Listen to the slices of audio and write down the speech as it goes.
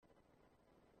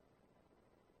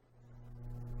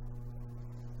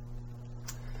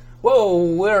Whoa,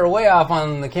 we're way off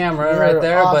on the camera right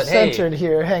there, but hey. Centered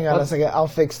here. Hang on a second. I'll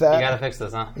fix that. You gotta fix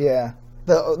this, huh? Yeah.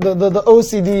 The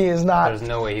OCD is not. There's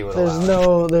no way he would There's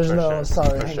allow no. Sure.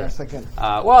 Sorry, For hang sure. on a second.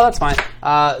 Well, that's fine.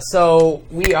 So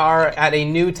we are at a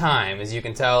new time. As you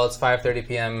can tell, it's 5:30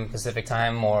 p.m. Pacific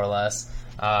time, more or less.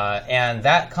 And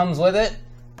that comes with it,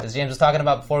 as James was talking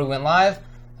about before we went live,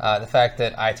 the fact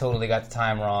that I totally got the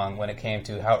time wrong when it came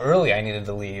to how early I needed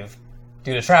to leave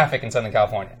due to traffic in Southern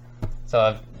California. So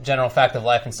a general fact of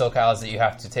life in SoCal is that you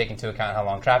have to take into account how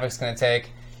long traffic's going to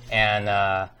take. And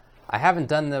I haven't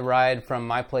done the ride from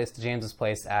my place to James's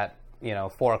place at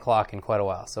 4 o'clock in quite a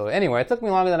while. So anyway, it took me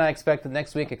longer than I expected.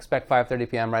 Next week, expect 5:30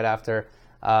 p.m. right after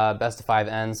Best of 5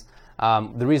 ends.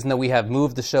 The reason that we have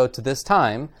moved the show to this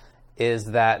time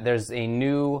is that there's a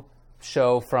new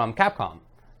show from Capcom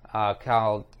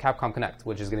called Capcom Connect,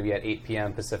 which is going to be at 8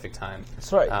 p.m. Pacific time.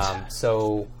 That's right.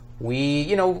 So we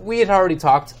had already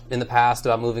talked in the past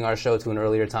about moving our show to an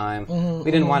earlier time.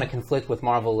 We didn't want to conflict with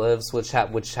Marvel Lives, which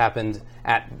happened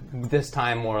at this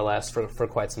time more or less for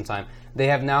quite some time. They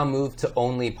have now moved to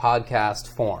only podcast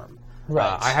form.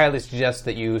 Right. I highly suggest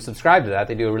that you subscribe to that.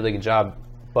 They do a really good job,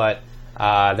 but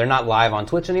they're not live on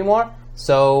Twitch anymore.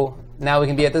 So now we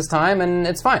can be at this time, and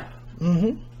it's fine.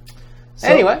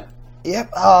 Anyway.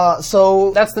 Yep. So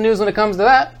that's the news when it comes to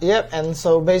that. Yep. And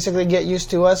so basically, get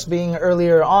used to us being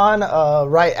earlier on,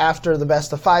 right after the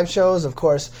Best of 5 shows. Of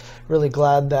course, really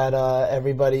glad that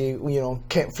everybody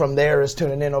from there is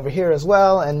tuning in over here as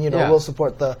well, and we'll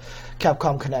support the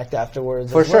Capcom Connect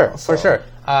afterwards. For sure.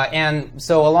 And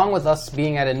so, along with us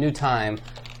being at a new time,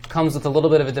 comes with a little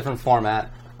bit of a different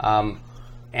format.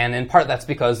 And in part, that's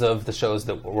because of the shows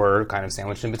that we're kind of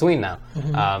sandwiched in between now.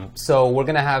 So we're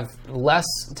going to have less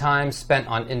time spent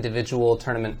on individual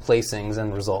tournament placings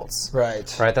and results. Right.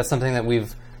 That's something that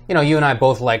we've, you and I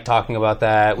both like talking about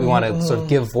that. We want to sort of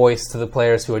give voice to the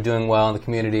players who are doing well in the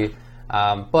community.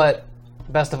 But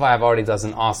Best of 5 already does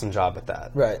an awesome job at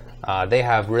that. Right. They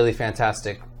have really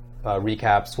fantastic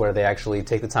recaps where they actually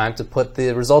take the time to put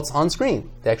the results on screen.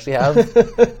 They actually have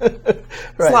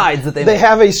slides that they make.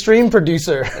 have a stream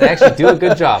producer. They actually do a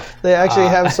good job. They actually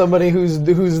have somebody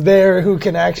who's there who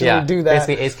can actually do that.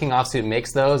 Basically, Ace King Offsuit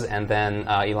makes those, and then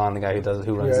Elon, the guy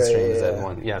who runs the stream, is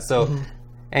everyone. Yeah. So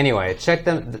anyway, check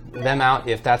them out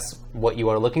if that's what you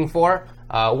are looking for.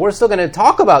 We're still going to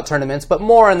talk about tournaments, but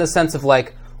more in the sense of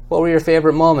what were your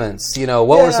favorite moments? What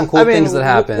were some cool things that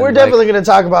happened? We're definitely going to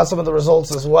talk about some of the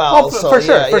results as well. For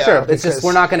sure. It's just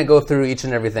we're not going to go through each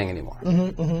and everything anymore.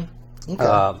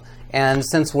 Okay. And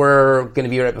since we're going to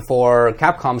be right before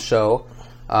Capcom's show,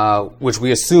 which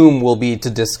we assume will be to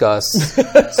discuss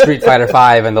Street Fighter V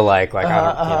and the like.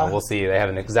 We'll see. They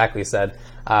haven't exactly said.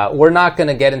 We're not going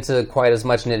to get into quite as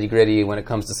much nitty-gritty when it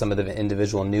comes to some of the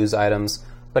individual news items.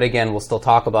 But again, we'll still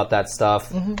talk about that stuff,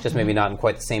 just maybe not in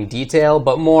quite the same detail,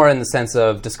 but more in the sense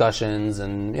of discussions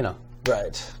and,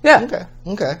 Right. Yeah.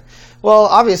 Okay. Well,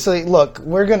 obviously, look,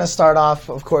 we're going to start off,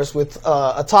 of course, with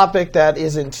a topic that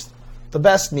isn't the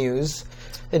best news.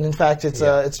 And in fact, it's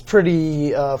a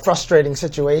pretty frustrating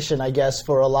situation, I guess,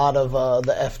 for a lot of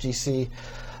the FGC.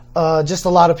 Just a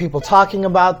lot of people talking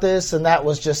about this, and that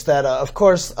was just that, of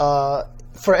course,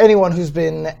 for anyone who's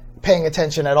been paying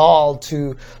attention at all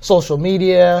to social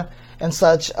media and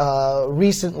such,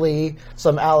 recently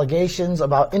some allegations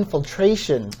about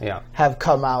infiltration have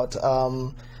come out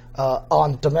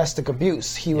on domestic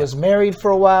abuse. He was married for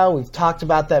a while. We've talked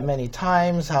about that many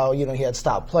times, how he had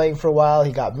stopped playing for a while.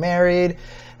 He got married,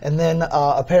 and then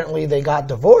apparently they got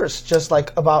divorced just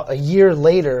about a year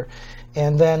later.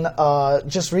 And then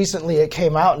just recently it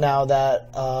came out now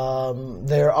that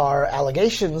there are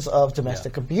allegations of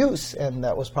domestic abuse, and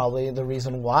that was probably the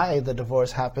reason why the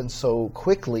divorce happened so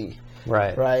quickly.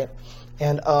 Right.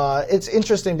 And it's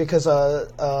interesting because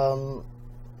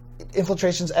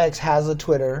Infiltration's ex has a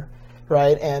Twitter,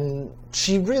 right? And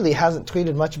she really hasn't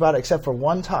tweeted much about it except for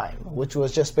one time, which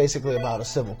was just basically about a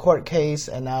civil court case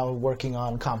and now working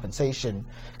on compensation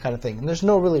kind of thing. And there's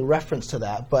no really reference to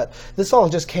that, but this all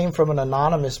just came from an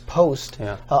anonymous post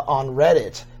on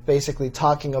Reddit, basically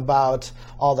talking about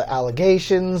all the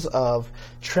allegations of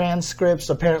transcripts.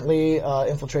 Apparently,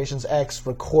 Infiltration's ex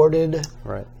recorded,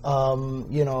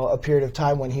 a period of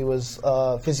time when he was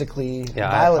physically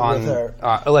violent with her.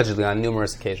 Allegedly, on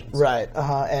numerous occasions. Right.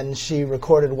 And she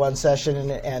recorded one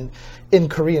session, and in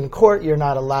Korean court, you're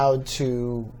not allowed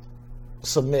to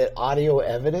submit audio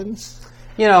evidence.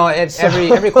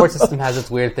 Every court system has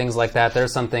its weird things like that. There are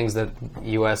some things that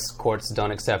U.S. courts don't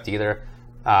accept either.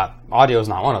 Audio is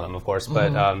not one of them, of course,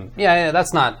 but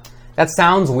that's not that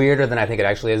sounds weirder than I think it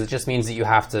actually is. It just means that you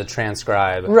have to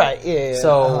transcribe. Right. Yeah.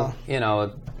 So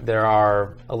there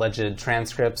are alleged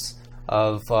transcripts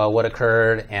of what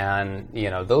occurred, and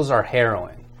those are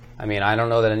harrowing. I mean, I don't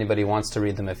know that anybody wants to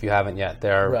read them if you haven't yet.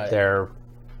 They're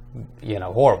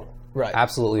horrible. Right.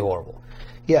 Absolutely horrible.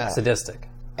 Yeah. Sadistic.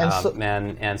 And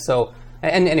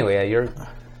anyway, you're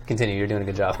doing a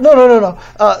good job. No.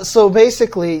 So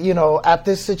basically, at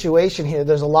this situation here,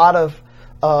 there's a lot of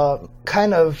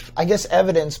kind of, I guess,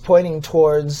 evidence pointing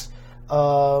towards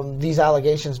these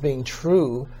allegations being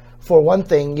true. For one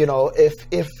thing,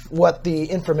 if what the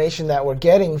information that we're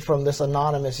getting from this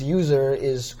anonymous user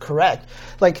is correct.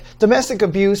 Like, domestic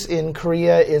abuse in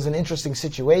Korea is an interesting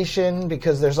situation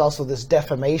because there's also this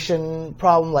defamation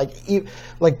problem.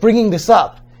 Like bringing this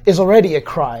up is already a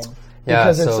crime.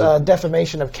 Because it's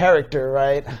defamation of character,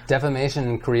 right? Defamation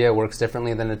in Korea works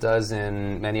differently than it does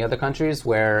in many other countries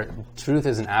where truth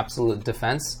is an absolute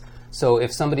defense. So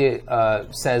if somebody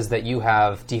says that you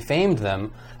have defamed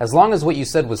them, as long as what you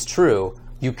said was true,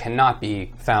 you cannot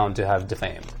be found to have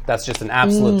defamed. That's just an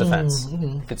absolute defense.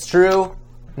 If it's true,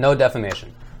 no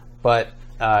defamation. But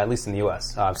at least in the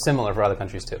U.S., similar for other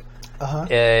countries too.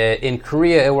 In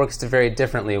Korea, it works very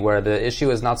differently, where the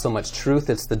issue is not so much truth,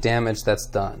 it's the damage that's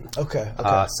done. Okay.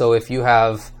 So if you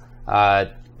have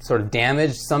sort of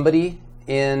damaged somebody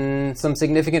in some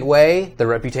significant way, their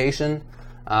reputation,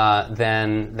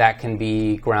 then that can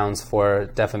be grounds for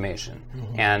defamation.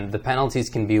 And the penalties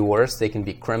can be worse. They can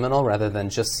be criminal rather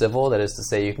than just civil. That is to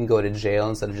say, you can go to jail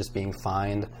instead of just being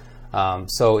fined.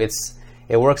 So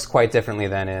it works quite differently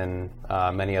than in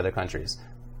many other countries.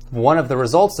 One of the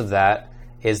results of that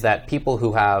is that people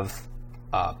who have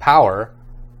power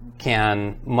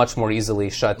can much more easily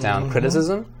shut down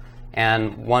criticism.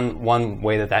 And one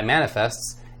way that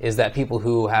manifests is that people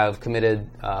who have committed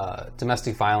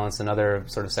domestic violence and other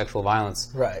sort of sexual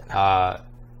violence,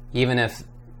 even if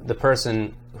the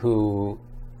person who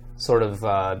sort of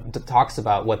talks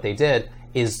about what they did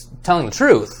is telling the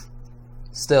truth,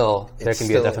 still there can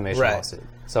be a defamation lawsuit.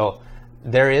 So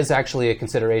there is actually a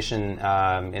consideration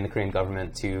in the Korean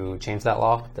government to change that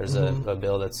law. There's a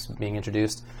bill that's being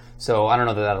introduced. So I don't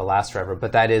know that that'll last forever,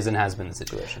 but that is and has been the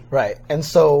situation. Right. And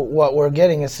so what we're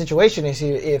getting a situation is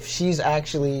here, if she's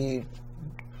actually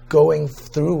going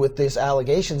through with these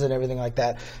allegations and everything like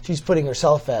that, she's putting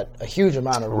herself at a huge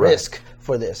amount of risk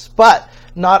for this. But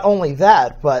not only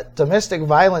that, but domestic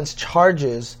violence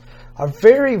charges are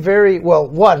very, very well.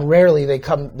 One, rarely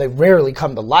they rarely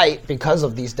come to light because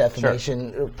of these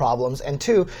defamation problems, and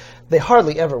two, they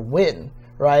hardly ever win,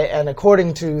 right? And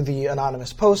according to the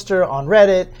anonymous poster on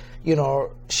Reddit,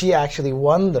 she actually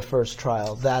won the first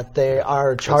trial. That they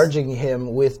are charging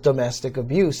him with domestic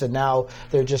abuse, and now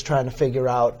they're just trying to figure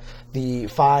out the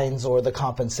fines or the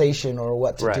compensation or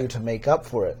what to do to make up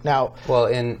for it. Now, well,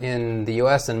 in the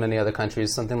U.S. and many other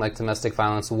countries, something like domestic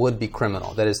violence would be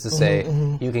criminal. That is to say,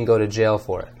 you can go to jail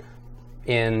for it.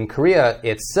 In Korea,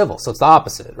 it's civil, so it's the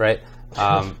opposite, right?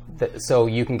 So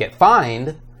you can get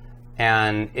fined,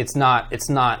 and it's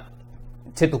not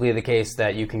typically the case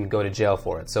that you can go to jail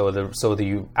for it. So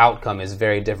the outcome is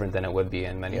very different than it would be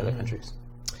in many other countries.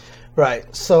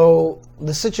 Right. So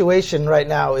the situation right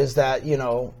now is that,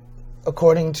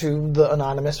 according to the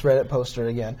anonymous Reddit poster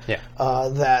again,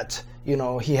 that,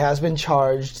 he has been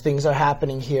charged, things are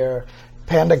happening here.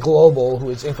 Panda Global, who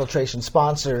is Infiltration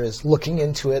sponsor, is looking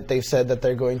into it. They've said that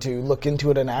they're going to look into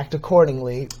it and act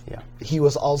accordingly. Yeah. He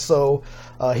was also,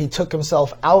 he took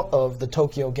himself out of the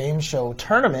Tokyo Game Show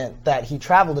tournament that he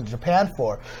traveled to Japan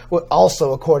for.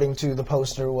 Also, according to the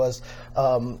poster, was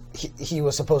he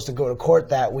was supposed to go to court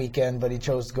that weekend, but he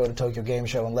chose to go to Tokyo Game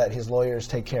Show and let his lawyers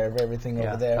take care of everything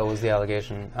over there. That was the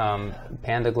allegation.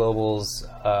 Panda Global's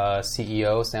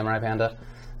CEO, Samurai Panda,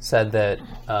 said that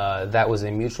that was a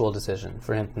mutual decision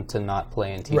for him to not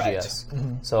play in TGS.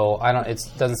 Right. So it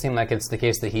doesn't seem like it's the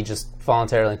case that he just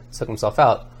voluntarily took himself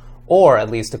out, or at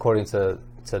least according to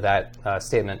that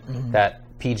statement, that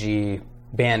PG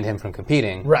banned him from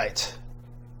competing. Right.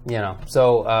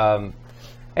 So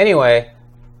anyway,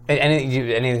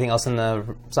 anything else in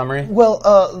the summary? Well,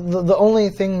 the only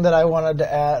thing that I wanted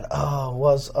to add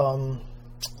was.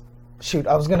 Shoot,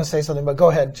 I was going to say something, but go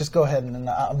ahead. Just go ahead, and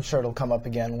I'm sure it'll come up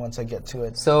again once I get to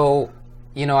it. So,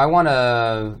 I want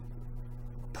to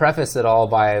preface it all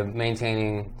by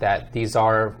maintaining that these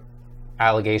are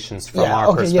allegations from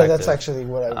our perspective. Yeah, that's actually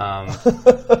what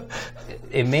I...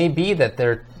 It may be that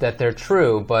they're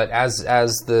true, but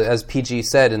as PG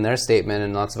said in their statement,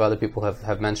 and lots of other people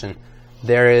have mentioned,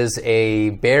 there is a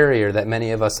barrier that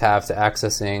many of us have to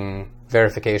accessing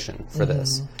verification for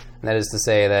this. And that is to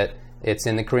say that it's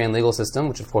in the Korean legal system,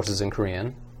 which of course is in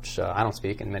Korean, which I don't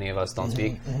speak, and many of us don't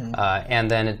speak. And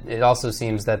then it also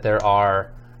seems that there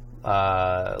are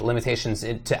limitations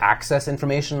to access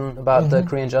information about the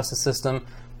Korean justice system,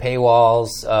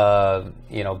 paywalls,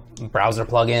 browser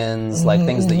plugins, like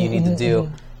things that you need to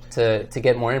do to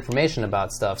get more information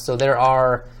about stuff. So there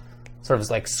are sort of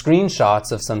like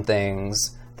screenshots of some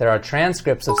things. There are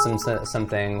transcripts of some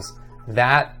things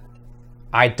that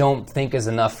I don't think is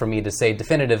enough for me to say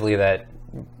definitively that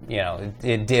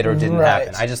it did or didn't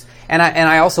happen.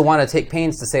 I also want to take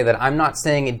pains to say that I'm not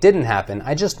saying it didn't happen.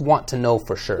 I just want to know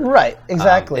for sure. Right,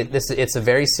 exactly. It's a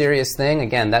very serious thing.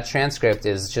 Again, that transcript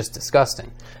is just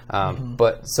disgusting.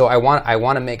 But so I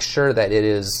want to make sure that it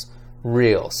is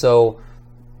real. So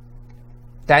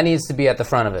that needs to be at the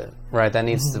front of it, right? That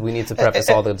needs we need to preface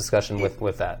all the discussion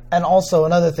with that. And also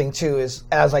another thing too is,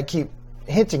 as I keep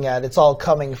hinting at, it's all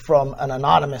coming from an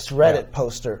anonymous Reddit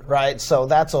poster, right? So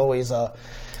that's always it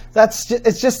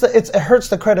hurts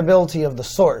the credibility of the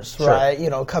source, right?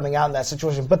 Coming out in that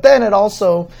situation. But then it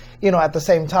also, at the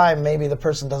same time, maybe the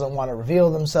person doesn't want to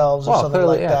reveal themselves or something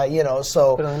like that,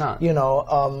 So, clearly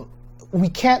not. We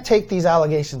can't take these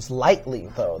allegations lightly,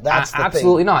 though. That's the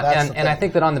absolutely thing. Not. And I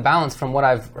think that on the balance, from what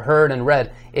I've heard and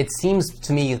read, it seems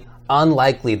to me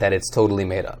unlikely that it's totally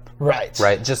made up. Right.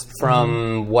 Just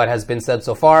from what has been said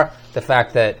so far, the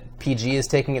fact that PG is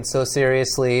taking it so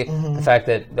seriously, the fact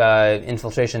that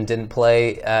Infiltration didn't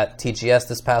play at TGS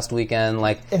this past weekend,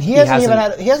 and he hasn't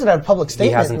had a public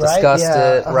statement. He hasn't discussed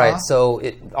it, right? So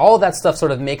all of that stuff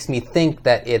sort of makes me think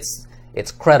that it's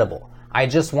credible. I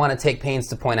just want to take pains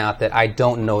to point out that I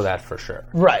don't know that for sure.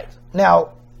 Right.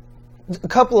 Now, a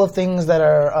couple of things that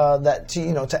are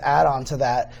to add on to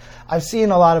that. I've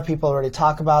seen a lot of people already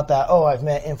talk about that. Oh, I've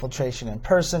met Infiltration in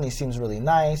person. He seems really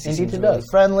nice. He seems really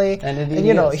friendly. And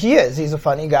he is. He's a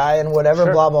funny guy and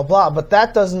whatever, blah, blah, blah. But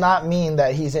that does not mean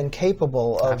that he's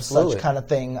incapable of such kind of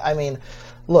thing. I mean,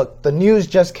 look, the news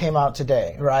just came out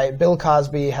today, right? Bill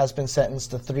Cosby has been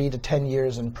sentenced to 3 to 10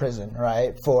 years in prison,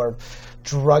 right, for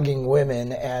drugging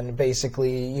women and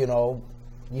basically,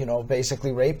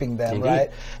 basically raping them, Indeed.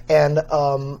 right?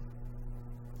 And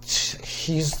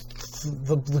he's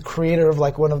the creator of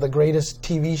one of the greatest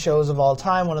TV shows of all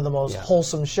time, one of the most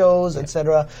wholesome shows,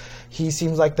 etc. He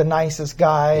seems like the nicest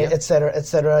guy, etc.,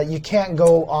 etc. You can't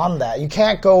go on that. You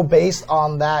can't go based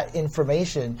on that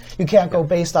information. You can't go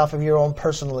based off of your own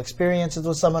personal experiences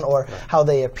with someone or how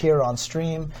they appear on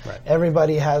stream. Right.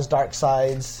 Everybody has dark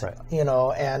sides,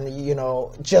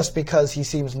 and just because he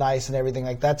seems nice and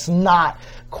everything that's not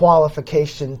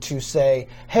qualification to say,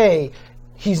 hey,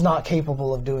 he's not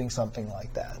capable of doing something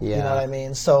like that. Yeah. You know what I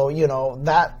mean? So,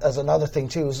 that is another thing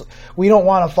too, is we don't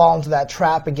want to fall into that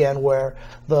trap again where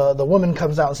the woman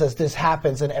comes out and says this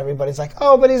happens and everybody's like,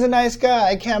 oh, but he's a nice guy.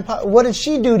 I can't, what did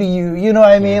she do to you? You know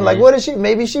what I mean? What did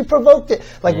maybe she provoked it.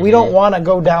 We don't want to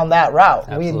go down that route.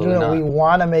 We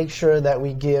want to make sure that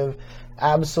we give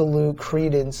absolute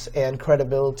credence and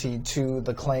credibility to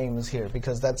the claims here,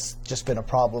 because that's just been a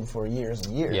problem for years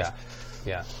and years.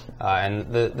 Yeah,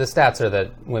 and the stats are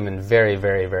that women very,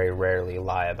 very, very rarely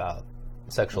lie about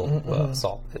sexual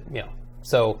assault.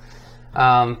 So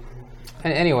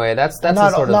anyway, that's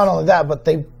not only that, but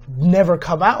they never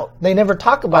come out. They never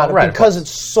talk about it because it's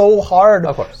so hard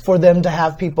for them to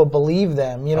have people believe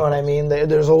them. You know what I mean?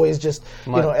 There's always just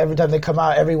every time they come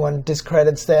out, everyone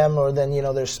discredits them, or then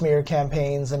there's smear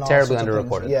campaigns and all terribly sorts of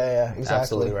underreported. Yeah, exactly.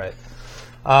 Absolutely right.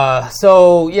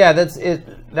 So yeah, that's it.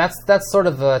 That's sort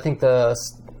of I think the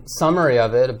summary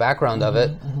of it, a background of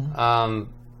it.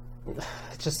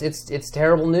 It's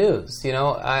terrible news.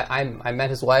 I met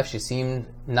his wife. She seemed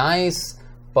nice,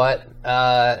 but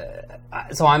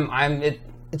so it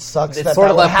sucks. It's that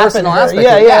sort of a personal aspect.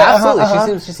 Yeah,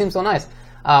 absolutely. She seems so nice.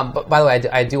 But by the way,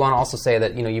 I do want to also say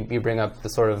that you bring up the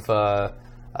sort of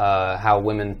how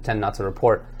women tend not to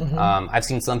report. I've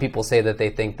seen some people say that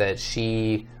they think that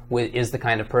she is the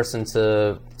kind of person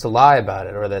to lie about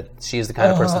it, or that she's the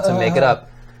kind of person to make it up.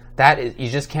 That is,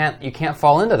 you can't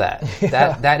fall into that.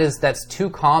 That's too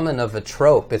common of a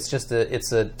trope. It's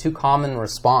a too common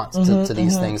response to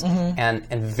these things, and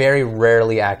very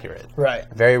rarely accurate. Right.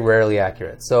 Very rarely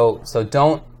accurate. So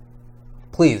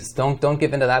please don't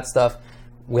give into that stuff.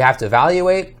 We have to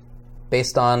evaluate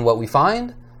based on what we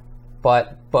find,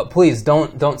 but please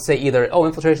don't say either, oh,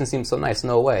 Infiltration seems so nice,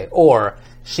 no way, or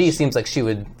she seems like she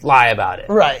would lie about it.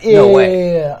 Right. No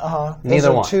way. Yeah.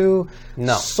 Neither one. Two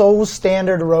so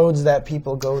standard roads that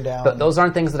people go down. But those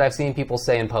aren't things that I've seen people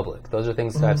say in public. Those are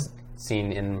things that I've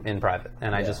seen in private.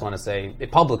 And I just want to say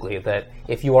publicly that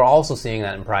if you are also seeing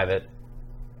that in private,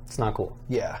 it's not cool.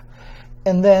 Yeah.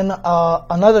 And then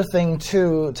another thing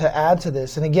too to add to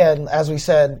this, and again, as we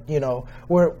said,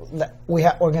 we're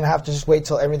going to have to just wait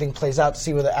till everything plays out to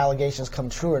see whether allegations come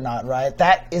true or not, right?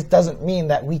 Doesn't mean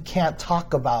that we can't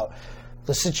talk about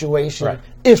the situation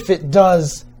if it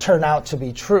does turn out to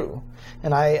be true.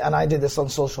 And I did this on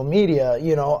social media.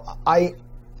 I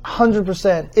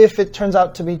 100%, if it turns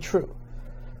out to be true,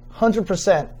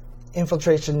 100%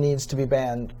 infiltration needs to be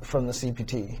banned from the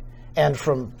CPT and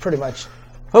from pretty much.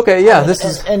 Okay, yeah, this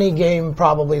is any game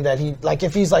probably that he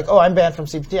if he's like, oh, I'm banned from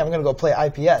CPT, I'm going to go play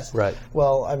IPS. Right.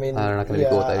 Well, I mean, I'm not going to be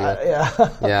cool with that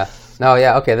yet. Yeah. No,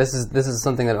 yeah, okay. This is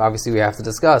something that obviously we have to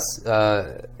discuss,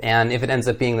 and if it ends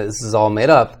up being that this is all made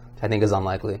up, I think is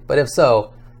unlikely. But if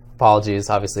so, apologies.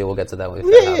 Obviously, we'll get to that.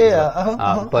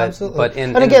 Absolutely.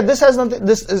 Again, this has nothing.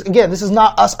 This is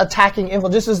not us attacking info.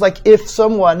 This is like if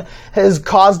someone has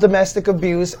caused domestic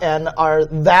abuse and are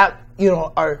that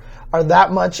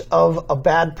much of a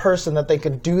bad person that they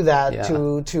could do that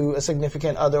to a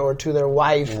significant other or to their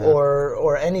wife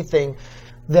or anything,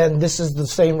 then this is the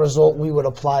same result we would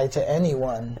apply to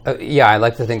anyone. I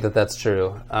like to think that that's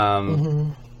true.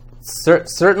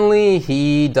 Certainly,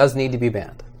 he does need to be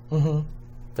banned. Mm-hmm.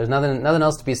 There's nothing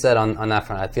else to be said on that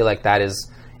front. I feel like that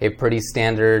is a pretty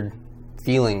standard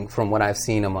feeling from what I've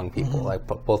seen among people, like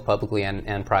both publicly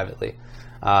and privately.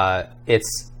 It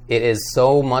is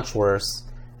so much worse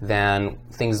than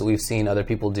things that we've seen other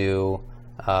people do.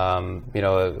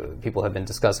 People have been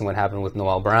discussing what happened with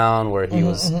Noel Brown, where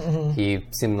he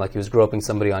seemed like he was groping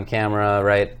somebody on camera,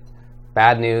 right?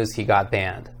 Bad news, he got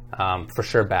banned. For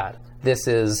sure bad. This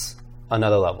is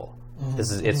another level.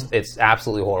 It's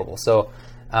absolutely horrible. So,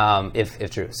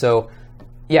 if true. So,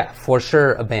 yeah, for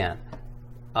sure a ban.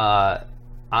 An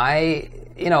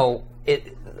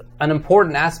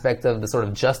important aspect of the sort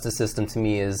of justice system to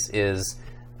me is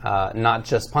not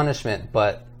just punishment,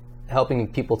 but helping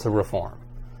people to reform.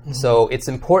 Mm-hmm. So it's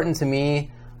important to me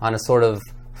on a sort of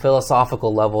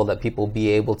philosophical level that people be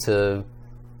able to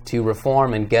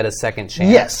reform and get a second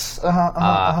chance. Yes.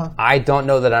 I don't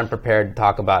know that I'm prepared to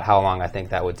talk about how long I think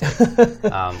that would take,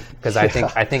 because I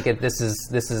think this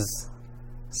is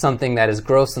something that is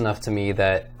gross enough to me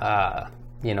that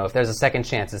if there's a second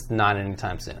chance, it's not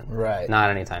anytime soon. Right. Not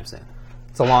anytime soon.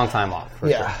 It's a long time off. For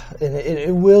sure. And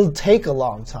it will take a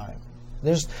long time.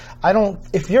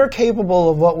 If you're capable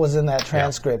of what was in that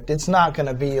transcript, it's not going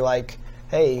to be like,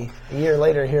 hey, a year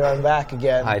later, here I'm back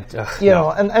again.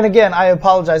 And again, I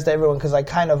apologize to everyone because I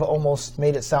kind of almost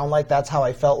made it sound like that's how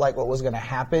I felt like what was going to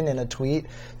happen in a tweet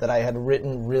that I had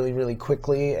written really, really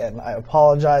quickly, and I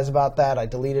apologize about that. I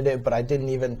deleted it, but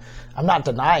I'm not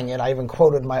denying it. I even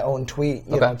quoted my own tweet,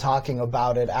 talking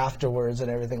about it afterwards and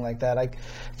everything like that. I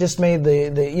just made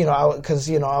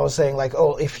because I was saying like,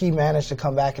 oh, if he managed to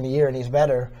come back in a year and he's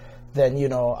better, then,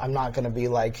 I'm not going to be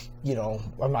like,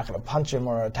 I'm not going to punch him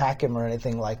or attack him or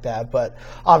anything like that. But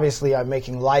obviously I'm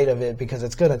making light of it because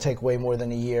it's going to take way more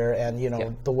than a year. And,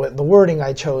 the wording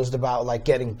I chose about like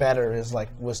getting better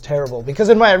was terrible. Because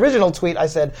in my original tweet, I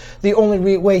said the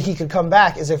only way he could come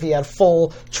back is if he had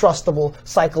full, trustable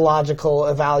psychological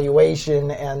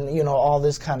evaluation and, all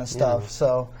this kind of stuff.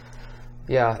 So.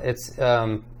 Yeah, it's,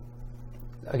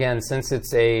 again, since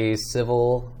it's a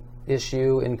civil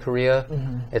issue in Korea,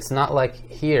 it's not like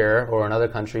here or in other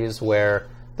countries where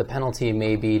the penalty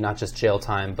may be not just jail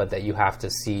time, but that you have to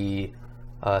see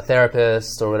a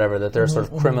therapist or whatever, that there are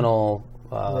sort of criminal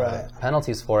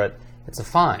penalties for it. It's a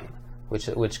fine,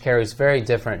 which carries very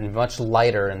different and much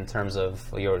lighter in terms of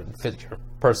your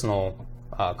personal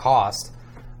cost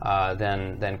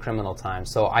than criminal time.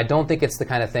 So I don't think it's the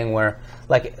kind of thing where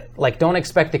like don't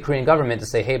expect the Korean government to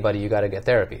say, hey buddy, you got to get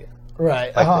therapy.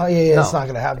 Right. No. It's not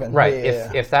going to happen. Right.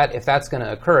 If that's going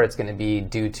to occur, it's going to be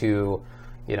due to,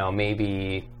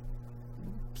 maybe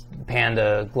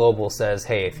Panda Global says,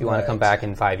 hey, if you want to come back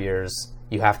in 5 years,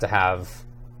 you have to have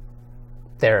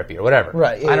therapy or whatever.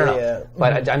 Right. I don't know. Yeah.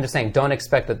 But I'm just saying, don't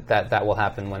expect that will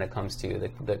happen when it comes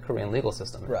to the Korean legal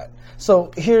system. Right.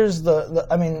 So here's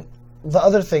the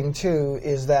other thing too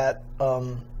is that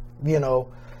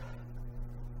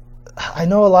I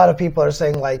know a lot of people are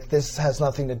saying like this has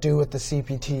nothing to do with the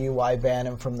CPT, why ban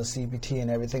him from the CPT and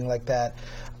everything like that.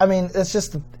 I mean, it's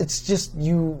just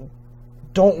you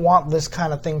don't want this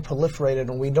kind of thing proliferated,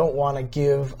 and we don't want to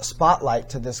give a spotlight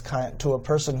to a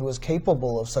person who is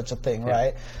capable of such a thing,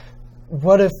 right?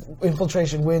 What if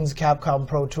Infiltration wins Capcom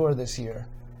Pro Tour this year?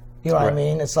 You know what I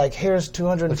mean? It's like, here's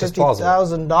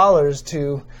 $250,000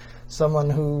 to someone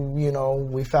who,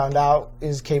 we found out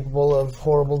is capable of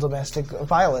horrible domestic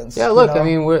violence. Yeah, look, I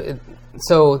mean,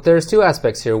 so there's two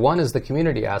aspects here. One is the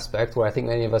community aspect, where I think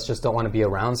many of us just don't want to be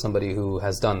around somebody who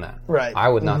has done that. Right. I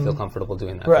would not feel comfortable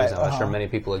doing that, for example. I'm sure many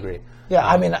people agree. Yeah,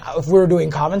 I mean, if we were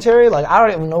doing commentary, I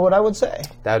don't even know what I would say.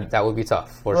 That would be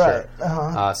tough, for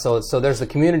sure. So there's the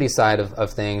community side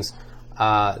of things.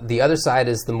 The other side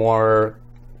is the more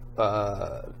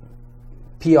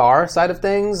PR side of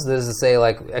things. This is to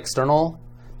say, external.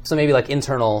 So maybe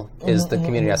internal is the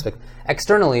community aspect.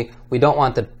 Externally, we don't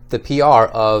want the PR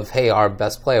of, hey, our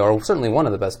best player, or certainly one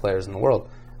of the best players in the world,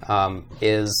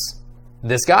 is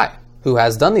this guy who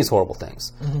has done these horrible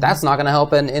things. That's not going to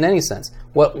help in any sense.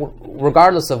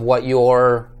 Regardless of what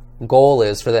your goal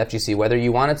is for the FGC, whether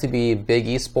you want it to be big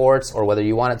esports or whether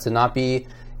you want it to not be,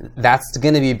 that's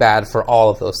going to be bad for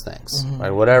all of those things, right?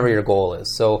 Whatever your goal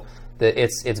is. So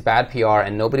it's bad PR,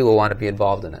 and nobody will want to be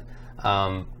involved in it.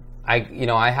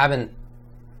 I haven't.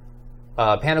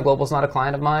 Panda Global's not a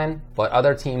client of mine, but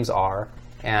other teams are,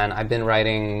 and I've been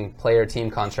writing player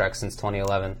team contracts since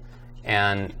 2011,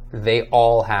 and they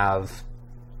all have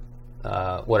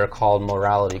what are called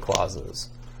morality clauses.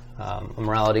 A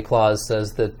morality clause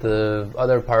says that the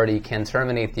other party can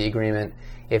terminate the agreement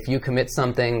if you commit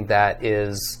something that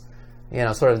is,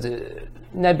 sort of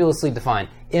nebulously defined,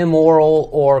 immoral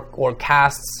or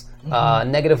casts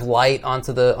negative light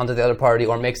onto the other party,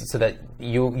 or makes it so that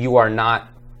you are not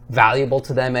valuable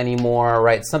to them anymore,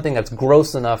 right? Something that's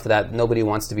gross enough that nobody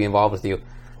wants to be involved with you.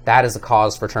 That is a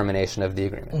cause for termination of the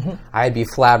agreement. I'd be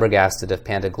flabbergasted if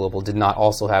Panda Global did not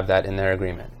also have that in their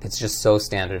agreement. It's just so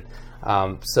standard.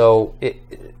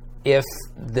 If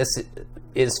this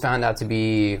is found out to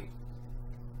be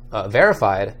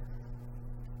verified,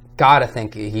 gotta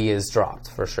think he is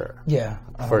dropped for sure. Yeah,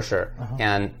 for sure.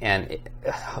 And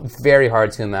very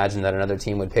hard to imagine that another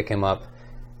team would pick him up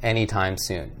anytime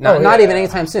soon. Not even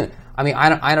anytime soon. I mean,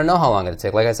 I don't know how long it'd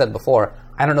take. Like I said before,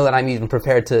 I don't know that I'm even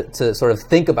prepared to sort of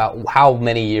think about how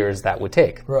many years that would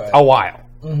take. Right. A while,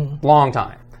 long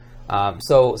time.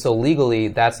 So legally,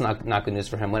 that's not good news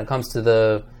for him. When it comes to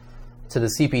the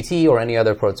CPT or any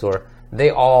other Pro Tour, they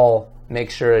all make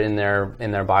sure in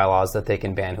their bylaws that they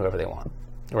can ban whoever they want.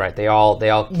 Right. They all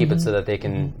keep it so that they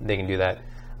can do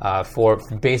that for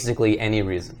basically any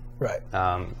reason. Right.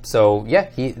 So yeah,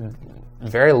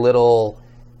 very little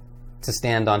to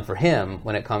stand on for him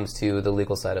when it comes to the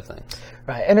legal side of things.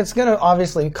 Right, and it's going to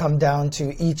obviously come down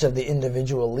to each of the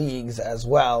individual leagues as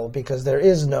well, because there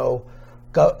is no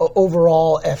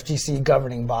overall FGC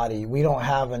governing body. We don't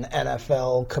have an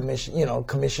NFL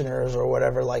commissioners or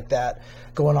whatever like that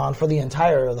going on for the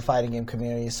entire of the fighting game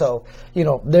community. So,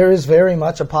 there is very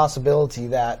much a possibility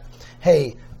that,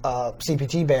 hey,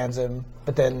 CPT bans him,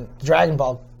 but then Dragon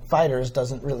Ball Fighters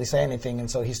doesn't really say anything,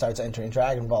 and so he starts entering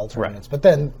Dragon Ball tournaments. Right. But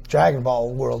then Dragon Ball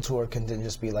World Tour can then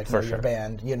just be like, no, you're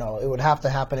banned. It would have to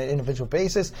happen at individual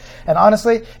basis, and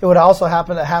honestly, it would also have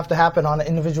to happen on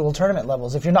individual tournament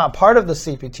levels. If you're not part of the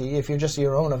CPT, if you're just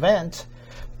your own event,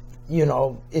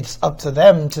 it's up to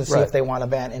them to see if they want to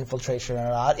ban infiltration or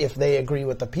not. If they agree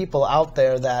with the people out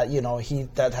there that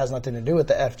that has nothing to do with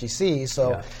the FGC,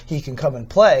 so he can come and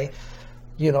play.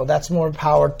 That's more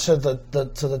power to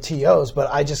the TOs, but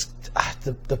I just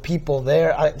the people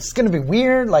there. It's going to be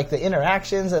weird, like the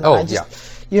interactions, and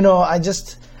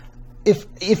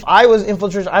if I was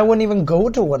infiltration, I wouldn't even go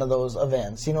to one of those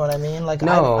events. You know what I mean? Like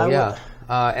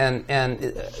and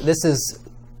this is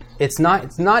it's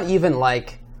not even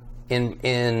like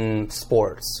in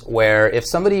sports where if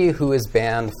somebody who is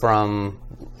banned from,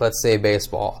 let's say,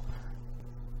 baseball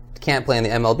can't play in the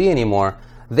MLB anymore,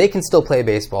 they can still play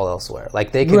baseball elsewhere.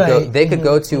 Like they could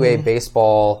go to a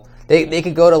baseball. They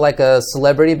could go to like a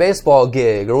celebrity baseball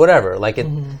gig or whatever. Like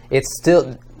it's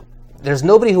still, there's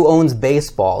nobody who owns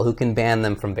baseball who can ban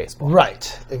them from baseball. Right.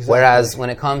 Exactly. Whereas when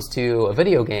it comes to a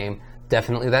video game,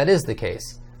 definitely that is the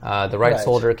case. The rights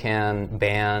holder can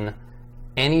ban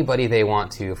anybody they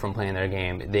want to from playing their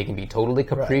game. They can be totally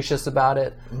capricious about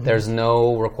it. There's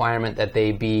no requirement that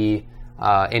they be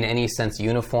in any sense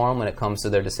uniform when it comes to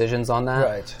their decisions on that.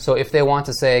 Right. So if they want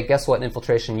to say, guess what,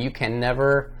 Infiltration, you can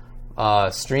never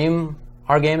stream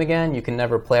our game again, you can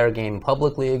never play our game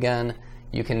publicly again,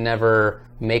 you can never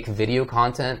make video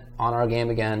content on our game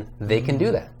again, they can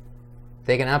do that.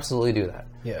 They can absolutely do that.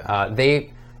 Yeah.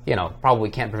 They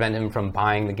probably can't prevent him from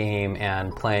buying the game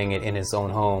and playing it in his own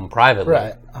home privately.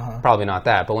 Right. Probably not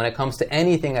that. But when it comes to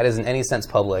anything that is in any sense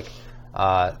public,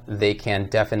 they can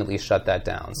definitely shut that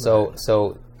down.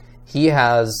 So he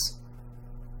has,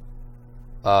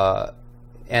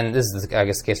 and this is, I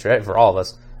guess, the case for all of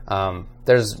us.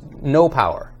 There's no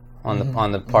power on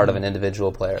the part of an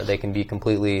individual player. They can be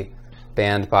completely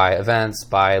banned by events,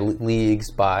 by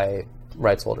leagues, by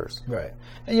rights holders. Right.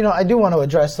 And, I do want to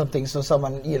address something. So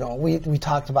someone, we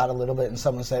talked about it a little bit, and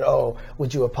someone said, oh,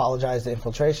 would you apologize to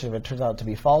infiltration if it turns out to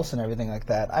be false and everything like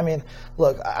that? I mean,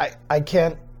 look, I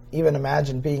can't even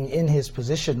imagine being in his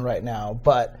position right now,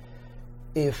 but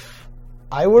if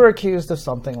I were accused of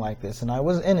something like this and I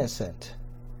was innocent,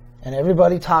 and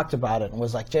everybody talked about it and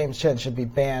was like, James Chen should be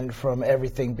banned from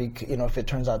everything, if it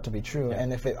turns out to be true. Yeah.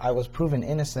 And if I was proven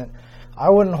innocent,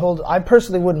 I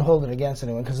personally wouldn't hold it against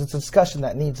anyone, because it's a discussion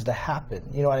that needs to happen.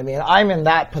 You know what I mean? I'm in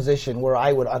that position where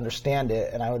I would understand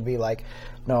it and I would be like,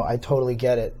 no, I totally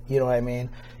get it. You know what I mean?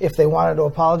 If they wanted to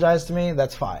apologize to me,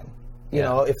 that's fine. You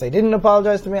know, if they didn't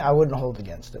apologize to me, I wouldn't hold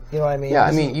against it. You know what I mean? Yeah,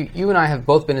 I mean, you and I have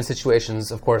both been in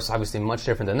situations, of course, obviously much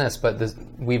different than this, but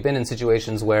we've been in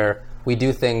situations where we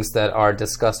do things that are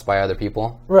discussed by other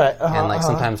people. Right. And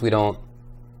sometimes we don't,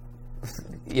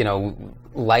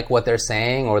 like what they're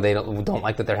saying, or they don't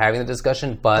like that they're having the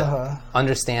discussion, but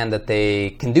understand that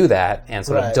they can do that and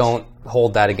sort of don't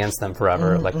hold that against them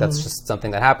forever. Mm-hmm, that's just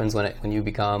something that happens when you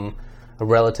become a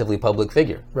relatively public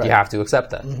figure. Right. You have to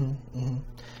accept that. Mm-hmm, mm-hmm.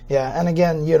 Yeah, and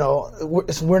again,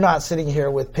 we're not sitting here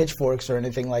with pitchforks or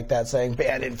anything like that saying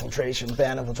ban infiltration.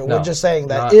 No, we're just saying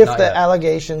that if the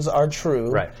allegations are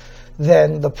true,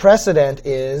 then the precedent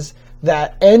is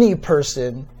that any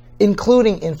person,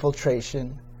 including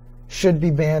infiltration, should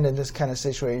be banned in this kind of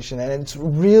situation. And it's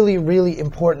really, really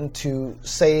important to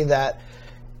say that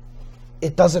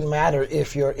it doesn't matter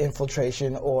if you're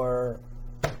infiltration or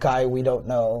guy we don't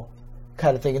know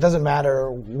kind of thing. It doesn't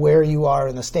matter where you are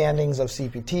in the standings of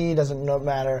CPT. It doesn't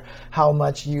matter how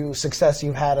much success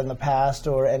you've had in the past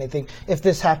or anything. If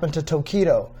this happened to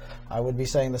Tokido, I would be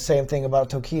saying the same thing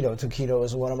about Tokido. Tokido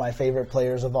is one of my favorite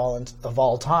players of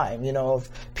all time. If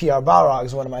PR Balrog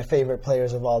is one of my favorite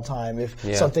players of all time.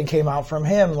 If something came out from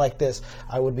him like this,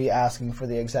 I would be asking for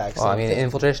the exact same thing.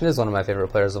 Infiltration is one of my favorite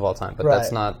players of all time, but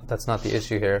that's not the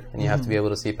issue here, and you have to be able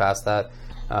to see past that.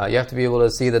 You have to be able to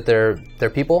see that they're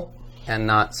people, and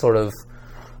not sort of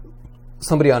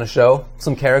somebody on a show,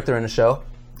 some character in a show.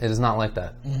 It is not like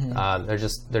that. Mm-hmm.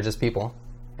 They're just people,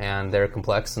 and they're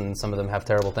complex, and some of them have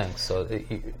terrible things. So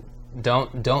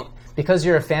don't because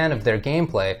you're a fan of their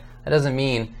gameplay, that doesn't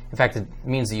mean, in fact, it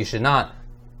means that you should not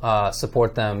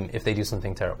support them if they do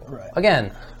something terrible. Right.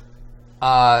 Again,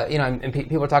 and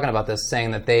people are talking about this,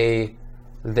 saying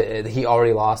that he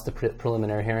already lost the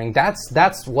preliminary hearing.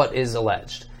 That's what is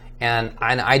alleged. And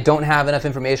I don't have enough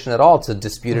information at all to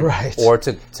dispute it or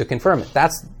to confirm it.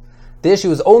 The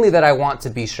issue is only that I want to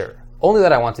be sure.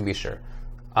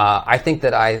 I think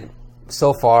that I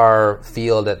so far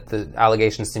feel that the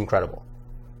allegations seem credible.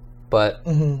 But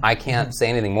I can't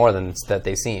say anything more than that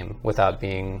they seem without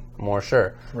being more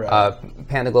sure. Right.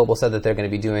 Panda Global said that they're going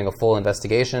to be doing a full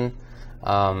investigation.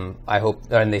 I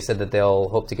hope, and they said that they'll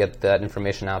hope to get that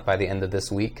information out by the end of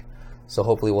this week. So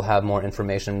hopefully we'll have more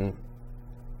information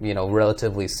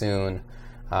relatively soon.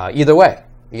 Either way.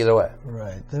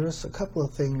 Right. There was a couple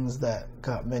of things that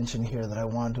got mentioned here that I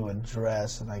wanted to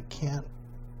address, and I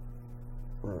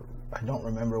don't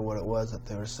remember what it was that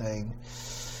they were saying.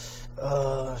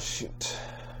 Shoot.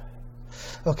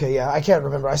 Okay, yeah, I can't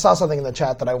remember. I saw something in the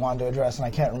chat that I wanted to address, and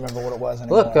I can't remember what it was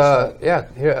anymore. Look,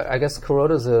 here, I guess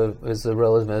Kuroda is a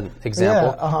relevant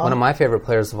example. Yeah, One of my favorite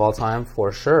players of all time,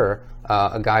 for sure.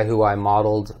 A guy who I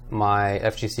modeled my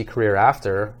FGC career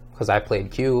after, because I played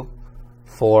Q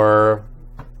for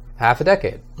half a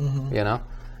decade,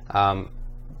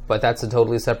 but that's a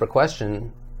totally separate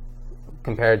question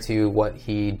compared to what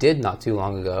he did not too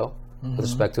long ago with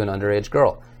respect to an underage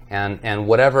girl. And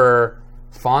whatever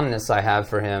fondness I have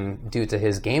for him due to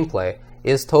his gameplay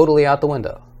is totally out the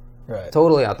window. Right.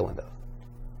 Totally out the window.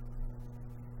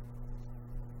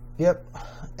 Yep.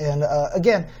 And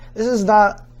again, this is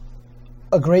not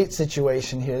a great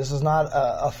situation here. This is not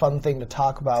a fun thing to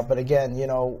talk about. But again,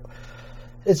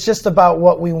 it's just about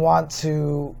what we want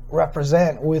to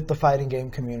represent with the fighting game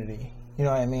community. You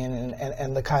know what I mean?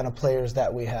 And the kind of players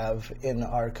that we have in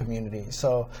our community.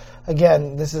 So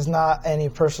again, this is not any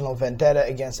personal vendetta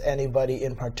against anybody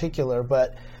in particular,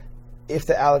 but if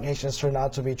the allegations turn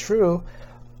out to be true,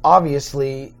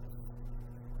 obviously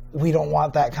we don't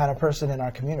want that kind of person in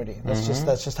our community. That's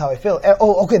just how I feel.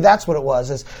 Oh, okay, that's what it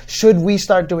was. Is should we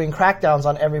start doing crackdowns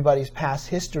on everybody's past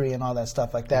history and all that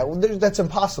stuff like that? Well, that's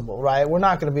impossible, right? We're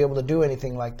not going to be able to do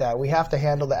anything like that. We have to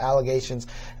handle the allegations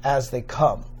as they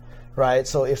come, right?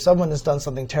 So if someone has done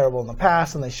something terrible in the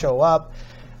past and they show up,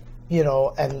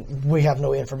 and we have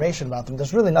no information about them,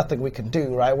 there's really nothing we can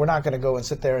do, right? We're not going to go and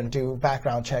sit there and do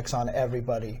background checks on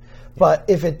everybody. But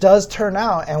if it does turn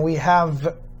out and we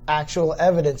have actual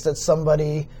evidence that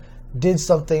somebody did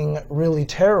something really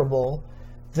terrible,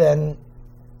 then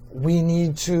we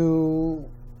need to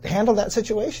handle that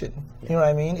situation. You know what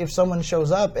I mean? If someone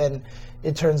shows up and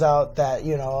it turns out that,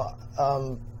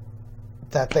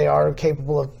 that they are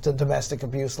capable of domestic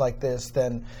abuse like this,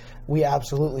 then we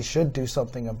absolutely should do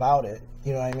something about it.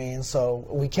 You know what I mean? So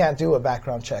we can't do a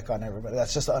background check on everybody.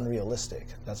 That's just unrealistic.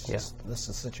 That's just this is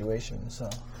the situation. So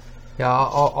yeah,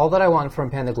 all that I want from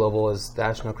Panda Global, as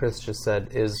Ashno Chris just said,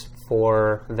 is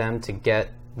for them to get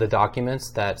the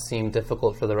documents that seem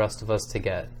difficult for the rest of us to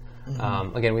get.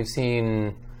 Again, we've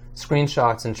seen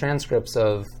screenshots and transcripts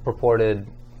of purported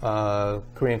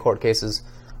Korean court cases,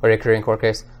 or a Korean court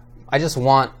case. I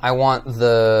want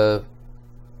the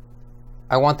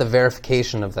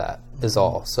verification of that is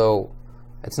all. So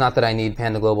it's not that I need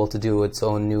Panda Global to do its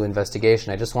own new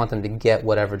investigation. I just want them to get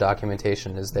whatever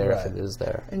documentation is there, if it is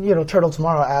there. And, Turtle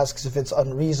Tomorrow asks if it's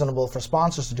unreasonable for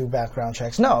sponsors to do background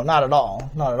checks. No, not at all.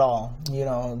 Not at all.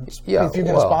 If you're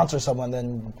going to sponsor someone,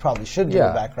 then you probably should do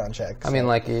a background check. So. I mean,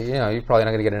 you're probably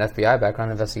not going to get an FBI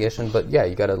background investigation, but yeah,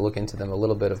 you got to look into them a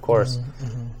little bit, of course.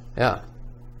 Yeah.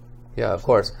 Yeah, of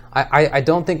course. I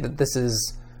don't think that this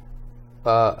is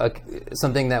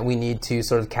something that we need to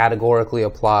sort of categorically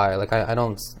apply. Like I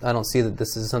don't see that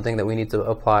this is something that we need to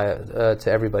apply to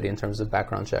everybody in terms of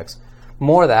background checks.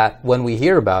 More that when we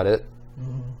hear about it,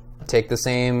 take the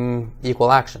same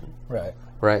equal action.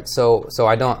 Right. So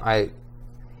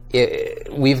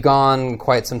we've gone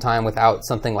quite some time without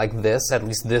something like this, at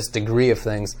least this degree of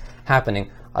things happening.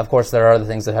 Of course, there are other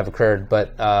things that have occurred,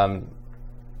 but all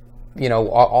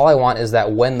I want is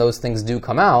that when those things do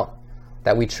come out,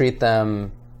 that we treat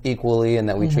them equally and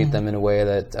that we treat them in a way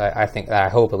that I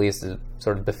hope at least is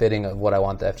sort of befitting of what I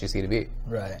want the FGC to be.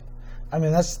 Right. I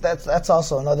mean, that's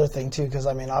also another thing too, because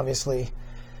I mean, obviously,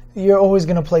 you're always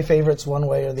going to play favorites one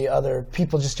way or the other.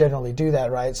 People just generally do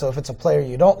that, right? So if it's a player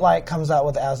you don't like comes out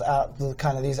with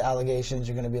kind of these allegations,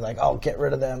 you're going to be like, oh, get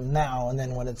rid of them now. And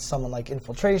then when it's someone like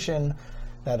Infiltration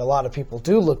that a lot of people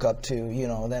do look up to,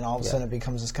 then all of a sudden it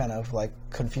becomes this kind of like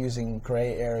confusing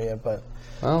gray area. But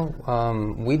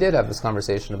we did have this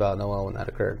conversation about Noel when that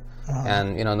occurred,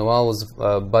 and Noel was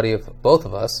a buddy of both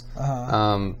of us,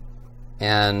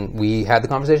 and we had the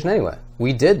conversation anyway.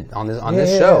 We did on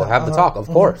this show have the talk, of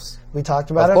course. We talked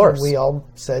about it. Course. And we all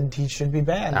said he should be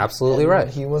banned. Absolutely right.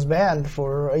 He was banned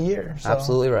for a year. So.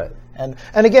 Absolutely right. And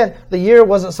again, the year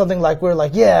wasn't something like we're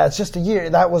like, yeah, it's just a year.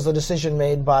 That was a decision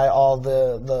made by all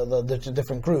the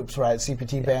different groups, right?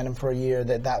 CPT banned him for a year.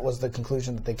 That was the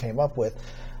conclusion that they came up with.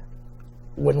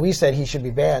 When we said he should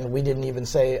be banned, we didn't even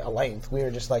say a length. We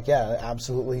were just like, yeah,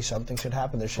 absolutely, something should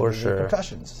happen. There should be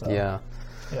repercussions. So,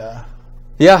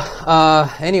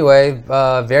 Anyway,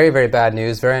 very, very bad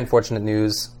news. Very unfortunate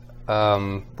news.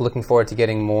 Looking forward to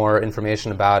getting more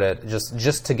information about it,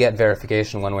 just to get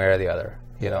verification one way or the other.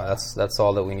 That's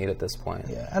all that we need at this point.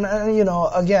 Yeah, and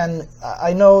again,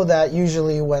 I know that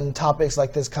usually when topics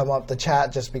like this come up, the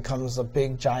chat just becomes a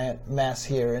big giant mess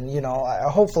here, and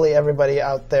hopefully everybody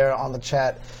out there on the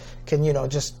chat can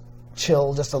just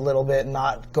chill just a little bit and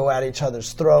not go at each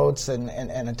other's throats and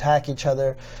attack each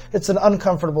other. It's an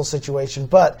uncomfortable situation,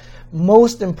 but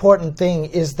most important thing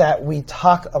is that we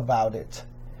talk about it.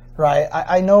 Right,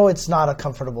 I know it's not a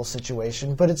comfortable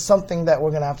situation, but it's something that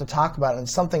we're going to have to talk about, and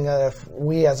it's something that if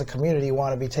we as a community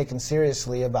want to be taken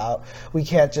seriously about, we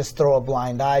can't just throw a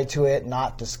blind eye to it,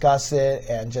 not discuss it,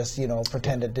 and just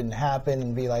pretend it didn't happen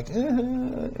and be like,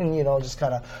 and just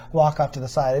kind of walk off to the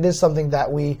side. It is something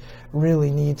that we really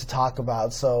need to talk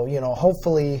about. So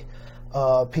hopefully,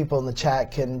 people in the chat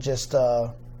can just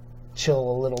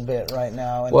chill a little bit right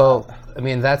now.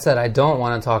 And that said, I don't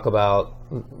want to talk about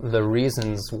the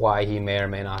reasons why he may or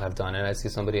may not have done it. I see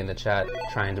somebody in the chat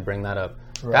trying to bring that up.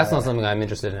 Right. That's not something I'm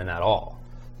interested in at all.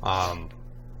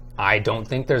 I don't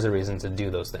think there's a reason to do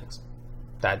those things.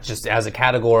 That just as a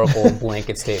categorical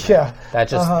blanket statement.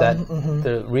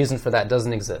 The reason for that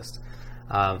doesn't exist.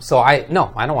 So I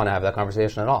don't want to have that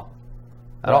conversation at all.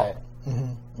 At all.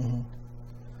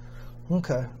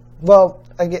 Okay. Well,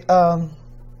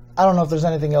 I don't know if there's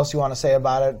anything else you want to say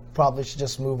about it. Probably should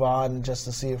just move on just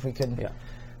to see if we can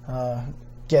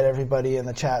get everybody in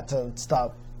the chat to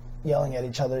stop yelling at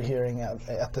each other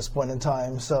at this point in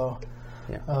time. So,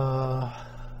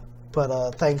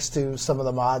 but thanks to some of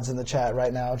the mods in the chat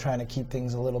right now trying to keep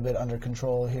things a little bit under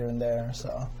control here and there.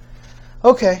 So,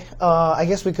 okay, I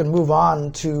guess we can move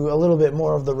on to a little bit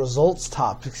more of the results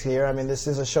topics here. I mean, this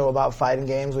is a show about fighting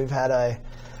games. We've had a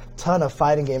ton of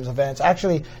fighting games events.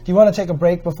 Actually, do you want to take a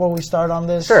break before we start on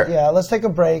this? Sure. Yeah, let's take a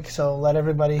break. So let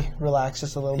everybody relax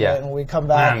just a little bit. And when we come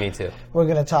back, me too. We're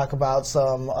going to talk about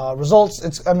some results.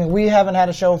 We haven't had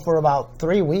a show for about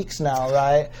 3 weeks now,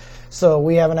 right? So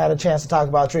we haven't had a chance to talk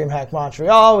about DreamHack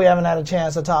Montreal. We haven't had a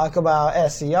chance to talk about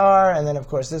SCR. And then, of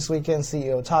course, this weekend,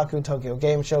 CEO Otaku, Tokyo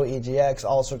Game Show, EGX,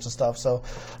 all sorts of stuff. So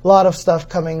a lot of stuff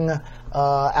coming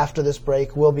after this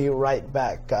break. We'll be right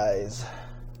back, guys.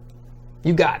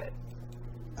 You got it.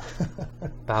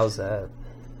 How's that?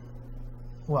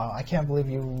 Wow, I can't believe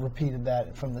you repeated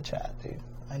that from the chat, dude.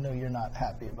 I know you're not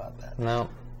happy about that. No.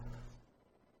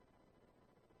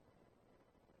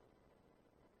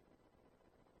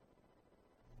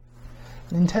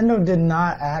 Nintendo did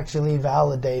not actually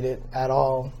validate it at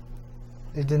all.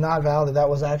 It did not validate. That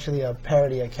was actually a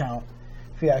parody account.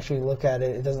 If you actually look at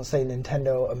it, it doesn't say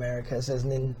Nintendo America. It says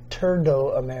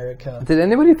Ninturdo America. Did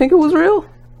anybody think it was real?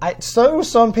 So there were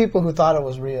some people who thought it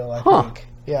was real, I think.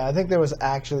 Yeah, I think there was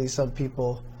actually some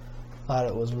people thought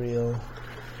it was real.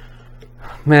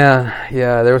 Man,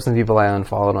 yeah, there were some people I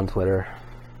unfollowed on Twitter.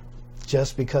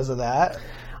 Just because of that?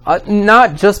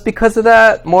 Not just because of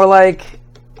that. More like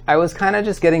I was kind of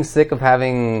just getting sick of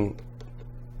having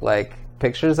like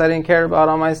pictures I didn't care about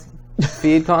on my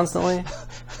feed constantly.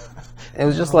 It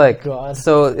was just God.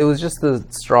 So it was just the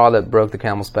straw that broke the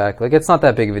camel's back. Like, it's not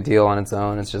that big of a deal on its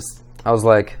own. It's just, I was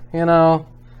like, Right.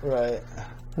 I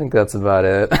think that's about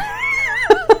it.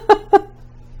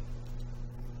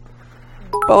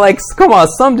 But like, come on,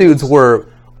 some dudes were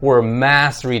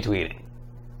mass retweeting.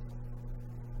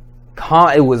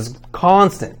 It was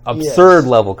constant, absurd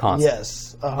level constant.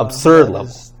 Yes. Absurd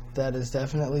level. That is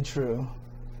definitely true.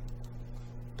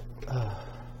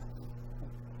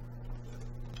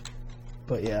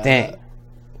 But yeah. Dang.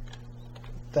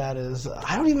 That is,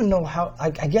 I don't even know how, I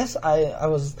guess I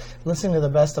was listening to the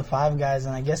Best of Five guys,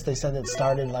 and I guess they said it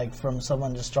started like from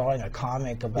someone just drawing a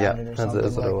comic about it or something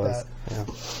that's what like it was. that.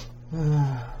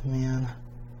 Yeah. Man.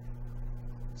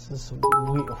 This is a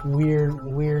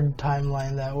weird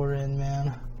timeline that we're in,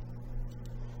 man.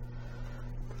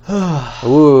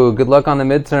 Ooh, good luck on the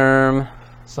midterm.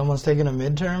 Someone's taking a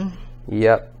midterm?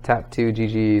 Yep.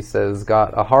 Tap2GG says,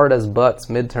 got a hard as butts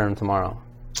midterm tomorrow.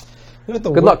 You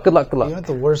know Good luck. You know what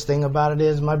the worst thing about it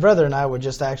is? My brother and I were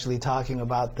just actually talking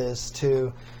about this,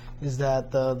 too, is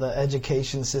that the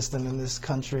education system in this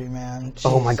country, man. Jeez.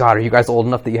 Oh my God, are you guys old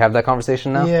enough that you have that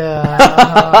conversation now?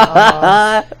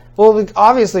 Yeah. Well,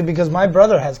 obviously, because my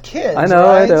brother has kids, I know,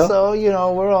 right? I know. So,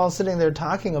 we're all sitting there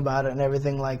talking about it and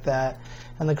everything like that.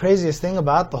 And the craziest thing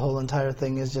about the whole entire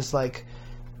thing is just like,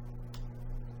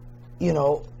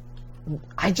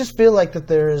 I just feel like that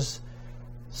there's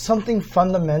something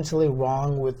fundamentally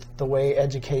wrong with the way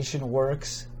education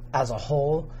works as a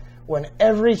whole, when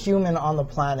every human on the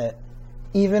planet,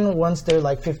 even once they're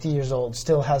like 50 years old,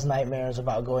 still has nightmares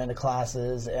about going to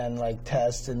classes and like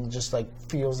tests, and just like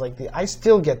feels like I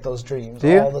still get those dreams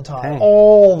all the time. Dang.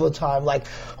 All the time. Like,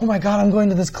 oh my God, I'm going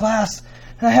to this class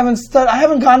and I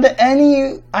haven't gone to any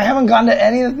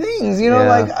of the things,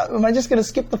 like, am I just going to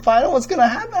skip the final? What's going to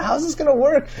happen? How's this going to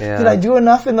work? Yeah. Did I do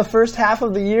enough in the first half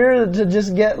of the year to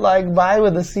just get like by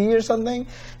with a C or something?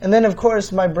 And then of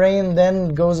course my brain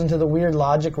then goes into the weird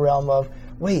logic realm of,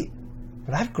 wait,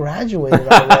 but I've graduated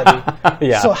already.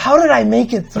 Yeah. So how did I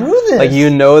make it through this? Like,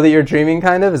 that you're dreaming,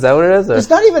 kind of? Is that what it is? Or? It's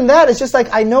not even that. It's just like,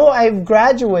 I know I've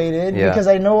graduated because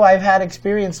I know I've had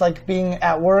experience like being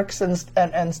at works and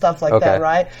stuff like that,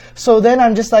 right? So then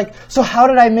I'm just like, so how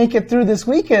did I make it through this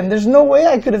weekend? There's no way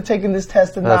I could have taken this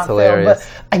test and not failed. But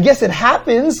I guess it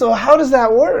happens, so how does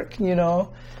that work,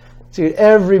 Dude,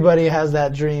 everybody has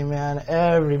that dream, man.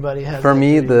 Everybody has For that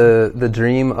me, dream. the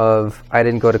dream of I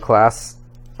didn't go to class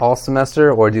all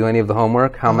semester or do any of the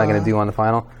homework, how am I going to do on the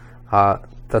final?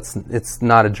 It's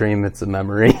not a dream, it's a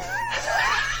memory.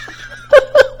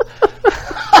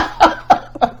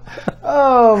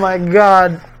 Oh my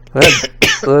God.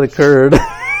 That occurred.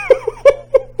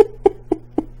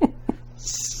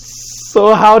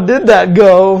 So how did that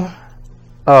go?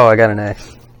 Oh, I got an A.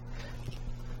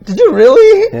 Did you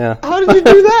really? Yeah. How did you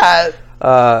do that?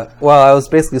 Well, I was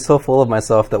basically so full of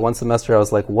myself that one semester I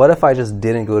was like, what if I just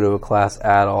didn't go to a class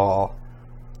at all?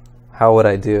 How would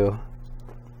I do?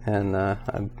 And I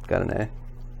got an A.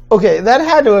 Okay, that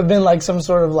had to have been like some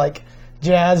sort of like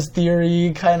jazz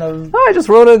theory kind of... Oh, I just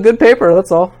wrote a good paper,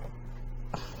 that's all.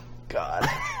 God.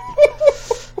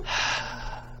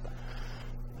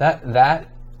 That,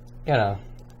 Yeah.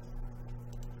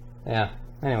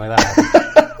 Anyway, that happened.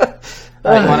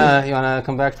 You wanna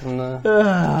come back from the...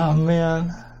 Oh,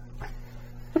 man.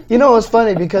 It was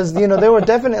funny because, there were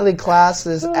definitely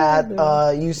classes at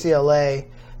UCLA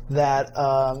that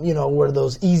were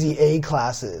those easy A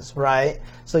classes, right?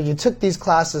 So you took these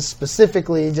classes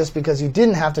specifically just because you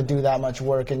didn't have to do that much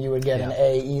work and you would get an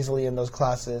A easily in those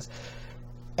classes.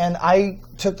 And I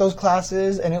took those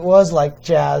classes, and it was like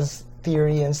jazz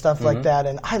theory and stuff like that.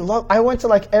 And I went to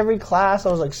like every class.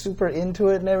 I was like super into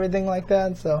it and everything like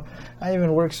that. So I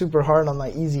even worked super hard on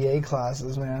my easy A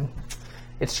classes, man.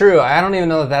 It's true. I don't even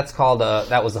know if that's called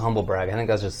that was a humble brag. I think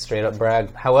that's just straight up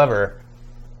brag. However,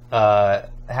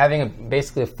 having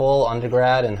basically a full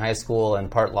undergrad and high school and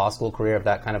part law school career of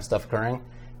that kind of stuff occurring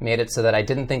made it so that I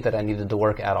didn't think that I needed to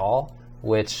work at all,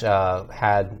 which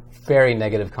had very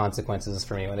negative consequences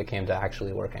for me when it came to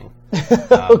actually working.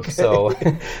 So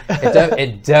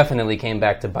it definitely came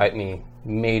back to bite me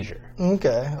major.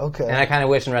 Okay. And I kind of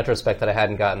wish in retrospect that I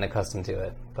hadn't gotten accustomed to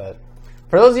it. But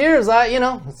for those years,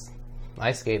 it's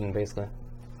ice skating, basically.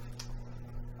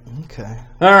 Okay.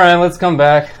 All right, let's come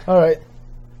back. All right.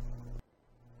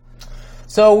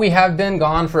 So we have been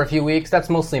gone for a few weeks.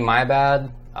 That's mostly my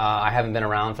bad. I haven't been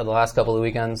around for the last couple of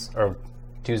weekends, or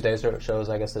Tuesdays shows,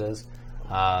 I guess it is.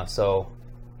 So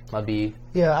might be.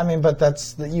 Yeah, I mean, but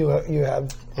that's you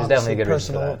have definitely a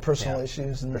good personal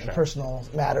issues and personal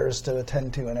matters to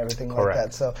attend to and everything Correct. like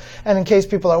that. So, and in case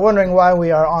people are wondering why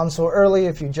we are on so early,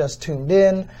 if you just tuned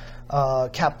in,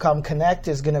 Capcom Connect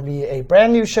is going to be a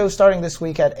brand new show starting this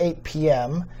week at 8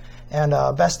 p.m. And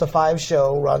Best of 5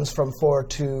 show runs from 4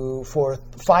 to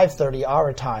 5:30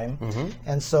 our time.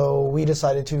 And so we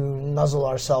decided to nuzzle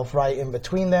ourselves right in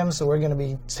between them. So we're going to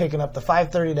be taking up the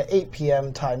 5:30 to 8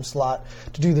 p.m. time slot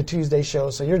to do the Tuesday show.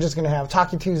 So you're just going to have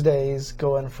Talkie Tuesdays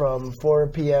going from 4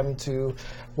 p.m. to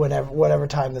whatever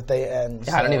time that they end.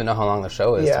 Yeah, I don't even know how long the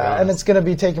show is. Yeah, and it's going to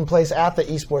be taking place at the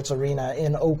Esports Arena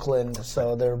in Oakland.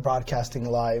 So they're broadcasting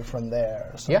live from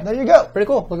there. So there you go. Pretty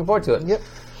cool. Looking forward to it. Yep.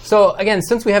 So, again,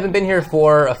 since we haven't been here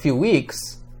for a few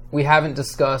weeks, we haven't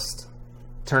discussed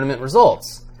tournament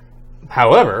results.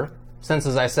 However, since,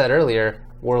 as I said earlier,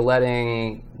 we're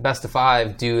letting Best of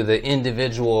 5 do the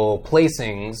individual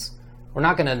placings, we're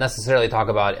not going to necessarily talk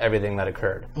about everything that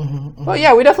occurred. But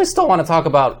yeah, we definitely still want to talk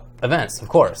about events, of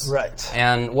course. Right.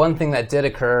 And one thing that did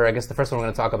occur, I guess the first one we're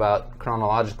going to talk about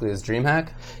chronologically is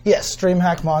DreamHack. Yes,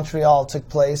 DreamHack Montreal took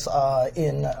place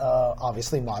in,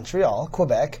 obviously, Montreal,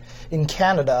 Quebec, in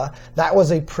Canada. That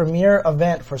was a premier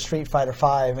event for Street Fighter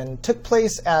V and took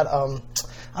place at,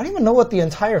 I don't even know what the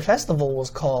entire festival was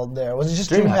called there. Was it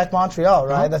just DreamHack Montreal,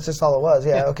 right? That's just all it was.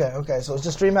 Yeah. Okay. So it was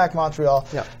just DreamHack Montreal.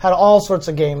 Yeah. Had all sorts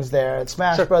of games there. It's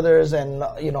Smash Brothers and,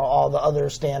 all the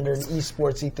other standard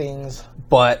esportsy things.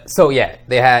 But, so yeah,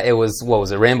 they had, it was, what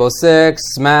was it, Rainbow Six,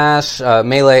 Smash,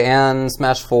 Melee and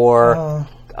Smash 4,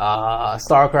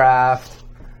 StarCraft,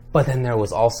 but then there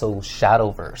was also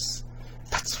Shadowverse.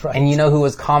 That's right. And you know who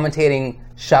was commentating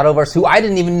Shadowverse, who I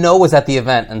didn't even know was at the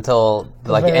event until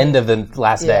the end of the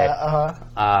last day,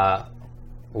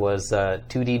 was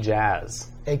 2D Jazz.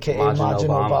 A.K.A. Majin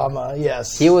Obama,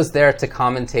 yes. He was there to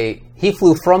commentate. He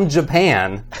flew from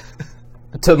Japan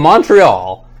to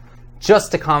Montreal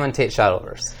just to commentate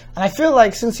Shadowverse. And I feel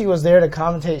like since he was there to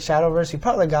commentate Shadowverse, he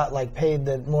probably got like paid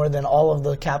more than all of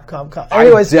the Capcom.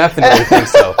 Anyways, I definitely think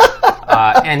so.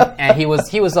 And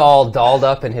he was all dolled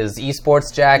up in his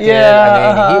esports jacket.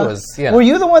 Yeah, I mean, he was. Yeah. Were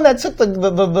you the one that took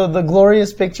the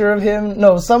glorious picture of him?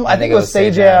 No, I think it was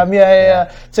Sajam.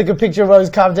 Yeah. Took a picture of while he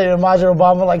was commentating, and Majin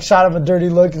Obama like shot him a dirty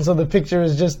look, and so the picture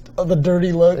is just the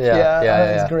dirty look.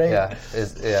 It's great. Yeah,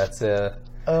 it's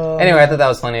anyway, I thought that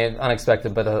was funny,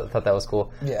 unexpected, but I thought that was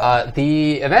cool. Yeah.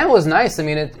 The event was nice. I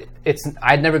mean,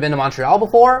 I'd never been to Montreal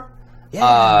before.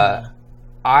 Yeah.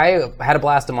 I had a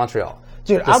blast in Montreal.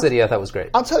 Dude, the city I thought was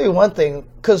great. I'll tell you one thing,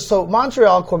 because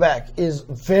Montreal, Quebec is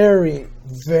very,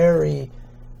 very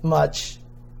much.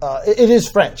 It is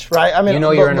French, right? I mean,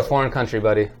 you're in a foreign country,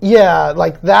 buddy. Yeah,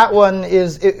 like that one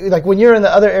is like when you're in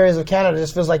the other areas of Canada, it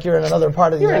just feels like you're in another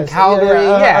part of the United States. You're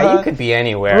in Calgary. You could be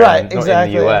anywhere. Right,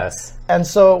 exactly. In the U.S. And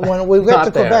so when we went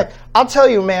to Quebec, I'll tell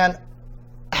you, man,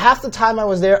 half the time I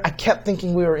was there, I kept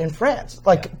thinking we were in France.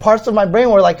 Like parts of my brain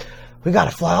were like, we got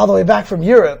to fly all the way back from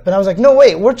Europe. And I was like, no,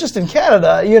 wait, we're just in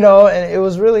Canada, and it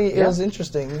was really, it was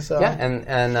interesting. So. Yeah,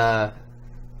 and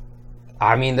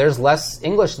I mean, there's less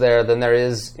English there than there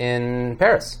is in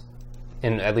Paris,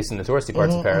 at least in the touristy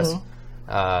parts of Paris.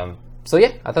 So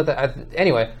yeah, I thought that,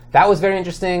 anyway, that was very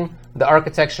interesting. The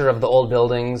architecture of the old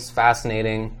buildings,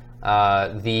 fascinating.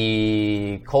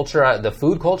 The culture, the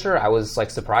food culture, I was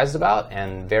like surprised about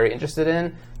and very interested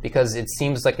in because it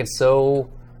seems like it's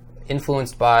so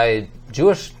influenced by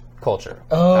Jewish culture.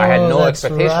 Oh, I had no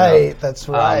expectation of. That's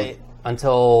right.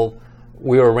 Until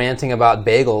we were ranting about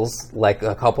bagels like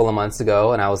a couple of months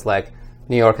ago, and I was like,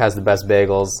 New York has the best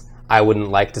bagels. I wouldn't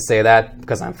like to say that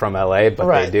because I'm from LA, but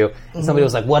Right. they do. And somebody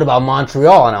was like, what about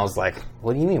Montreal? And I was like,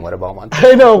 what do you mean, what about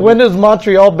Montreal? I know. When has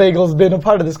Montreal bagels been a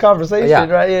part of this conversation? Yeah.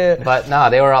 Right? Yeah. But no,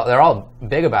 they're all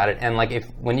big about it. And like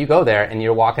when you go there and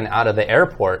you're walking out of the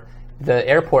airport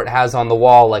has on the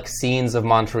wall like scenes of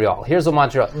Montreal. Here's what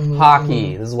Montreal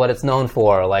hockey. This is what it's known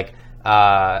for. Like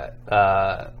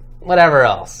whatever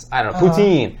else. I don't know,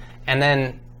 poutine. And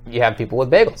then you have people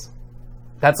with bagels.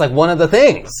 That's like one of the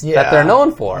things that they're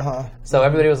known for. So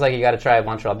everybody was like, you got to try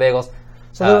Montreal bagels.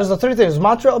 So there was the three things: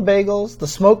 Montreal bagels, the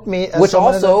smoked meat, Which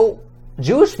also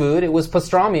Jewish food. It was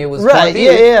pastrami. It was right. corned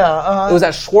beef. Yeah. It was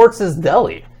at Schwartz's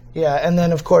Deli. Yeah, and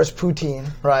then of course poutine,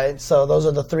 right? So those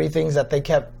are the three things that they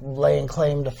kept laying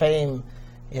claim to fame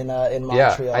in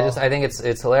Montreal. Yeah, I think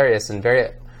it's hilarious and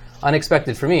very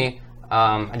unexpected for me,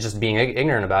 and just being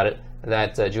ignorant about it,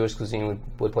 that Jewish cuisine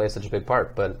would play such a big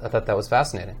part. But I thought that was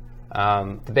fascinating.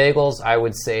 The bagels, I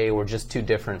would say, were just too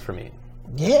different for me.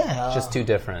 Yeah, Just too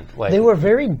different. Like they were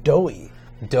very doughy.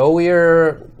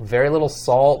 Doughier, very little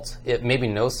salt. Maybe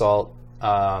no salt.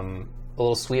 A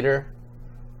little sweeter.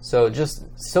 So just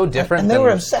so different. And they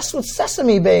were obsessed with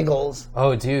sesame bagels.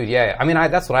 Oh, dude, yeah. I mean,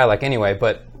 that's what I like anyway.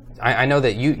 But I know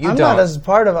that you I'm don't. not as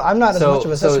much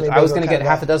of a sesame bagel. I was going to get kind of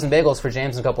half guy. a dozen bagels for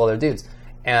James and a couple other dudes,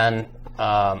 and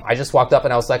I just walked up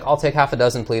and I was like, "I'll take half a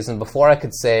dozen, please." And before I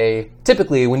could say,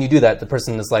 typically when you do that, the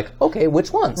person is like, "Okay,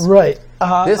 which ones?" Right.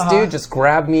 This dude just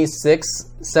grabbed me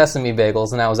 6 sesame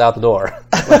bagels and I was out the door.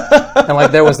 And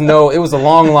like there was it was a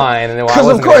long line, and Because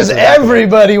of course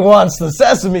everybody wants the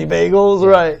sesame bagels,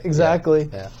 right? Exactly.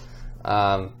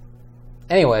 Yeah.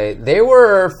 Anyway, they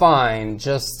were fine,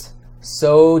 just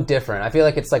so different. I feel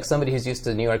like it's like somebody who's used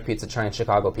to New York pizza trying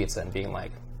Chicago pizza and being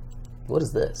like, "What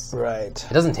is this?" Right.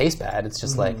 It doesn't taste bad. It's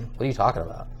just like, what are you talking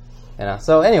about? You know.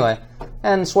 So anyway,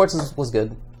 and Schwartz's was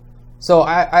good. So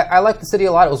I liked the city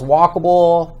a lot. It was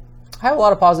walkable. I have a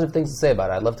lot of positive things to say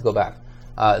about it. I'd love to go back.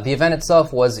 The event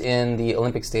itself was in the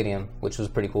Olympic Stadium, which was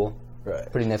pretty cool.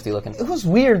 Right. Pretty nifty looking. It was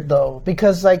weird though,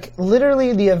 because like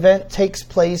literally the event takes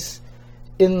place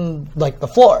in like the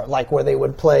floor, like where they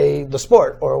would play the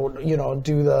sport or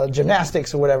do the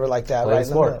gymnastics or whatever like that. Play right?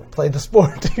 the sport. Play the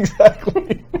sport,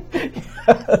 exactly.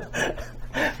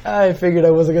 I figured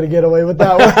I wasn't going to get away with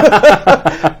that one.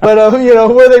 But,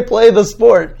 where they play the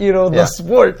sport, the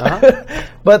sport.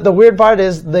 But the weird part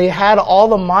is they had all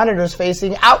the monitors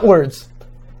facing outwards.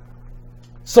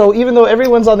 So even though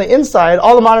everyone's on the inside,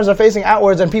 all the monitors are facing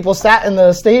outwards and people sat in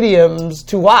the stadiums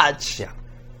to watch. Yeah.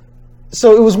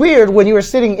 So it was weird when you were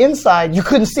sitting inside, you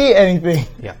couldn't see anything.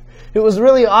 Yeah. It was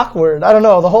really awkward. I don't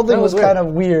know. The whole thing was weird. kind of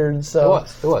weird. So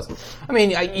It was. I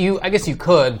mean, I guess you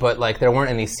could, but like there weren't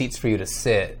any seats for you to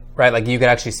sit, right? Like you could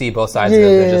actually see both sides of it.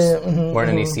 There just weren't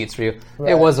any seats for you.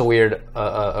 Right. It was a weird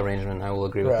arrangement. I will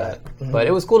agree with that. But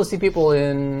it was cool to see people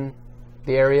in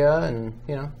the area, and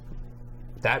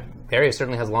that area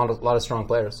certainly has a lot of strong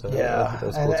players. So yeah, it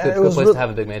was cool. It's a good place to have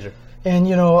a big major. And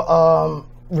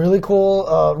really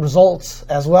cool results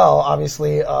as well.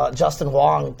 Obviously, Justin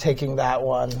Wong taking that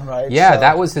one, right? Yeah,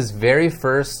 that was his very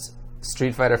first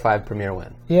Street Fighter V Premier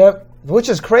win. Yep, which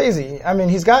is crazy. I mean,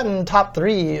 he's gotten top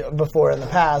 3 before in the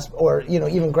past, or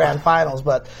even grand finals,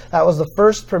 but that was the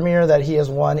first Premier that he has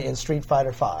won in Street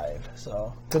Fighter V.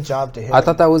 So good job to him. I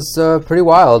thought that was pretty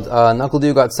wild. Knuckle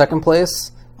Dew got 2nd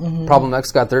place. Problem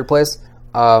X got 3rd place.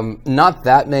 Not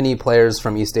that many players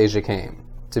from East Asia came,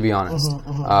 to be honest.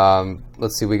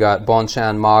 Let's see, we got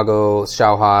Bonchan, Mago,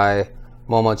 Xiaohai,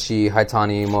 Momochi,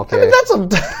 Haitani, Moke. I mean,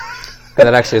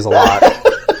 that actually is a lot.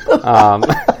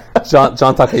 John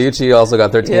Takeuchi also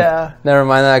got 13th. Yeah. Never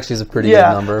mind, that actually is a pretty good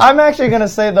number. I'm actually going to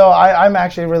say, though, I'm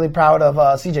actually really proud of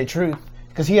CJ Truth,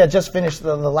 because he had just finished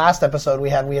the last episode we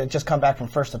had just come back from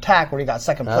First Attack, where he got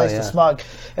 2nd place to Smug,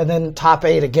 and then top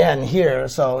 8 again here,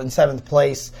 so in 7th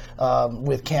place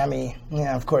with Cammy.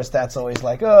 Yeah, of course, that's always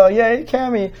like, oh, yay,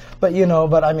 Cammy. But,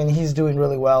 but I mean, he's doing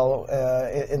really well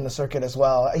in the circuit as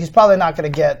well. He's probably not going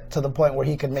to get to the point where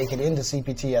he could make it into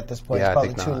CPT at this point. Yeah, it's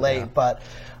probably too late, but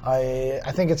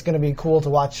I think it's going to be cool to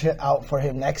watch out for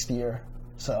him next year.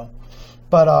 So...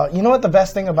 But you know what the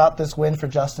best thing about this win for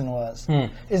Justin was?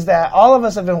 Is that all of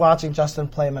us have been watching Justin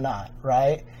play Menat,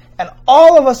 right? And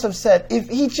all of us have said, if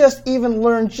he just even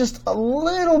learned just a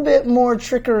little bit more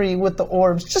trickery with the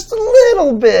orbs, just a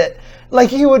little bit, like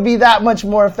he would be that much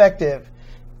more effective.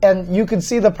 And you could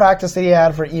see the practice that he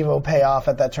had for Evo pay off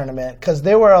at that tournament, because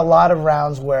there were a lot of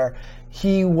rounds where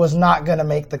he was not going to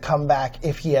make the comeback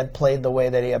if he had played the way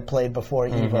that he had played before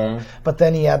Evo. But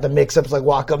then he had the mix-ups like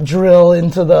walk-up drill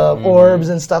into the orbs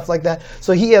and stuff like that.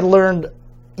 So he had learned,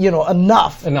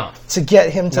 enough to get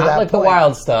him to not that like point. the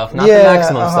wild stuff, not the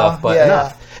maximum stuff, but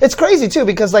enough. It's crazy too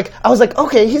because like I was like,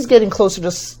 okay, he's getting closer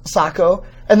to Sako,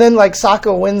 and then like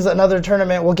Sako wins another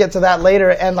tournament. We'll get to that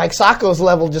later, and like Sako's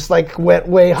level just like went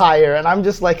way higher, and I'm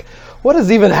just like, what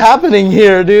is even happening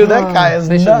here, dude? That guy is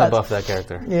They nuts. shouldn't have buffed that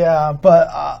character. Yeah, but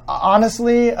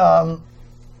honestly,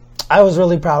 I was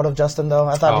really proud of Justin, though.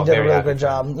 I thought he did a really good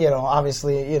job. You know,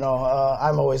 obviously, you know,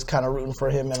 I'm always kind of rooting for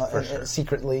him, and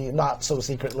secretly, not so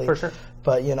secretly. For sure.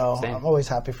 But, you know, Same. I'm always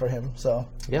happy for him. So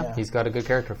Yeah, he's got a good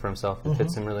character for himself. It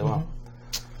fits him really well.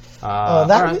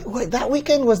 That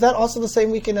weekend, was that also the same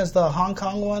weekend as the Hong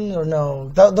Kong one, or no?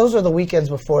 Those are the weekends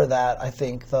before that, I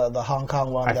think, the Hong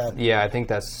Kong one. I think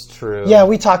that's true. Yeah,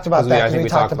 we talked about that, I because think we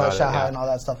talked about it, Shanghai and all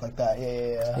that stuff like that.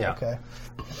 Yeah. Okay.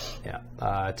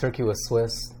 Yeah. Turkey was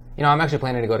Swiss. You know, I'm actually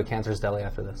planning to go to Cantor's Deli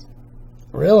after this.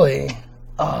 Really?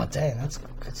 Oh, dang, that's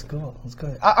cool. That's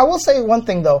good. I will say one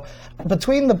thing, though.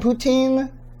 Between the poutine,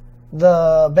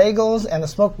 the bagels, and the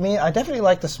smoked meat, I definitely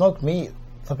like the smoked meat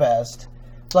the best.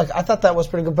 Like, I thought that was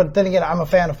pretty good. But then again, I'm a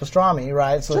fan of pastrami,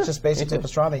 right? So it's just basically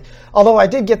pastrami. Although I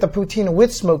did get the poutine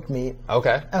with smoked meat.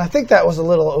 Okay. And I think that was a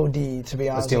little OD, to be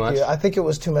honest too with you. much? I think it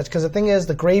was too much. Because the thing is,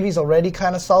 the gravy's already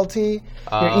kind of salty.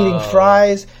 You're eating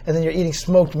fries, and then you're eating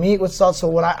smoked meat with salt. So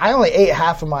when I only ate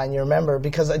half of mine, you remember,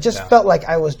 because I just felt like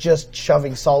I was just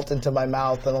shoving salt into my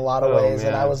mouth in a lot of ways.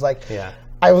 Man. And I was like...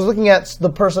 I was looking at the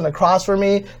person across from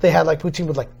me. They had like poutine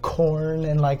with like corn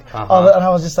and like all that, and I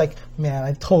was just like, man,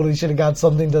 I totally should have got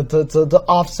something to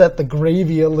offset the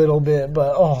gravy a little bit.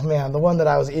 But oh man, the one that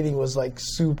I was eating was like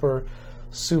super,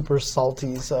 super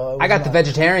salty. So I got the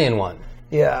vegetarian one.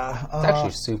 Yeah, It's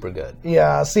actually super good.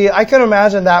 Yeah, see, I can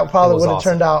imagine that probably would have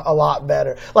turned out a lot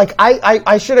better. Like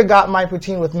I should have got my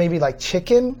poutine with maybe like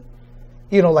chicken.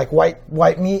 You know, like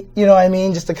white meat, you know what I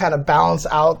mean? Just to kind of balance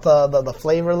out the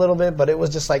flavor a little bit. But it was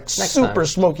just like super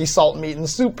smoky salt meat and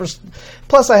super...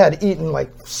 Plus, I had eaten like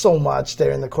so much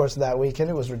during the course of that weekend.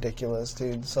 It was ridiculous,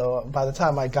 dude. So by the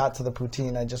time I got to the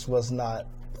poutine, I just was not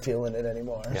feeling it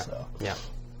anymore. Yeah. So.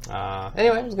 Yeah.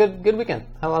 Anyway, it was a good weekend.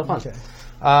 Had a lot of fun.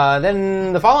 Okay.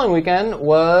 Then the following weekend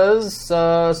was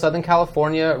Southern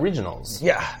California Regionals.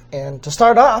 Yeah, and to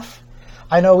start off...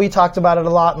 I know we talked about it a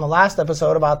lot in the last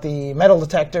episode about the metal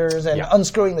detectors and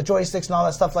unscrewing the joysticks and all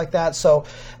that stuff like that. So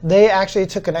they actually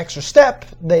took an extra step.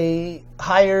 They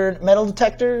hired metal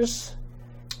detectors,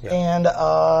 and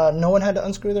no one had to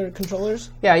unscrew their controllers.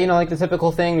 Yeah, you know, like the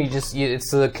typical thing.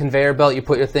 It's a conveyor belt. You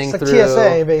put your thing through.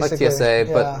 TSA, basically. Like TSA,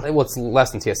 but it's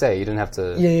less than TSA. You didn't have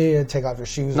to. Yeah. Take off your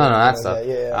shoes. No, that stuff.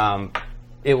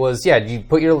 It was you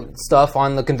put your stuff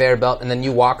on the conveyor belt, and then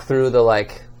you walk through the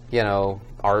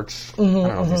arch. I don't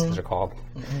know what these things are called.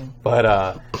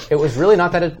 But it was really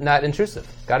not that intrusive,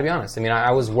 gotta be honest. I mean,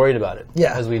 I was worried about it,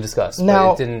 as we discussed.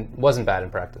 Now, but it wasn't bad in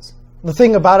practice. The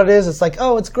thing about it is, it's like,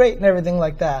 oh, it's great and everything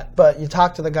like that. But you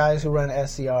talk to the guys who run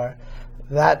SCR,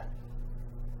 that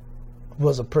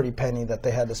was a pretty penny that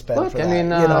they had to spend for that. I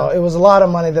mean, it was a lot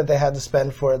of money that they had to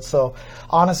spend for it. So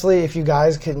honestly, if you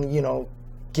guys can,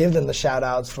 give them the shout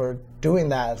outs for doing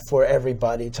that for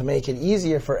everybody to make it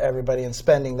easier for everybody and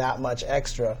spending that much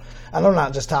extra. And I'm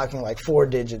not just talking like 4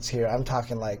 digits here. I'm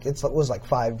talking like it was like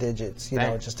 5 digits,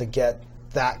 just to get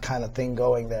that kind of thing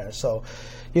going there. So,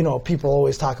 people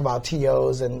always talk about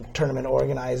TOs and tournament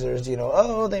organizers,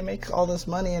 they make all this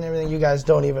money and everything. You guys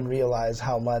don't even realize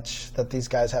how much that these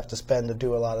guys have to spend to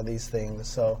do a lot of these things.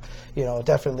 So,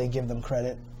 definitely give them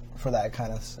credit for that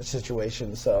kind of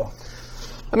situation. So,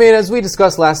 I mean, as we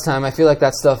discussed last time, I feel like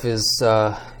that stuff is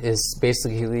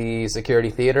basically security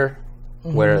theater,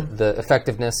 where the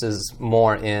effectiveness is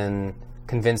more in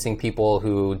convincing people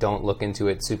who don't look into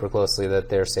it super closely that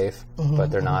they're safe,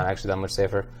 but they're not actually that much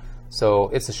safer. So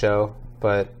it's a show,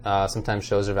 but sometimes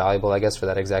shows are valuable, I guess, for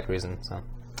that exact reason. So,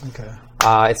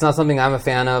 it's not something I'm a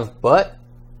fan of, but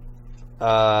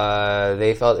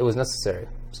they felt it was necessary.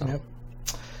 So. Yep.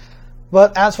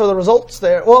 But as for the results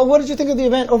there, well, what did you think of the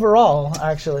event overall,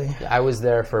 actually? I was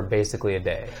there for basically a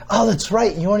day. Oh, that's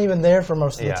right. You weren't even there for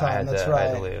most of the time. That's right. I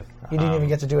had to leave. You didn't even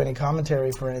get to do any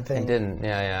commentary for anything. I didn't.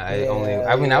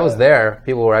 I was there.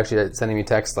 People were actually sending me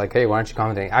texts like, hey, why aren't you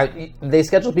commentating? They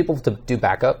schedule people to do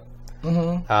backup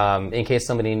in case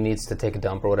somebody needs to take a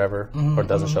dump or whatever, or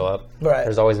doesn't show up. Right.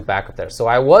 There's always a backup there. So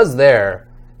I was there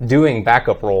doing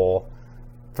backup role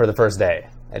for the first day.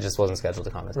 I just wasn't scheduled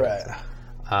to commentate. Right.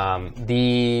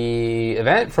 The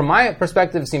event, from my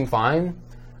perspective, seemed fine.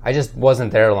 I just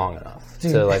wasn't there long enough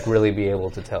to really be able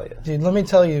to tell you. Dude, let me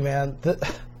tell you, man. The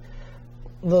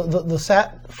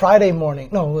Friday morning.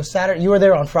 No, it was Saturday. You were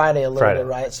there on Friday a little bit,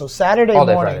 right? So Saturday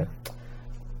morning. Friday.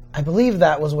 I believe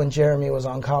that was when Jeremy was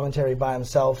on commentary by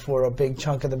himself for a big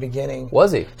chunk of the beginning.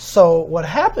 Was he? So what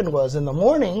happened was in the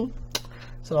morning,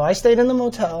 So I stayed in the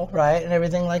motel, right, and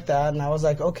everything like that. And I was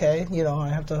like, okay, I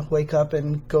have to wake up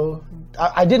and go.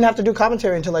 I didn't have to do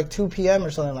commentary until like 2 p.m.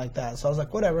 or something like that. So I was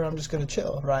like, whatever, I'm just going to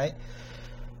chill, right?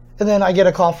 And then I get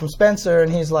a call from Spencer,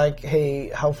 and he's like, hey,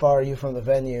 how far are you from the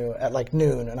venue at like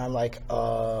noon? And I'm like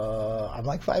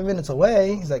 5 minutes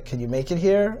away. He's like, can you make it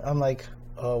here? I'm like,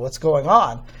 what's going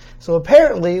on? So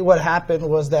apparently what happened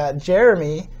was that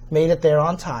Jeremy made it there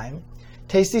on time.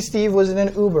 Tasty Steve was in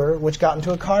an Uber, which got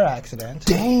into a car accident.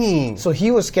 Dang. So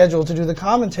he was scheduled to do the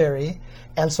commentary.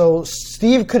 And so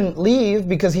Steve couldn't leave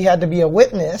because he had to be a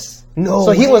witness. No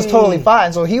So he was way. totally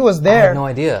fine. So he was I there. had no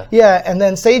idea. Yeah, and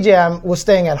then Sajam was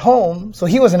staying at home. So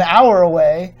he was an hour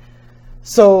away.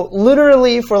 So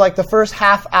literally for like the first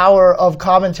half hour of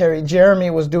commentary, Jeremy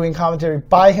was doing commentary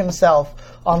by himself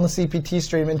on the CPT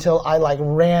stream until I like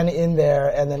ran in there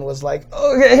and then was like,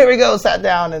 okay, here we go, sat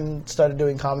down and started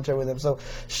doing commentary with him. So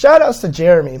shout outs to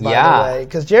Jeremy, by the way,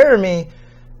 because Jeremy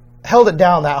held it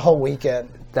down that whole weekend.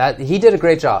 That he did a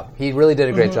great job. He really did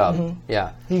a great job.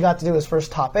 Yeah. He got to do his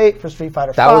first top 8 for Street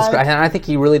Fighter That 5. was great. And I think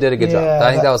he really did a good job. Yeah,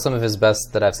 I think that was some of his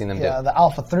best that I've seen him Yeah, do. the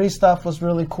Alpha 3 stuff was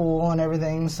really cool and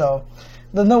everything. So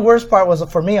the worst part was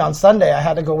for me on Sunday, I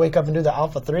had to go wake up and do the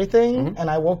Alpha 3 thing. And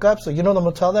I woke up. So the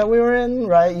motel that we were in,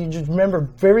 right? You just remember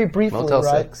very briefly, Motel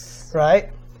right? 6. Right?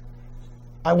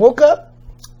 I woke up,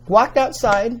 walked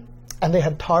outside, and they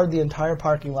had tarred the entire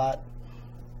parking lot,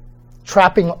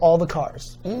 trapping all the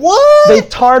cars. What? They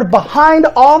tarred behind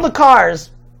all the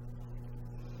cars.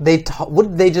 What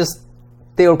did they just...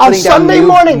 They were On putting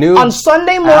down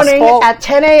Sunday morning asphalt? at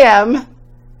 10 a.m.,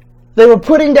 they were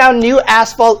putting down new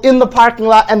asphalt in the parking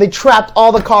lot, and they trapped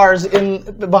all the cars in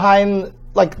behind,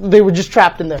 like, they were just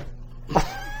trapped in there.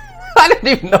 I didn't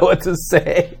even know what to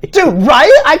say. Dude,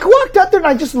 right? I walked out there, and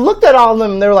I just looked at all of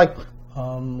them, and they were like,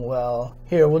 well,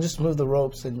 here, we'll just move the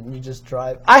ropes, and you just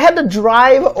drive. I had to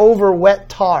drive over wet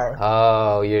tar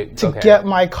Oh, to get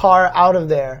my car out of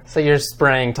there. So you're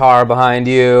spraying tar behind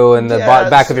you, and the Yes.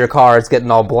 back of your car is getting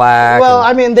all black. Well, and-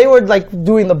 I mean, they were like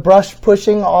doing the brush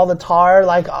pushing all the tar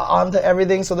like onto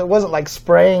everything, so there wasn't like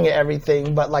spraying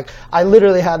everything, but like I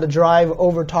literally had to drive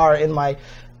over tar in my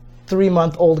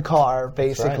 3-month-old car,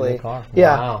 basically. new car.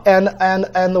 Yeah, Wow.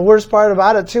 and the worst part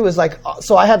about it too is like,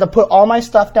 so I had to put all my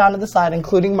stuff down to the side,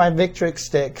 including my Victrix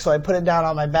stick. So I put it down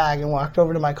on my bag and walked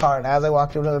over to my car, and as I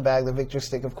walked over to the bag, the Victrix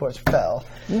stick, of course, fell.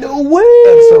 no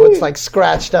way! And so it's like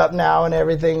scratched up now and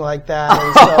everything like that.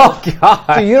 And so, Oh,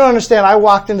 God. Dude, you don't understand. I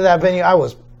walked into that venue. I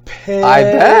was pissed. I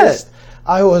bet.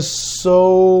 I was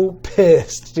so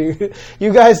pissed, dude.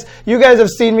 You guys have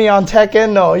seen me on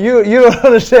Tekken. No, you don't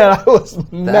understand. I was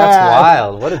mad. That's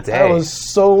wild. What a day. I was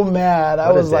so mad. I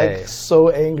What a was day. like so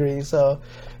angry. So,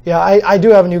 yeah, I do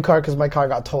have a new car because my car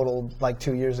got totaled like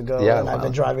 2 years ago. Yeah, and I've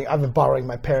wow. been borrowing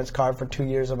my parents' car for 2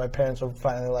 years, and my parents were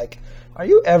finally like, "Are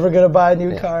you ever gonna buy a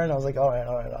new car?" And I was like, "All right,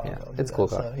 I'll Yeah, do it's a that." cool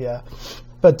car. So, yeah,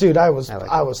 but dude, I was like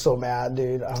it. was so mad,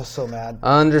 dude. I was so mad.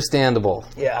 Understandable.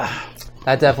 Yeah.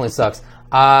 That definitely sucks.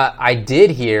 I did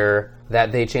hear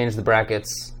that they changed the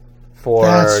brackets for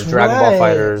That's Dragon Ball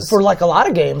right. FighterZ. For like a lot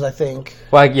of games, I think.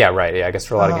 Well, yeah, right. Yeah, I guess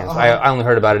for a lot of games. Uh-huh. I only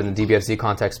heard about it in the DBFZ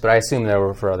context, but I assume there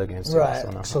were for other games too. Right.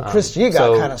 So, no. So Chris G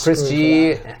got kinda Chris screwed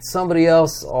G for that. and somebody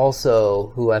else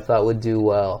also who I thought would do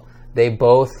well. They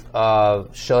both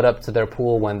showed up to their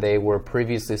pool when they were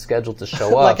previously scheduled to show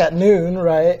up. Like at noon,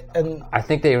 right? And I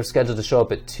think they were scheduled to show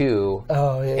up at 2.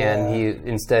 Oh, yeah. And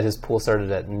instead his pool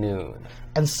started at noon.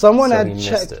 someone So had he missed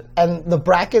checked, it. and the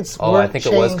brackets Oh, weren't I think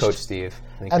changed. it was Coach Steve.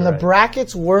 I think And you're the right.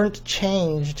 brackets weren't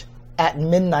changed at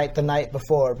midnight the night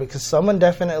before, because someone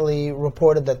definitely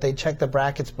reported that they checked the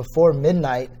brackets before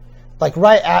midnight, like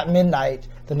right at midnight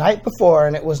the night before,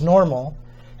 and it was normal.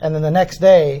 And then the next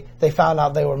day, they found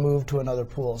out they were moved to another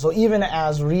pool. So even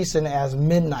as recent as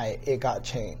midnight, it got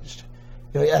changed.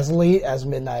 As late as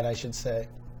midnight, I should say.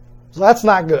 So that's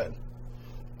not good.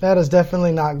 That is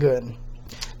definitely not good.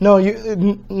 No,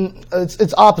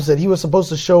 it's opposite. He was supposed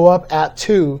to show up at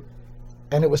 2,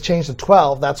 and it was changed to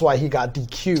 12. That's why he got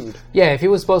DQ'd. Yeah, if he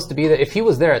was supposed to be there, if he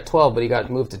was there at 12, but he got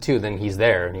moved to 2, then he's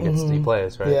there and he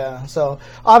plays, right? Yeah, so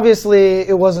obviously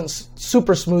it wasn't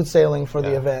super smooth sailing for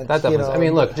the event. That definitely. you know. I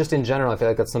mean, look, just in general, I feel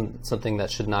like that's something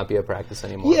that should not be a practice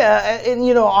anymore. Yeah, and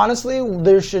honestly,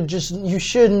 you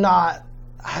should not.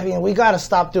 I mean, we got to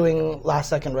stop doing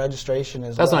last-second registration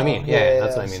as That's well. what I mean. Yeah,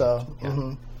 that's what I mean. So,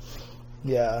 Yeah.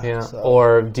 yeah. Yeah. so.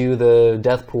 Or do the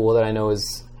death pool that I know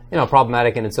is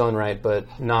problematic in its own right, but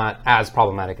not as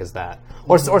problematic as that.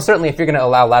 Or certainly, if you're going to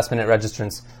allow last-minute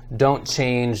registrants, don't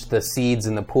change the seeds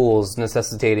in the pools,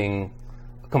 necessitating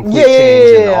complete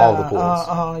change in all the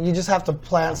pools. You just have to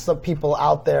plant some people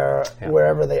out there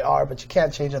wherever they are, but you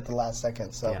can't change at the last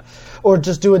second. So, or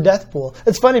just do a death pool.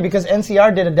 It's funny because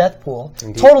NCR did a death pool,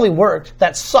 totally worked.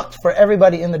 That sucked for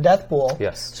everybody in the death pool.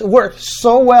 Yes, so it worked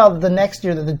so well the next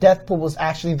year that the death pool was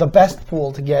actually the best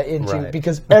pool to get into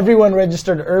because everyone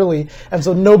registered early, and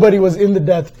so nobody was in the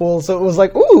death pool. So it was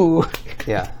like, ooh.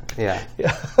 Yeah.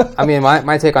 I mean,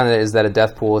 my take on it is that a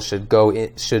death pool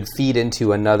should feed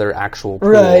into another actual pool.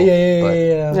 Right,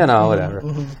 yeah. You know, whatever.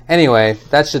 Anyway,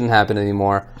 that shouldn't happen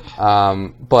anymore.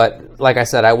 But like I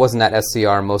said, I wasn't at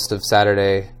SCR most of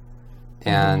Saturday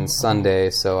and Sunday,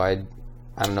 so I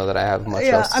don't know that I have much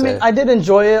else to say. I mean, I did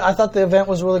enjoy it. I thought the event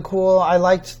was really cool. I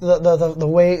liked the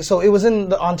way. So it was in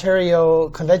the Ontario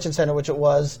Convention Center, which it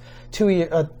was 3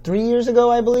 years ago,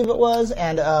 I believe it was,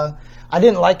 and I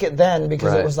didn't like it then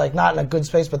because it was like not in a good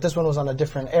space, but this one was on a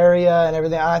different area and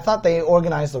everything. I thought they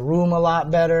organized the room a lot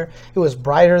better. It was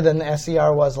brighter than the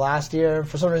SCR was last year.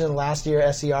 For some reason, last year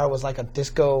SCR was like a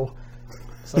disco.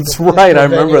 That's right, I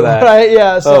remember that. Right,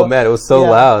 yeah. So, oh man, it was so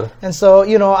loud. And so,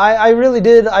 you know, I really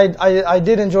did. I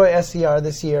did enjoy SCR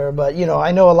this year, but you know,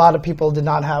 I know a lot of people did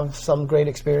not have some great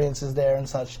experiences there and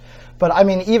such. But I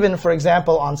mean, even for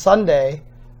example, on Sunday,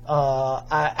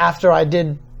 after I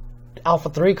did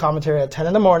Alpha 3 commentary at 10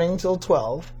 in the morning till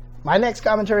 12. My next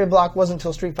commentary block wasn't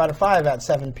until Street Fighter 5 at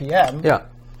 7 p.m. Yeah.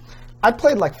 I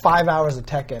played like 5 hours of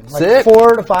Tekken. Like Sick.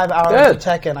 4 to 5 hours of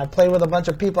Tekken. I played with a bunch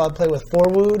of people. I played with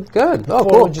Forwood. Good. Oh,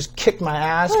 Forwood cool. just kicked my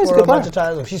ass for a bunch of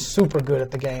times. He's super good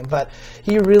at the game. But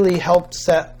he really helped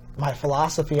set my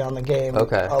philosophy on the game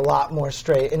a lot more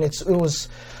straight. And it was...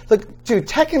 Like, dude,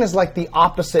 Tekken is like the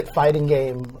opposite fighting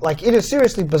game. Like, it is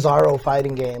seriously bizarro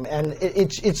fighting game, and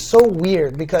it's so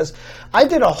weird because I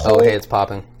did a whole. Oh, hey, it's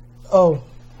popping. Oh,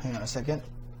 hang on a second.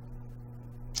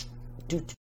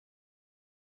 Dude.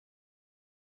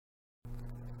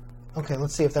 Okay,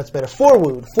 let's see if that's better.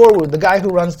 Forwood, the guy who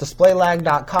runs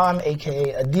DisplayLag.com,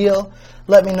 aka Adil.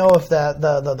 Let me know if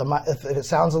if it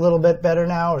sounds a little bit better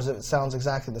now, or if it sounds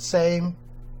exactly the same.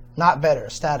 Not better.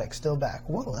 Static, still back.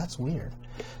 Whoa, that's weird.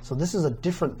 So this is a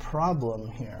different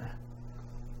problem here.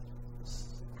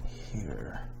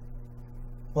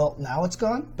 Well, now it's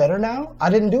gone? Better now? I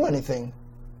didn't do anything.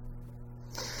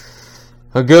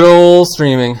 A good old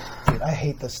streaming. Dude, I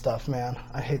hate this stuff, man.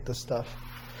 I hate this stuff.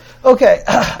 Okay,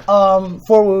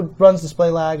 Forwood runs display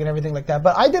lag and everything like that,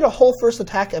 but I did a whole first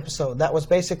attack episode that was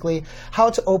basically how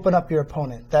to open up your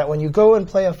opponent. That when you go and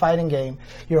play a fighting game,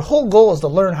 your whole goal is to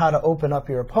learn how to open up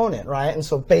your opponent, right? And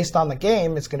so based on the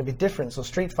game, it's going to be different. So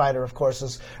Street Fighter, of course,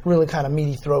 is really kind of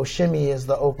meaty throw shimmy is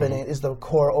the opening, is the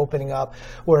core opening up,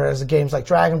 whereas games like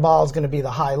Dragon Ball is going to be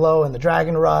the high-low and the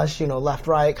Dragon Rush, you know,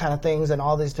 left-right kind of things and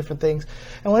all these different things.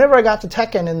 And whenever I got to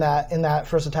Tekken in that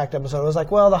first attack episode, I was like,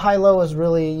 well, the high-low is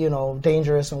really, you know,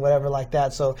 dangerous and whatever like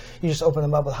that, so you just open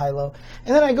them up with high-low.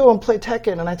 And then I go and play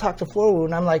Tekken and I talk to Forwood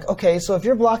and I'm like, okay, so if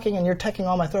you're blocking and you're teching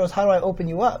all my throws, how do I open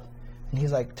you up? And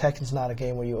he's like, Tekken's not a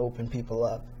game where you open people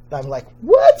up. And I'm like,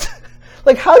 what?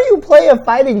 Like, how do you play a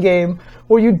fighting game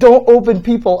where you don't open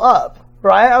people up,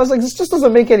 right? I was like, this just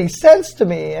doesn't make any sense to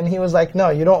me. And he was like,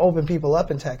 no, you don't open people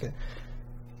up in Tekken.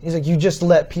 He's like, you just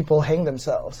let people hang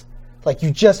themselves. Like,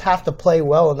 you just have to play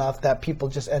well enough that people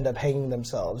just end up hanging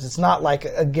themselves. It's not like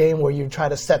a game where you try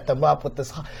to set them up with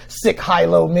this sick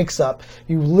high-low mix-up.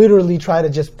 You literally try to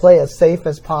just play as safe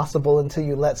as possible until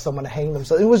you let someone hang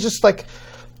themselves. It was just like,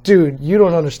 dude, you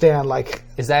don't understand. Like,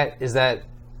 is that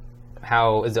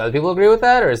how, do other people agree with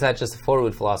that, or is that just a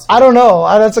Forwood philosophy? I don't know.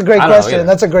 That's a great question.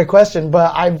 That's a great question.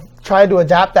 But I've tried to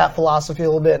adapt that philosophy a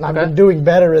little bit, and I've been doing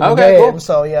better in the game. Cool.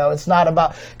 So, yeah, it's not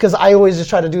about, because I always just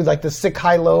try to do like the sick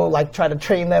high-low, like try to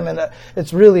train them, and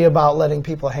it's really about letting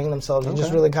people hang themselves. You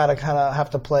just really kind of have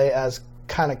to play as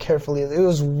kind of carefully. It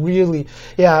was really,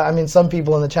 I mean, some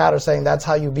people in the chat are saying that's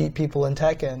how you beat people in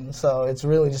Tekken. So it's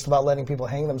really just about letting people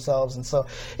hang themselves. And so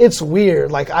it's weird.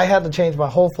 Like, I had to change my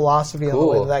whole philosophy on the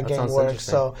way that game works.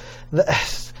 So,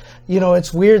 you know,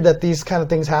 it's weird that these kind of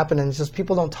things happen and it's just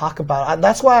people don't talk about it.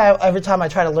 That's why every time I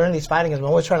try to learn these fighting games, I'm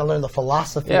always trying to learn the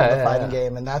philosophy of the fighting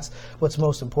game, and that's what's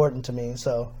most important to me.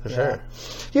 So, for sure.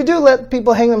 You do let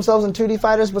people hang themselves in 2D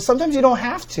fighters, but sometimes you don't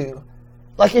have to.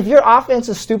 Like, if your offense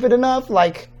is stupid enough,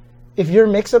 like, if your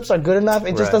mix-ups are good enough,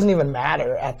 it just doesn't even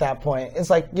matter at that point.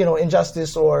 It's like, you know,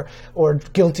 Injustice or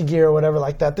Guilty Gear or whatever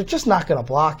like that. They're just not going to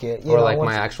block it. Or like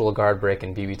my actual guard break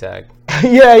in BB Tag.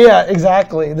 yeah,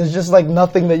 exactly. There's just, like,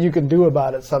 nothing that you can do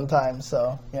about it sometimes,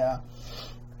 so, yeah.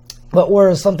 But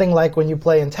whereas something like when you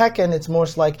play in Tekken, it's more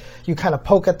like you kind of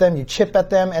poke at them, you chip at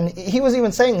them. And he was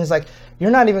even saying, he's like, you're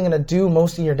not even going to do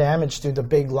most of your damage through the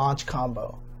big launch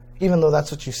combo. even though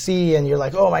that's what you see, and you're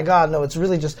like, oh my god, no, it's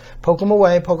really just poke them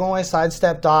away,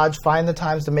 sidestep, dodge, find the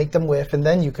times to make them whiff, and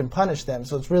then you can punish them.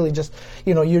 So it's really just,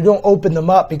 you don't open them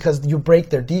up because you break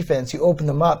their defense. You open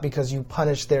them up because you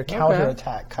punish their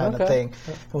counterattack kind of thing.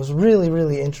 It was really,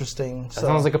 really interesting. That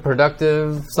sounds like a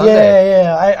productive Sunday.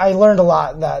 Yeah. I learned a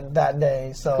lot that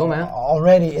day. So cool, man.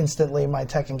 Already instantly my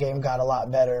Tekken game got a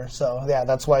lot better. So yeah,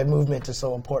 that's why movement is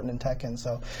so important in Tekken.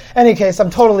 So any case,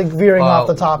 I'm totally veering off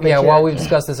the topic. Yeah, here. while we've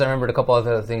discussed this, I remembered a couple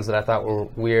other things that I thought were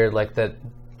weird, like that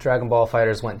Dragon Ball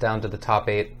FighterZ went down to the top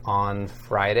 8 on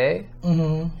Friday,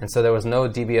 and so there was no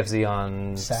DBFZ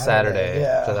on Saturday,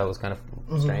 so that was kind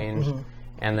of strange.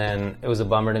 And then it was a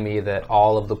bummer to me that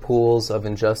all of the pools of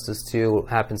Injustice 2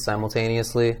 happened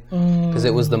simultaneously, because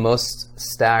it was the most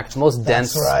stacked, most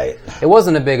dense. That's right. It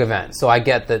wasn't a big event, so I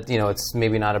get that it's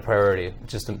maybe not a priority.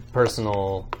 Just a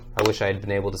personal, I wish I had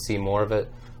been able to see more of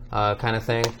it. Kind of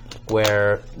thing,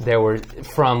 where there were,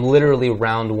 from literally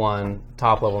round 1,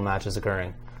 top-level matches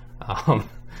occurring.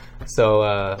 So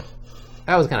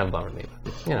that was kind of a bummer to me.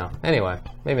 But, anyway,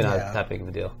 maybe not that big of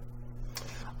a deal.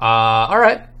 All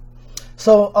right.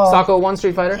 So Sako won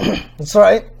Street Fighter? That's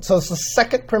right. So it's the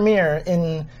second premiere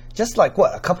in just a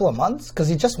couple of months? Because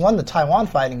he just won the Taiwan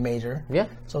fighting major. Yeah.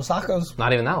 So Sako's...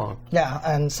 Not even that long. Yeah,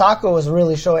 and Sako was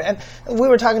really showing... And we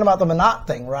were talking about the Menat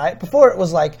thing, right? Before it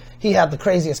was like he had the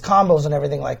craziest combos and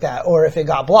everything like that. Or if it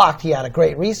got blocked, he had a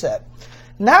great reset.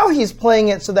 Now he's playing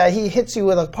it so that he hits you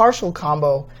with a partial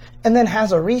combo and then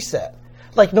has a reset.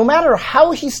 Like, no matter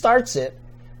how he starts it,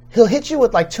 he'll hit you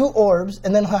with 2 orbs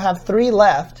and then he'll have 3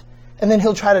 left. And then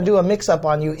he'll try to do a mix-up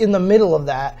on you in the middle of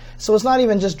that. So it's not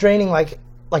even just draining like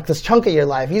this chunk of your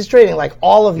life. He's draining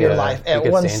all of your life at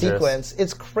one sequence.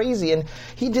 It's crazy. And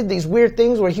he did these weird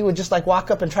things where he would just walk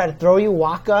up and try to throw you,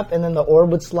 walk up, and then the orb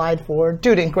would slide forward.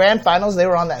 Dude, in Grand Finals, they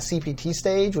were on that CPT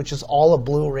stage, which is all a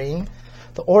blue ring.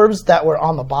 The orbs that were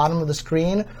on the bottom of the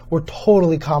screen were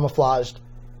totally camouflaged.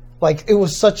 It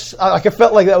was such... I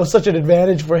felt like that was such an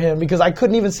advantage for him because I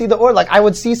couldn't even see the orb. I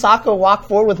would see Sako walk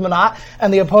forward with Menat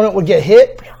and the opponent would get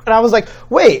hit. And I was like,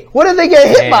 wait, what did they get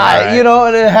hit by? Right.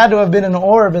 And it had to have been an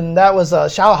orb. And that was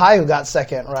Xiao Hai who got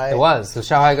second, right? It was. So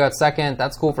Xiao Hai got second.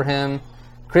 That's cool for him.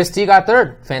 Chris T got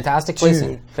third. Fantastic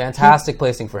placing.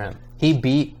 Placing for him. He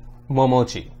beat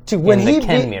Momochi in the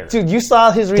Ken mirror. Dude, you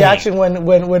saw his reaction when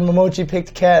Momochi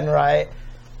picked Ken, right?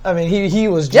 I mean, he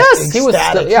was just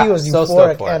ecstatic. He was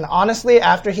euphoric. And honestly,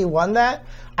 after he won that,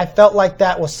 I felt like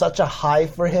that was such a high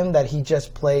for him that he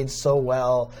just played so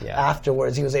well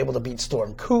afterwards. He was able to beat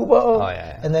Storm Kubo.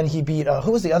 And then he beat,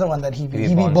 who was the other one that he beat?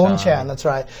 He beat Bonchan, that's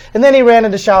right. And then he ran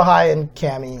into Xiao Hai and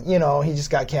Cammy. He just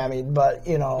got Cammied, but,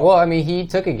 Well, I mean, he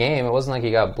took a game. It wasn't like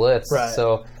he got blitzed. Right.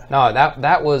 So... No,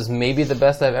 that was maybe the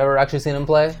best I've ever actually seen him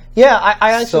play. Yeah,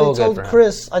 I actually told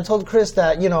Chris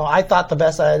that, I thought the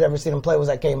best I had ever seen him play was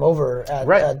at Game Over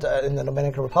in the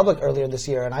Dominican Republic earlier this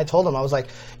year. And I told him, I was like,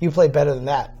 you played better than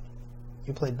that.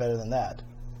 You played better than that.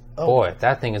 Oh. Boy,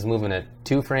 that thing is moving at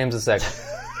 2 frames a second.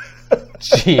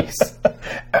 Jeez.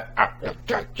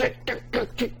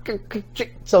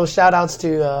 So shout outs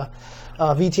to...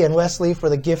 VTN Wesley for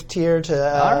the gift tier to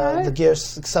the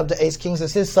gift sub to Ace Kings.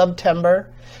 This is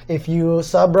September. If you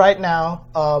sub right now,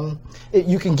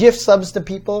 you can gift subs to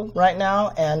people right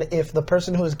now, and if the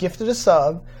person who is gifted a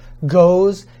sub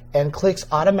goes and clicks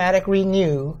automatic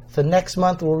renew, the next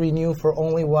month will renew for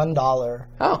only $1.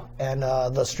 Oh. And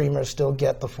the streamers still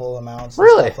get the full amounts and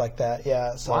really? Stuff like that.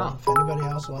 Yeah. So if anybody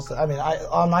else wants to... I mean,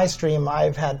 on my stream,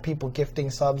 I've had people gifting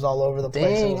subs all over the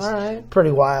place. Dang, all right.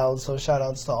 Pretty wild. So shout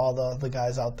outs to all the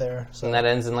guys out there. So. And that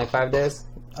ends in 5 days?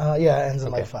 Yeah, it ends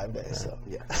in 5 days. So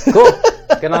yeah. Cool.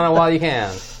 Get on it while you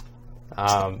can.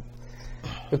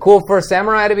 Cool for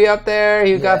Samurai to be up there.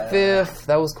 He got 5th.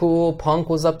 That was cool. Punk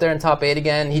was up there in top 8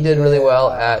 again. He did really well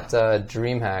at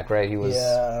DreamHack, right? He was.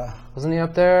 Yeah. Wasn't he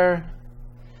up there?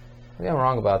 Maybe I'm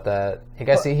wrong about that. I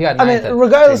guess he got 9th. I mean,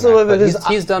 regardless of what it is,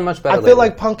 he's done much better. I feel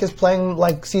like Punk is playing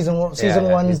like season 1,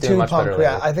 2 Punk.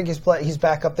 Yeah, I think he's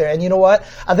back up there. And you know what?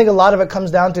 I think a lot of it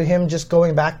comes down to him just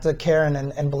going back to Karen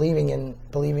and believing in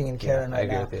Karen right now. I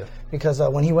agree with you. Because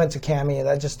when he went to Cammy,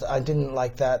 I didn't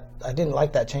like that. I didn't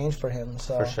like that change for him.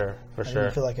 So for sure. I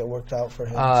didn't feel like it worked out for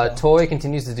him. Toy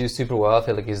continues to do super well. I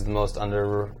feel like he's the most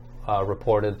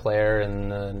reported player in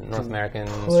the North American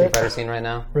Street Fighter scene right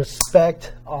now.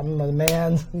 Respect on the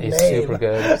man's name. He's super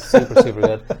good. Super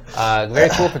good. Very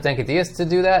cool for Denka Diaz to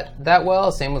do that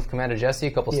well. Same with Commander Jesse,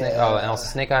 a couple and also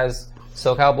Snake Eyes,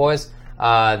 SoCal boys.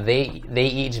 They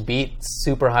each beat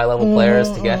super high level players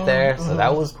to get there, so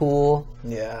that was cool.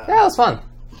 Yeah, it was fun.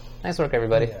 Nice work,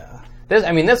 everybody. Yeah.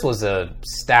 This was a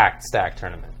stacked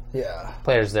tournament. Yeah.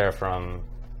 Players there from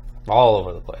All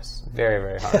over the place. Very,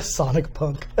 very hard. Sonic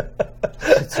Punk.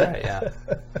 That's right,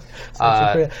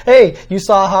 yeah. Hey, you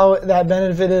saw how that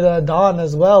benefited Dawn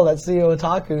as well, that CEO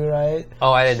Otaku, right?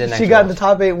 Oh, I didn't actually She got watch in the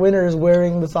top 8 winners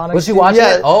wearing the Sonic. Was she watching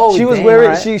it? Oh, she was dang, wearing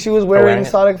right. she was wearing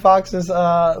Sonic Fox's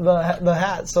the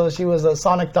hat, so she was a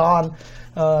Sonic Dawn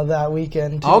that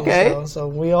weekend too. Okay. So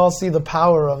we all see the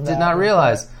power of that. Did not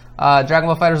realize. Dragon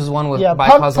Ball FighterZ was won by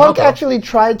Punk Kazunoko. actually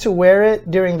tried to wear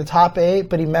it during the top 8,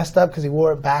 but he messed up because he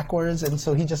wore it backwards, and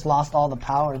so he just lost all the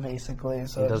power basically.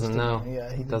 So He doesn't know.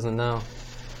 Yeah, he doesn't know.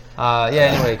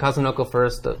 Anyway, Kazunoko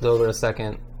first, Dogra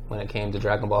second when it came to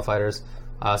Dragon Ball FighterZ.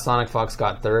 Sonic Fox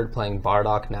got third, playing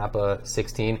Bardock, Nappa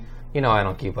 16. You know I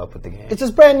don't keep up with the game. It's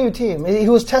his brand new team. He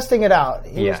was testing it out.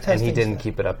 He was and testing he didn't stuff.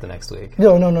 keep it up the next week.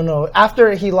 No.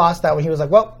 After he lost that one, he was like,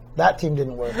 well, that team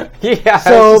didn't work. Yeah.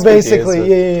 So basically,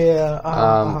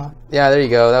 yeah, there you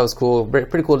go. That was cool.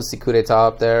 Pretty cool to see Kudeta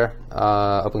up there,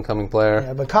 up and coming player.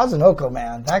 Yeah, but Kazunoko,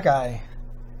 man, that guy.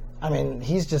 I mean,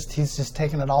 he's just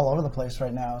taking it all over the place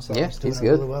right now. So Yeah, he's doing he's it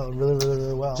good. really well,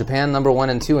 really well. Japan number 1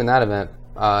 and 2 in that event.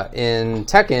 In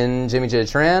Tekken, Jimmy J.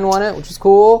 Tran won it, which was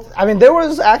cool. I mean, there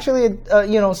was actually,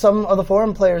 some of the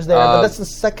foreign players there, but that's the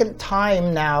second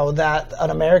time now that an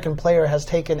American player has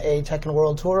taken a Tekken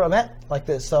World Tour event like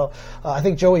this. So I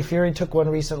think Joey Fury took one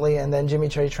recently, and then Jimmy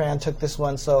J. Tran took this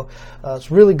one. So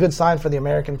it's a really good sign for the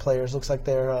American players. Looks like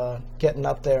they're getting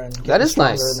up there and getting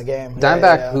stronger in the game.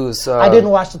 Dimebag, who's... I didn't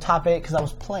watch the top 8 because I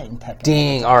was playing Tekken.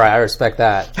 Dang, all right, I respect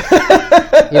that.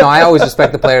 I always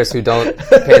respect the players who don't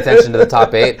pay attention to the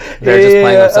top 8. They're just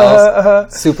playing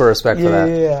themselves. Super respect for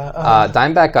that.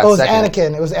 Dimebag got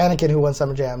second. It was Anakin who won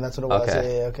Summer Jam. That's what it was.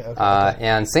 Okay.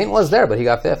 And Saint was there, but he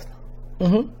got 5th.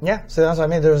 Mm-hmm. Yeah, so that's what I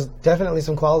mean. There's definitely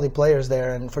some quality players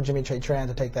there, and for Jimmy J. Tran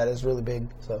to take that is really big.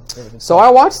 So I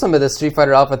watched some of the Street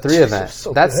Fighter Alpha 3 event.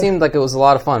 That seemed like it was a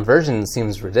lot of fun. Version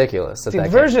seems ridiculous.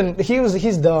 Version,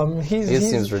 he's dumb. He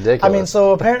seems ridiculous. I mean,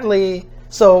 so apparently,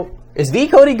 is V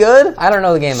Cody good? I don't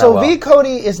know the game that well. So V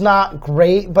Cody is not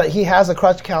great, but he has a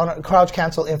crouch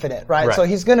cancel infinite, right? So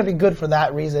he's going to be good for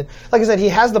that reason. Like I said, he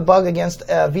has the bug against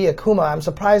V Akuma. I'm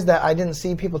surprised that I didn't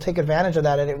see people take advantage of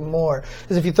that anymore.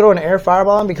 Because if you throw an air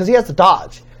fireball on, because he has to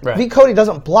dodge. Right. V Cody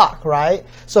doesn't block, right?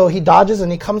 So he dodges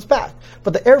and he comes back.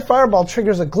 But the air fireball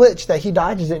triggers a glitch that he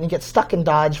dodges it and he gets stuck in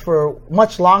dodge for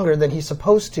much longer than he's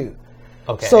supposed to.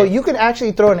 Okay. So you can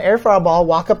actually throw an air fireball,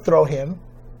 walk up, throw him.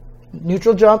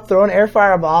 Neutral jump, throw an air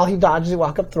fireball, he dodges, you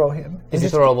walk up, throw him. Is he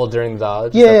throwable during the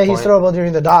dodge? Yeah, he's throwable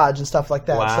during the dodge and stuff like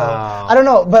that. Wow. So I don't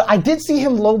know, but I did see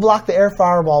him low block the air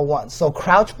fireball once. So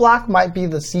crouch block might be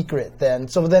the secret then.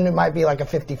 So then it might be like a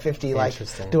 50-50, like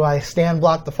do I stand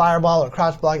block the fireball or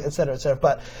crouch block, et cetera, et cetera.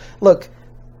 But look,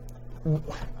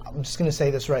 I'm just going to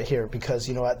say this right here because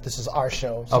you know what, this is our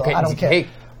show, so I don't care. Hey.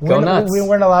 Go nuts. We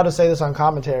weren't allowed to say this on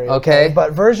commentary. Okay.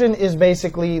 But Version is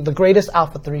basically the greatest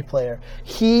Alpha 3 player.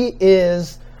 He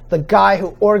is the guy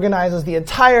who organizes the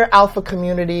entire Alpha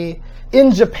community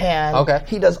in Japan. Okay.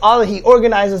 He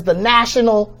organizes the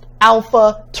national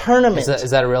Alpha tournament. Is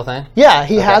that a real thing? Yeah,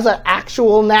 he has an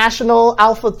actual national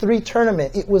Alpha 3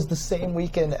 tournament. It was the same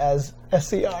weekend as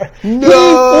SCR.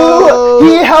 No!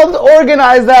 He helped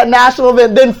organize that national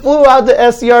event, then flew out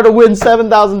to SCR to win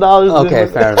 $7,000. Okay,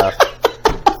 fair enough.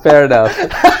 Fair enough.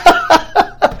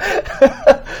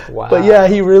 Wow. But yeah,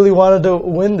 he really wanted to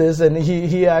win this, and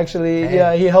he actually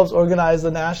he helps organize the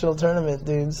national tournament,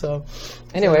 dude. So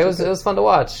anyway, it was fun to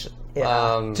watch.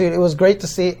 Yeah. Dude, it was great to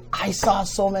see. I saw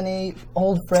so many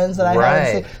old friends that I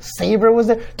hadn't seen. Saber was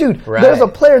there. Dude, there's a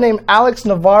player named Alex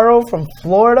Navarro from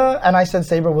Florida, and I said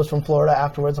Saber was from Florida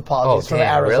afterwards. Apologies. From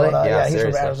Arizona. Really? Yeah, he's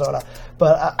seriously. from Arizona.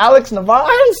 But Alex Navarro,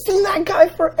 I haven't seen that guy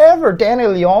forever. Danny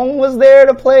Leon was there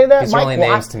to play that. These are only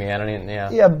names to me. I don't even,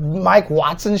 Yeah, Mike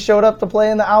Watson showed up to play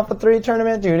in the Alpha 3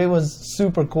 tournament. Dude, it was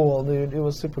super cool, dude. It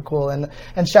was super cool. And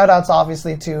shout-outs,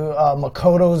 obviously, to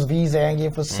Makoto's V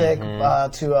Zangief was sick.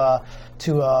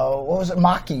 To what was it?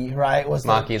 Maki, right? Was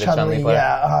Maki, the Chun-Li player?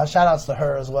 Yeah, shout-outs to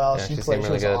her as well. Yeah, she played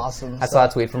really was good. awesome. I saw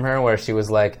a tweet from her where she was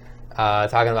like,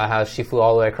 talking about how she flew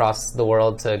all the way across the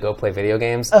world to go play video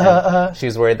games. She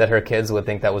was worried that her kids would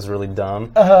think that was really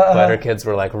dumb, but her kids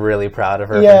were like really proud of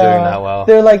her for doing that well.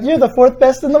 They're like, "You're the 4th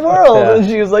best in the world," and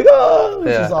she was like, "Oh," which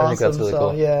is awesome. I think that's really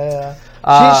cool. Yeah.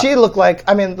 She looked like,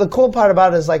 I mean, the cool part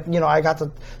about it is like, I got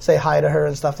to say hi to her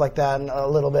and stuff like that and a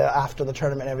little bit after the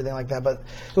tournament and everything like that. But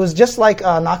it was just like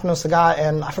Nakano Saga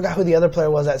and I forgot who the other player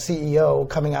was at CEO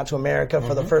coming out to America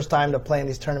for the first time to play in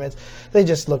these tournaments. They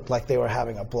just looked like they were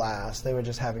having a blast. They were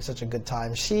just having such a good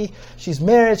time. She's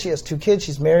married. She has 2 kids.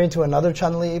 She's married to another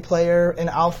Chun-Li player in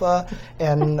Alpha.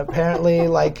 And apparently,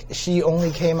 like, she only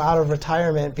came out of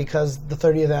retirement because the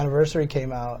 30th anniversary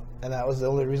came out. and that was the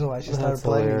only reason why she started That's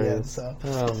playing hilarious. again.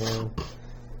 So. Oh man.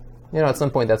 You know, at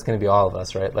some point that's going to be all of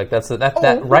us, right? Like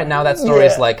that right now that story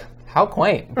is like how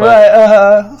quaint. But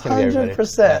Right, gonna be everybody.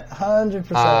 100%,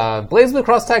 100%. BlazBlue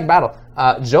Cross Tag Battle.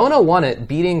 Jonah won it,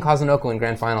 beating Kazunoko in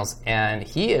grand finals, and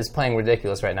he is playing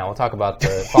ridiculous right now. We'll talk about the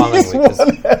following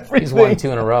week. 'Cause he's won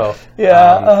 2 in a row.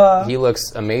 Yeah, he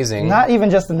looks amazing. Not even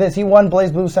just in this, he won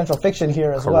BlazBlue Central Fiction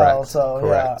here as well. So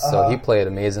Correct. yeah, So he played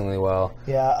amazingly well.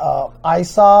 Yeah, I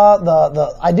saw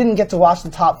the. I didn't get to watch the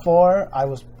top 4. I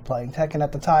was playing Tekken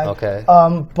at the time. Okay.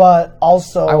 But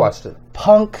also I watched it.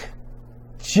 Punk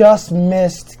just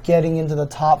missed getting into the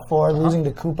top 4, losing to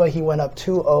Koopa. He went up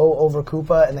 2-0 over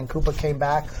Koopa, and then Koopa came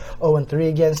back 0-3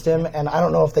 against him. And I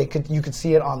don't know if you could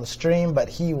see it on the stream, but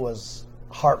he was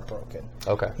heartbroken.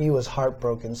 Okay. He was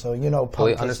heartbroken. So Punk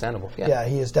Fully is- understandable. Yeah,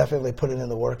 he is definitely putting in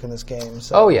the work in this game.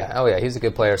 So. Oh yeah, he's a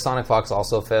good player. Sonic Fox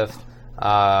also 5th.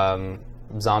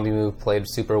 Zombie Move played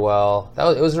super well.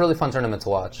 It was a really fun tournament to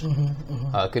watch.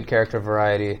 Good character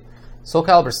variety. Soul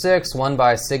Calibur 6 won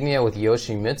by Signia with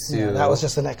Yoshimitsu. Yeah, that was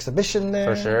just an exhibition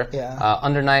there. for sure. Yeah.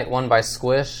 Under Night won by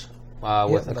Squish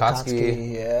with Yeah,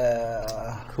 Akatsuki.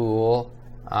 Yeah. Cool.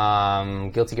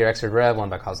 Guilty Gear Xrd Rev won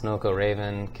by Kazunoko,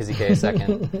 Raven, Kizuke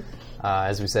second.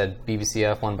 As we said,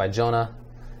 BBCF won by Jonah.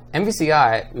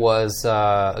 MVCI was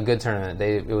a good tournament.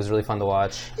 It was really fun to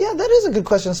watch. Yeah, that is a good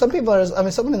question.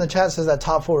 Someone in the chat says that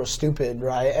top 4 is stupid,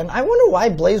 right? And I wonder why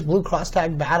BlazBlue Cross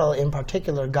Tag Battle in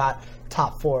particular got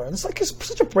top 4. It's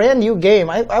such a brand new game.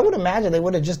 I would imagine they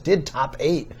would have just did top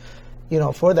 8,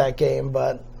 for that game,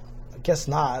 but I guess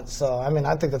not. So,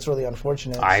 I think that's really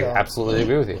unfortunate. I absolutely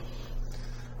agree with you.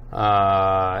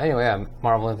 Anyway, yeah,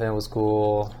 Marvel Infinite was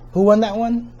cool. Who won that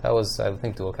one? That was, I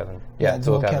think, Dual Kevin. Yeah,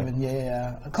 Dual Kevin.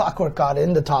 Yeah. Clockwork got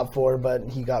into top 4, but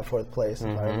he got 4th place,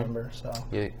 if I remember. So.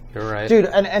 Yeah, you're right. Dude,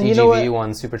 and DGV you know what?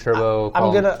 won Super Turbo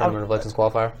Tournament of Legends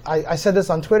qualifier. I said this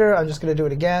on Twitter. I'm just going to do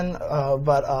it again.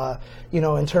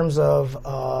 In terms of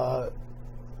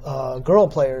girl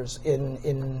players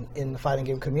in the fighting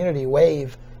game community,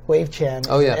 Wave Chan is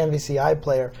an MVCI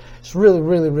player. She's really,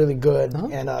 really, really good,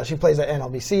 and she plays at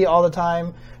NLBC all the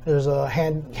time. There's a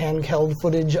handheld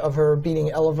footage of her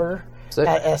beating Eliver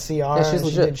at SCR. Yeah, she's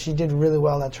legit. She did really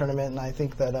well in that tournament, and I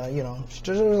think that she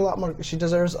deserves a lot more. She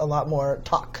deserves a lot more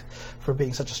talk for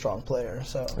being such a strong player.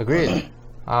 So Agreed.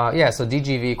 So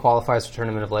DGV qualifies for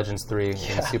Tournament of Legends 3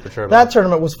 in Super Turbo. That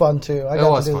tournament was fun too. I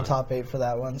got to do fun. the top 8 for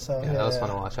that one. So that was fun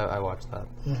to watch. I watched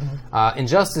that.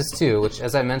 Injustice 2, which,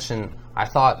 as I mentioned, I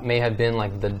thought may have been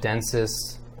like the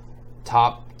densest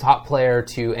top player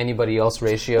to anybody else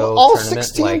ratio all tournament.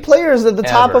 16 players at the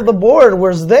top ever. of the board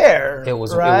was there. It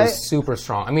was right? It was super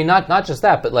strong. I mean, not just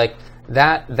that, but like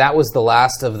that was the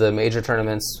last of the major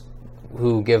tournaments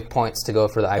who give points to go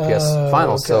for the IPS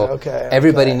finals.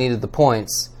 Everybody needed the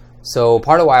points. So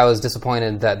part of why I was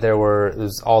disappointed that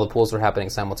all the pools were happening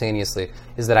simultaneously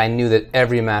is that I knew that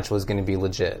every match was going to be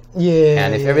legit. Yeah.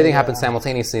 And if everything happened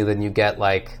simultaneously, then you get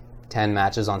like 10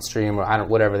 matches on stream or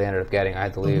whatever they ended up getting. I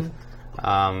had to leave.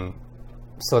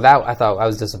 So that I thought I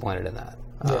was disappointed in that.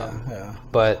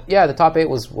 But yeah, the top 8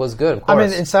 was good. Of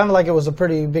course. It sounded like it was a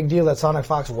pretty big deal that Sonic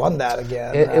Fox won that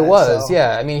again. It was,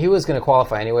 yeah. I mean, he was going to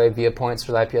qualify anyway via points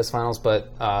for the IPS finals,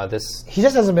 but he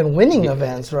just hasn't been winning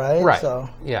events, right? Right. So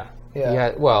yeah.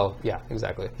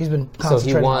 Exactly. He's been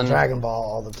concentrating on Dragon Ball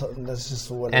all the time. That's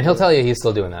just what. And he'll tell you he's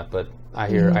still doing that, but I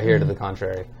hear to the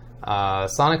contrary.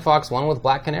 Sonic Fox won with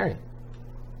Black Canary.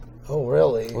 Oh,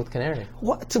 really? With Canary.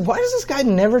 What? Why does this guy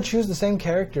never choose the same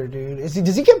character, dude?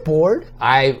 Does he get bored?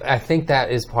 I think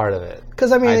that is part of it.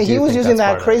 Because he was using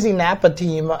that crazy Nappa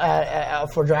team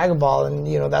for Dragon Ball,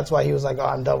 and that's why he was like, "Oh,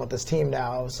 I'm done with this team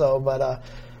now." So, but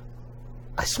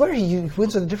I swear he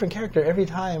wins with a different character every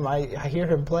time I hear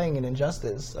him playing in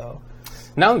Injustice. So.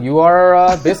 No, you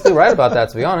are basically right about that.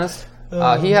 To be honest.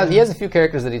 He has a few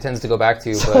characters that he tends to go back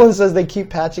to. Someone says they keep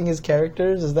patching his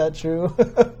characters. Is that true?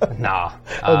 Nah.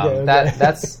 Okay.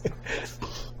 That's.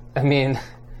 I mean,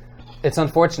 it's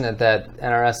unfortunate that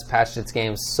NRS patched its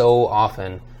games so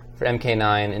often for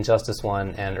MK9, Injustice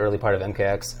 1, and early part of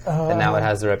MKX, and now it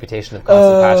has the reputation of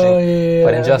constant patching. Yeah,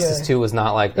 but Injustice 2 was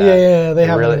not like that. Yeah, they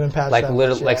haven't been patched like that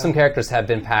literally, much, like some characters have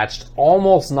been patched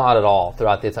almost not at all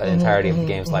throughout the entirety of the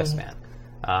game's lifespan.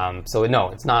 So no,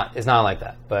 it's not like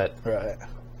that. But right.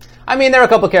 I mean, there are a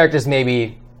couple characters.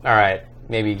 Maybe all right.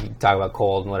 Maybe you talk about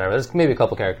Cold and whatever. There's maybe a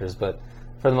couple characters, but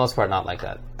for the most part, not like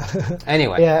that.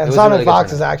 Anyway, yeah. And Sonic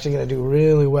Fox is actually going to do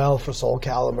really well for Soul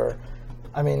Calibur.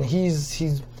 I mean,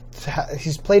 he's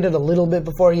he's played it a little bit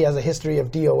before. He has a history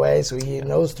of DOA, so he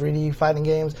knows 3D fighting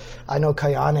games. I know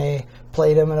Kayane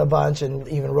played him in a bunch and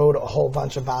even wrote a whole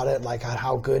bunch about it, like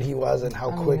how good he was and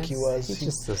how quick he was. He's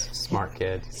just a smart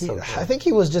kid. So I think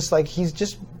he was just like, he's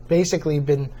just basically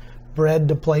been bred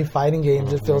to play fighting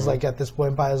games, it feels like, at this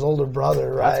point by his older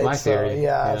brother, right? That's my theory.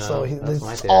 So that's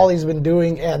that's all he's been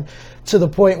doing, and to the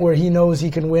point where he knows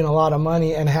he can win a lot of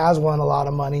money and has won a lot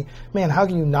of money. Man, how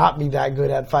can you not be that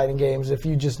good at fighting games if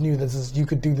you just knew you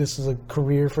could do this as a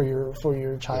career for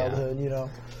your childhood, you know?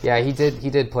 Yeah, he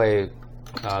did play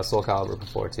Soul Calibur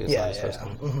before too. So his first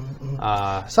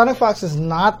one. Sonic Fox is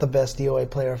not the best DOA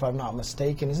player, if I'm not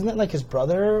mistaken. Isn't it like his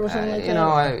brother or something like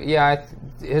that?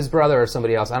 His brother or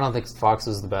somebody else. I don't think Fox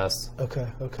is the best. Okay.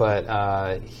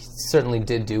 But he certainly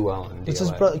did do well in DOA. It's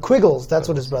his brother, Quiggles. That's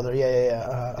what his brother.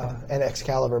 Yeah. And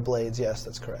Excalibur blades. Yes,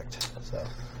 that's correct. So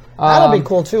that'll be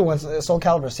cool too. Once Soul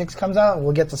Calibur 6 comes out,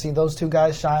 we'll get to see those two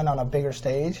guys shine on a bigger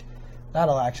stage.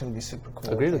 That'll actually be super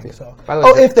cool. Agreed with you. So. By the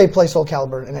way, if they play Soul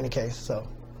Calibur in any case. So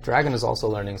Dragon is also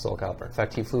learning Soul Calibur. In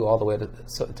fact, he flew all the way to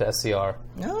SCR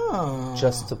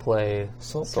just to play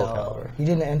Soul Calibur. He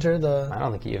didn't enter the... I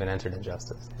don't think he even entered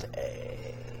Injustice.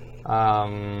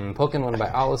 Pokken won by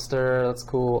Alistair. That's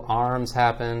cool. ARMS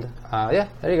happened. There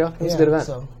you go. It was a good event.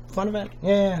 So, fun event.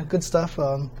 Yeah, good stuff.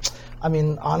 I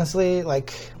mean, honestly,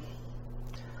 like,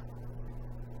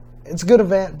 it's a good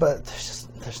event, but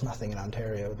there's nothing in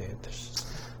Ontario, dude.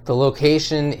 The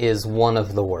location is one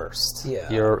of the worst. Yeah.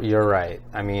 You're right.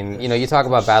 I mean, you talk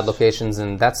about bad locations,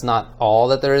 and that's not all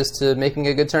that there is to making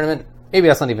a good tournament. Maybe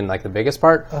that's not even like the biggest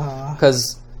part,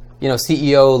 because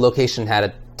CEO location had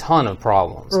a ton of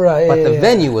problems. Right. But the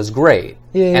venue was great,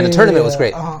 and the tournament was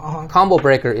great. Uh-huh. Combo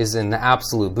Breaker is in the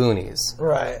absolute boonies.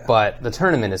 Right. But the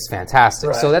tournament is fantastic.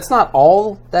 Right. So that's not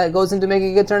all that goes into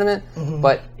making a good tournament.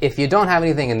 But if you don't have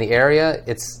anything in the area,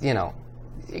 it's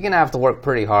you're going to have to work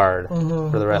pretty hard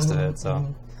for the rest of it.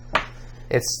 So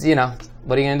it's,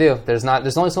 what are you going to do? There's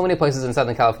only so many places in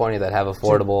Southern California that have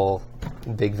affordable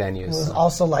big venues. It was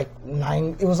also like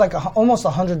almost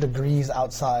 100 degrees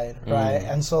outside, right?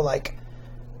 And so like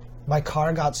my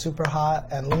car got super hot,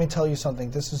 and let me tell you something,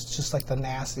 this is just like the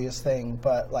nastiest thing,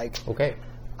 but like, okay,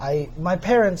 my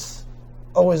parents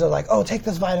always are like, oh, take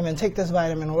this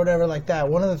vitamin, or whatever like that.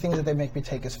 One of the things that they make me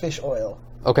take is fish oil.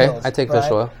 Okay, pills, I take right?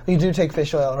 fish oil. You do take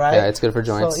fish oil, right? Yeah, it's good for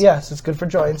joints. So, yes, it's good for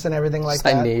joints and everything like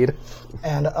that. I need.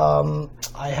 And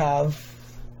I have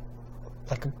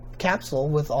like a capsule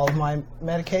with all of my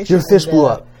medication. Your fish blew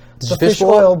up. The fish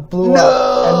oil blew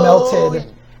up and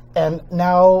melted. And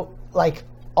now, like,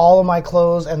 all of my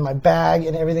clothes and my bag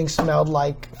and everything smelled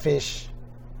like fish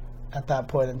at that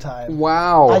point in time.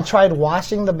 Wow. I tried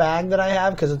washing the bag that I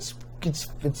have because it's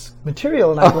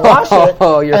material and I can wash it.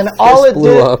 And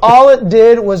all it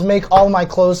did was make all my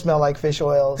clothes smell like fish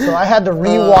oil. So I had to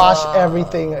rewash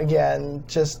everything again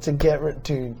just to get rid.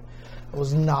 Dude, I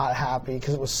was not happy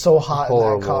because it was so hot in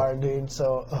that car, dude.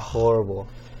 So horrible.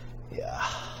 Yeah.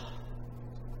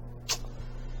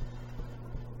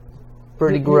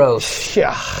 Pretty gross.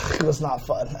 Yeah, it was not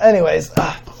fun. Anyways,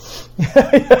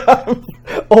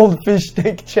 old fish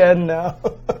stick Chen now.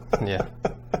 Yeah.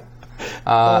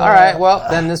 All right. Well,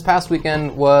 then this past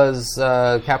weekend was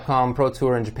Capcom Pro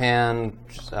Tour in Japan.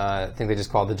 I think they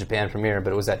just called it the Japan Premiere,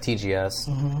 but it was at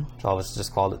TGS. Which all of us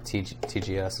just called it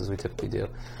TGS, as we typically do.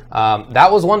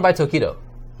 That was won by Tokido.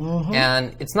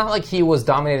 And it's not like he was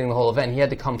dominating the whole event. He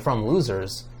had to come from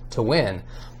losers to win.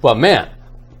 But man,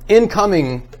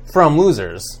 incoming from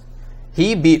losers,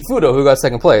 he beat Fudo, who got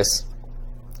second place.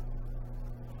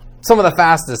 Some of the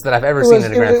fastest that I've ever seen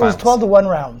in a grand final. It was 12-1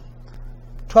 round.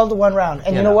 12-1 round.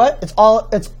 And you know what? It's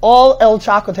all El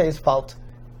Chacote's fault.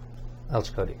 El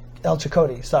Chakotay. El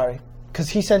Chakotay, sorry. Because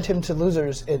he sent him to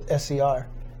losers at SCR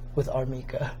with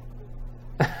Armika.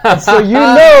 So you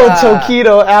know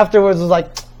Tokido afterwards was like,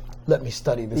 let me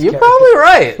study this character. You're probably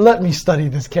right. Let me study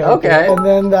this character. Okay. And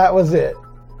then that was it.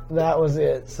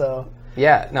 So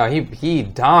yeah, no, he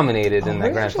dominated in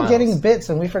that grand final. We're getting bits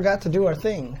and we forgot to do our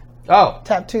thing. Oh.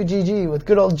 Tap 2 GG with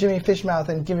good old Jimmy Fishmouth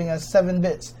and giving us 7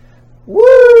 bits.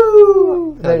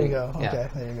 Woo! There you go. Okay, yeah.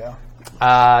 There you go.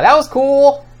 That was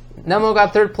cool. Nemo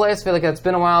got third place. I feel like it's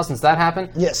been a while since that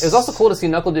happened. Yes. It was also cool to see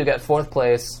NuckleDu get fourth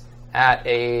place at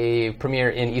a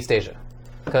premiere in East Asia.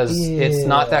 Because it's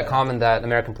not that common that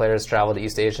American players travel to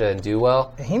East Asia and do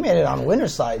well. He made it on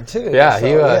winner's side, too. Yeah, so,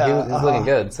 he was looking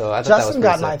good. So I thought Justin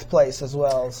that was got ninth place as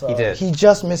well. So he did. He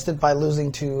just missed it by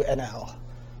losing to NL.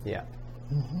 Yeah.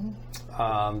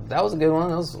 That was a good one.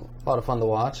 That was a lot of fun to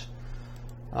watch.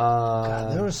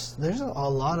 God, there's a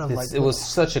lot of it was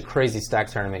such a crazy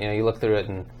stacked tournament. You look through it,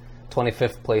 and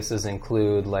 25th places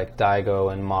include like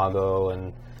Daigo and Mago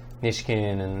and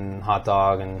Nishikinen and Hot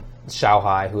Dog and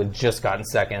Xiaohai, who had just gotten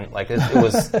second. Like, it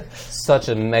was such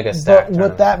a mega stack. But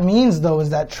what that means, though, is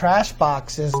that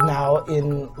Trashbox is now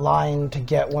in line to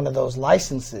get one of those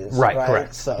licenses. Right,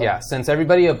 correct. So. Yeah, since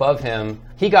everybody above him,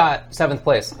 he got 7th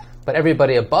place, but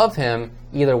everybody above him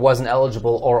either wasn't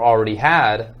eligible or already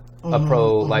had a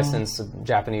pro license, a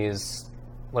Japanese,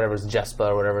 whatever's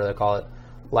JESPA or whatever they call it,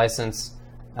 license.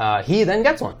 He then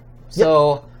gets one.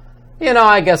 So,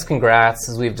 I guess congrats.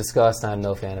 As we've discussed, I'm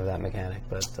no fan of that mechanic,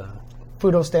 but...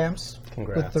 Fudo stamps.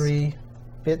 Congrats. With 3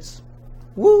 bits.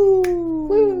 Woo!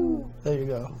 Woo! There you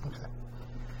go. Okay.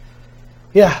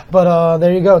 Yeah, but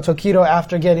there you go. Tokido,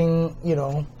 after getting,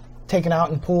 taken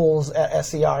out in pools at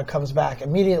SCR, comes back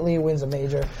immediately, wins a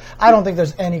major. I don't think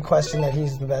there's any question that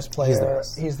he's the best player.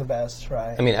 He's the best,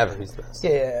 right? I mean, ever. He's the best.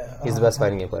 Yeah. He's the best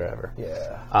fighting game player ever.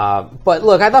 Yeah. But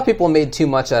look, I thought people made too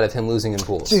much out of him losing in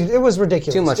pools. Dude, it was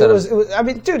ridiculous. Too much I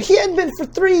mean, dude, he had been for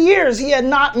 3 years. He had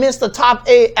not missed the top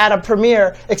 8 at a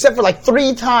premiere except for like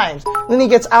 3 times. Then he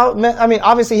gets out. I mean,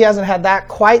 obviously he hasn't had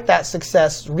quite that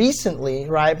success recently,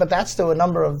 right? But that's still a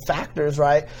number of factors,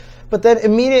 right? But then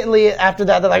immediately after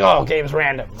that, they're like, "Oh, game's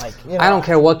random." Like, I don't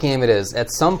care what game it is.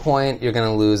 At some point, you're going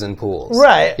to lose in pools.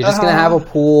 Right. You're just going to have a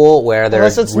pool where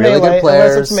there's really melee, good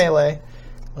players.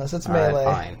 Unless it's melee.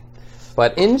 Fine.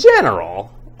 But in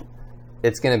general,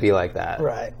 it's going to be like that.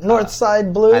 Right.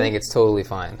 Northside Blue. I think it's totally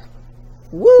fine.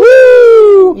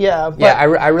 Woo! Yeah. But yeah.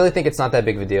 I really think it's not that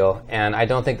big of a deal, and I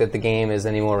don't think that the game is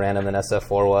any more random than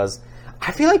SF4 was.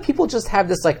 I feel like people just have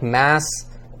this like mass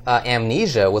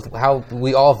amnesia with how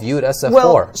we all viewed SF4.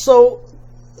 Well,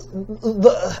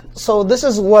 so this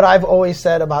is what I've always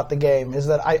said about the game, is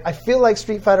that I feel like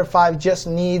Street Fighter V just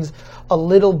needs a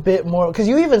little bit more, because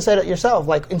you even said it yourself,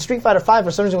 like in Street Fighter V, for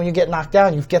some reason when you get knocked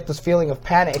down, you get this feeling of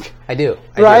panic. I do.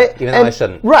 Right? Even though I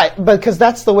shouldn't. Right, because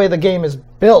that's the way the game is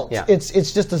built. Yeah. It's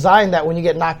just designed that when you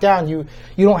get knocked down, you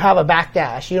don't have a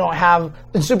backdash. You don't have,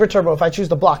 in Super Turbo, if I choose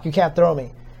to block, you can't throw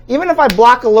me. Even if I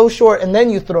block a low short and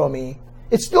then you throw me,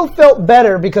 it still felt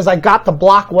better because I got to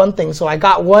block one thing, so I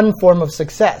got one form of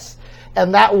success.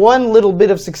 And that one little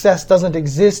bit of success doesn't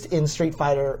exist in Street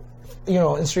Fighter,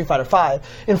 in Street Fighter V.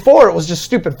 In 4, it was just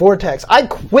stupid Vortex. I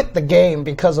quit the game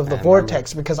because of the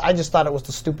Vortex, because I just thought it was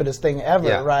the stupidest thing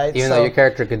ever, right? Even though your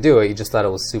character could do it, you just thought it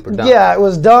was super dumb. Yeah, it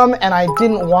was dumb, and I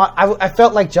didn't want... I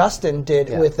felt like Justin did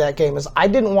with that game, is I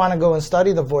didn't want to go and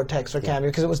study the Vortex or Cambi,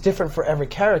 because it was different for every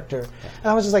character. And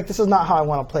I was just like, this is not how I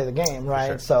want to play the game,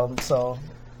 right? Sure. So,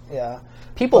 yeah.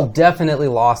 People definitely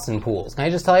lost in pools. Can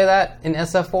I just tell you that in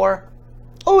SF4?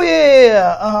 Oh,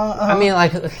 yeah. I mean,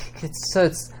 like,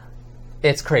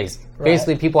 it's crazy. Right.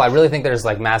 Basically, people, I really think there's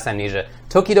like mass amnesia.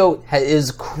 Tokido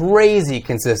is crazy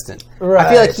consistent. Right. I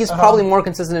feel like he's probably more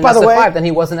consistent in SF5 than he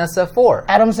was in SF4.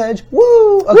 Adam's Edge,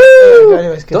 woo! Okay. Woo!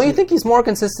 Anyways, don't you think he's more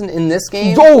consistent in this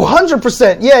game? Oh,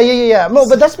 100%. Yeah. No,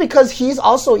 but that's because he's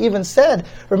also even said,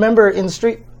 remember in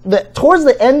towards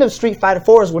the end of Street Fighter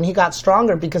 4 is when he got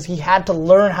stronger, because he had to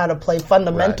learn how to play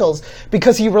fundamentals,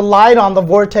 because he relied on the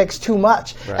Vortex too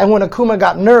much. Right. And when Akuma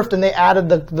got nerfed and they added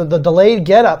the delayed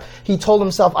getup, he told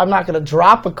himself, I'm not going to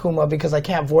drop Akuma because I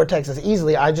can't Vortex as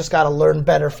easily. I just got to learn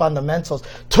better fundamentals.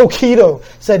 Tokido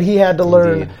said he had to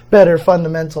learn better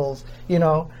fundamentals,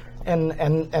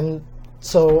 and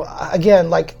so,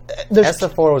 again, like...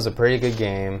 SF4 was a pretty good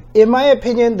game. In my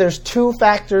opinion, there's 2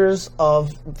 factors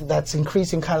that's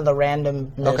increasing kind of the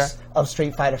randomness of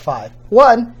Street Fighter V.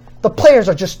 One, the players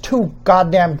are just too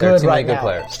goddamn good right now.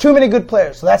 There's too many good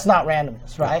players, so that's not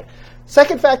randomness, right?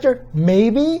 Second factor,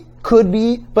 maybe, could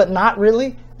be, but not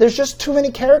really. There's just too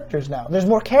many characters now. There's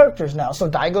more characters now. So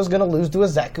Daigo's going to lose to a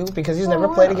Zeku because he's never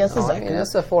played against a Zeku. I mean,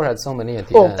 SF4 had so many at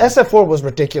the end. SF4 was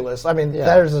ridiculous. I mean,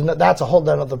 that's a whole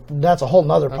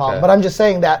nother problem. But I'm just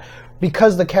saying that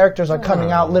because the characters are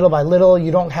coming out little by little,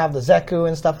 you don't have the Zeku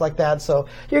and stuff like that. So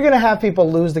you're going to have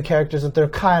people lose the characters that they're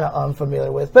kind of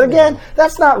unfamiliar with. But again,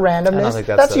 that's not randomness.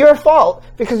 That's your fault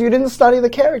because you didn't study the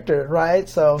character, right?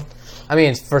 So... I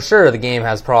mean, for sure, the game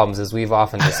has problems, as we've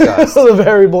often discussed. The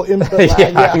variable input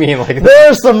lag. I mean, like...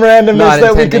 There's some randomness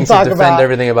that we can talk about. Not intending to defend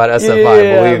everything about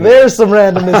SF5, believe me. There's some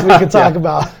randomness we can talk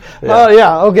about.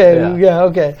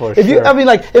 Okay. For sure. I mean,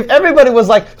 like, if everybody was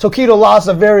like, Tokido lost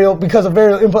because of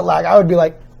variable input lag, I would be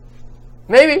like...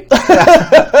 Maybe.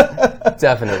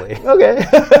 Definitely. Okay.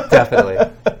 Definitely.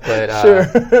 But,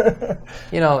 sure.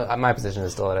 My position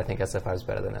is still that I think SF5 is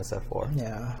better than SF4.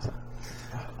 Yeah.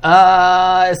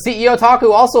 CEO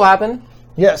Otaku also happened.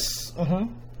 Yes.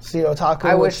 CEO Otaku.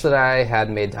 I wish that I had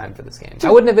made time for this game.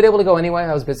 I wouldn't have been able to go anyway.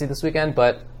 I was busy this weekend,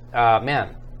 but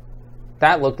man,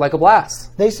 that looked like a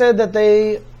blast. They said that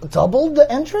they doubled the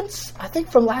entrance, I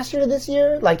think, from last year to this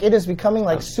year. Like, it is becoming,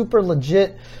 like, super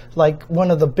legit, like,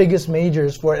 one of the biggest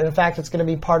majors for it. And in fact, it's going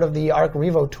to be part of the Arc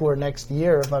Revo Tour next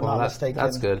year, if I'm not mistaken.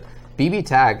 That's good. BB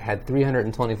Tag had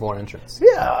 324 entrants.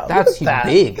 Yeah, that's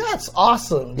big. That's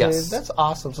awesome, dude. Yes. That's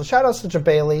awesome. So shout out to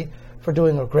Jabali for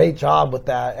doing a great job with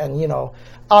that. And, you know,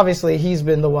 obviously he's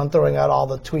been the one throwing out all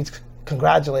the tweets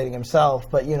congratulating himself,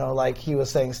 but, you know, like, he was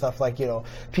saying stuff like, you know,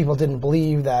 people didn't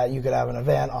believe that you could have an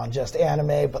event on just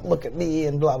anime, but look at me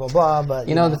and blah, blah, blah. But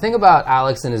you know, the thing about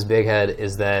Alex and his big head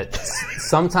is that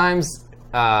sometimes,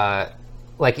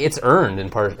 like, it's earned in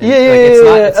part.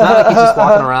 It's not like he's just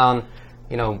walking around,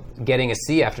 you know, getting a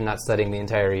C after not studying the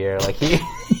entire year. Like,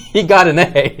 he got an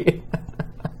A.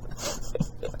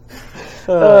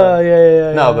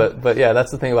 No, but yeah,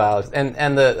 that's the thing about Alex.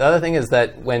 And the other thing is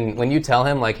that when you tell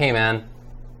him, like, hey man,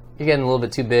 you're getting a little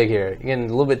bit too big here, you're getting a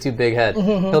little bit too big head,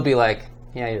 he'll be like,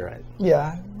 yeah, you're right.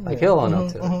 Yeah. Like, he'll own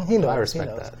up to it. He knows. I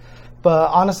respect that.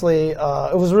 But honestly, it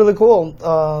was really cool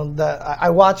that I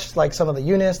watched, like, some of the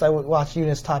Eunice. I watched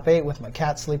Eunice Top 8 with my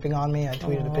cat sleeping on me. I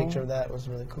tweeted a picture of that. It was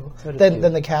really cool. Then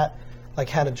the cat, like,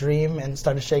 had a dream and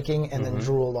started shaking and then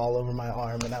drooled all over my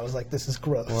arm. And I was like, this is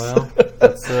gross. Well,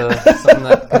 that's something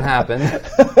that can happen.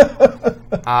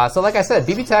 So like I said,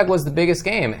 BB Tag was the biggest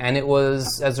game. And it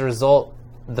was, as a result,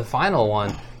 the final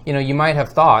one. You know, you might have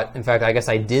thought, in fact, I guess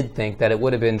I did think that it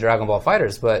would have been Dragon Ball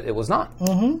FighterZ, but it was not.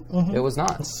 It was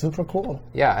not. It's super cool.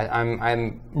 Yeah,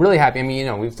 I'm really happy. I mean, you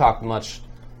know, we've talked much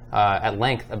at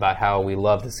length about how we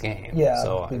love this game. Yeah.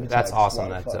 So that's awesome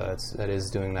that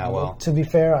is doing that well. To be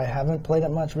fair, I haven't played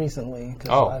it much recently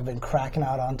because I've been cracking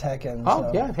out on Tekken. Oh,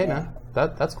 so, yeah. Hey, man.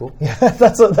 That's cool. Yeah,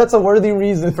 that's a worthy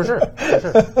reason. For sure.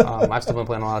 I've still been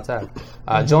playing a lot of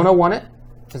tag. Jonah won it.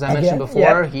 As I mentioned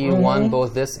before, he won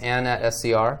both this and at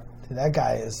SCR. Dude, that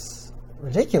guy is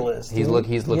ridiculous. He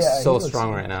looks so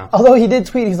strong right now. Although he did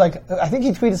tweet, he's like, I think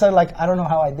he tweeted something like, I don't know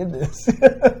how I did this.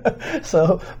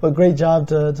 So, but great job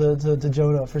to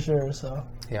Jonah for sure. So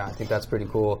yeah, I think that's pretty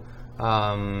cool.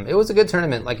 It was a good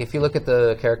tournament. Like, if you look at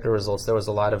the character results, there was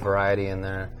a lot of variety in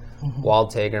there.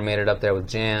 Wald Tager made it up there with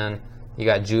Jan. You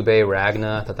got Jubei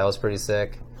Ragna. I thought that was pretty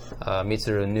sick.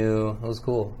 Mitsuru Nu. It was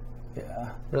cool. Yeah.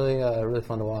 Really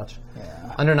fun to watch.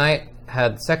 Yeah. Under Night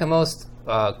had second most.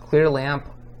 Clear Lamp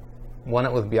won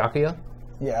it with Byakuya.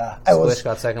 Yeah. Squish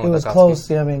got second with Akatsuki. It was close.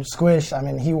 Yeah, I mean, Squish,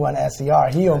 he won SCR.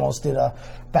 He almost did a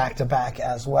back-to-back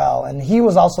as well. And he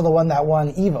was also the one that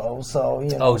won EVO. So,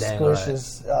 you know, Squish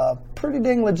is pretty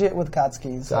dang legit with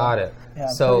Akatsuki. So, got it. Yeah,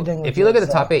 so, if you look at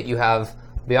the top 8, you have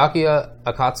Byakuya,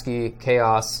 Akatsuki,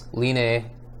 Chaos, Line,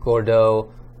 Gordeau,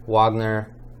 Wagner.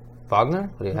 How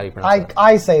do you pronounce that?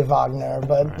 I say Wagner,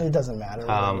 but it doesn't matter.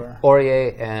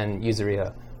 Aurier and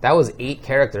Yuzuriha. That was 8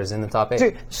 characters in the top 8.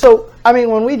 Dude, so, I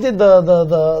mean, when we did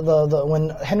when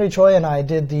Henry Choi and I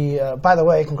did by the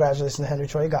way, congratulations to Henry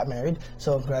Choi, got married,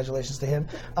 so congratulations to him.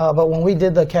 But when we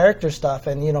did the character stuff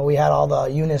and, you know, we had all the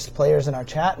Eunice players in our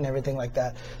chat and everything like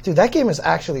that, dude, that game is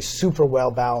actually super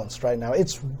well balanced right now.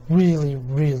 It's really,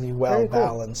 really well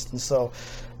balanced. And so,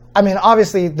 I mean,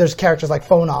 obviously, there's characters like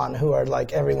Phonon who are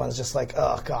like, everyone's just like,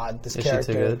 oh god, this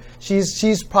character. She too good?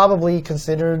 She's probably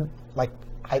considered, like,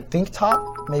 I think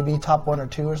maybe top 1 or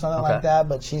 2 or something like that,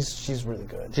 but she's really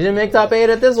good. She didn't make top 8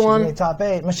 at this one. She made top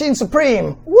 8. Machine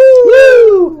Supreme.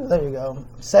 Woo! There you go.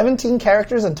 17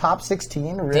 characters in top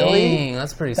 16. Really? Dang,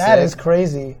 that's pretty sick. That is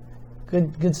crazy.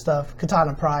 Good stuff.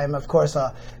 Katana Prime, of course.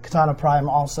 Katana Prime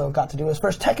also got to do his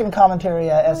first Tekken commentary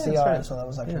at SCR, right. So that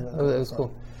was actually really cool. It was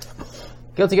cool.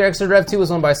 Guilty Gear Xrd Rev 2 was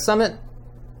won by Summit.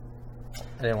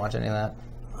 I didn't watch any of that.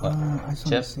 I just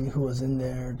want to see who was in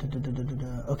there.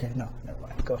 Okay, no, never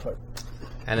mind. Go for it.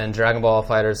 And then Dragon Ball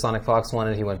FighterZ, Sonic Fox won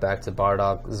it. He went back to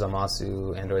Bardock,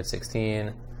 Zamasu, Android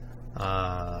 16.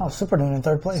 Super Noon in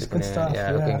third place. Good stuff.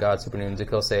 Yeah, Looking God, Super Noon,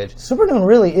 Kill Sage. Super Noon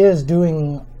really is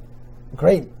doing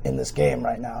great in this game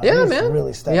right now. Yeah, man.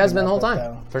 Really he has been the whole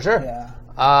time, for sure. Yeah.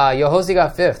 Yohosi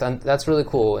got 5th, and that's really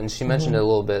cool. And she mentioned it a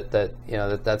little bit that, you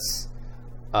know, that's...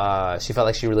 she felt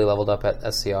like she really leveled up at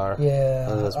SCR.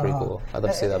 Yeah. That's pretty cool. I'd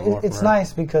love to see that more It's from her.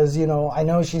 nice because, you know, I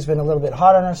know she's been a little bit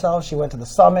hard on herself. She went to the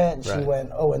Summit. She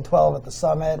went 0-12 at the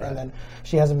Summit. And then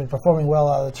she hasn't been performing well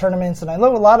out of the tournaments. And I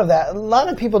love a lot of that. A lot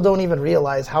of people don't even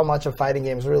realize how much of fighting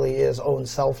games really is own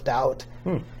self-doubt.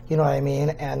 You know what I mean?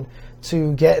 And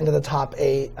to get into the top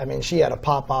 8, I mean, she had a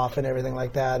pop-off and everything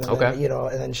like that. And then, you know,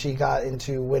 and then she got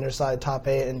into winner's side top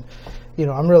 8. And, you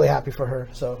know, I'm really happy for her.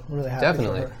 So I'm really happy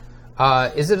for her.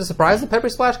 Is it a surprise that Peppery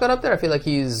Splash got up there? I feel like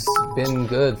he's been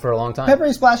good for a long time.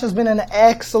 Peppery Splash has been an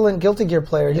excellent Guilty Gear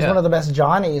player. He's Yeah. one of the best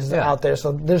Johnnies out there,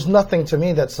 so there's nothing to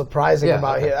me that's surprising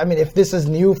about him. I mean, if this is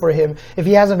new for him, if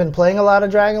he hasn't been playing a lot of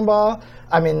Dragon Ball,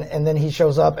 I mean, and then he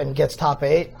shows up and gets top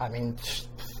 8, I mean,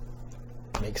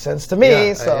 makes sense to me.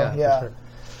 Yeah, so, for sure.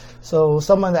 So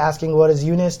someone's asking, what is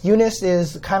Eunice? Eunice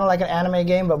is kind of like an anime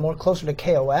game, but more closer to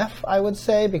KOF, I would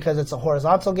say, because it's a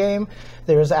horizontal game.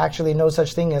 There is actually no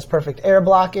such thing as perfect air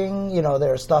blocking. You know,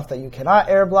 there's stuff that you cannot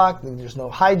air block. There's no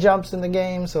high jumps in the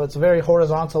game, so it's a very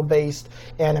horizontal-based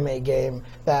anime game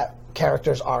that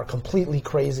characters are completely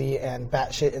crazy and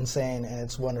batshit insane, and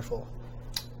it's wonderful.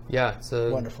 Yeah, it's a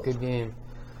Wonderful. good game.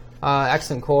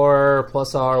 Accent Core,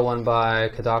 Plus R, won by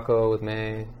Kadako with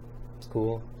May. It's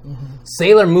cool. Mm-hmm.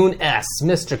 Sailor Moon S,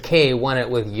 Mr. K won it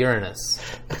with Uranus.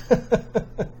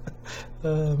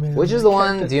 Oh, man. Which is the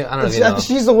one? I don't know if you know.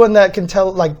 She's the one that can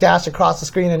dash across the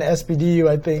screen in SPDU,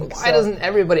 I think. Why doesn't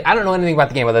everybody? I don't know anything about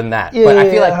the game other than that. Yeah, but I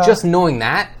feel like uh-huh. just knowing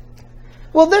that.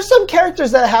 Well, there's some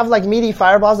characters that have like meaty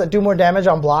fireballs that do more damage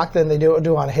on block than they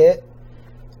do on hit.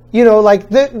 You know, like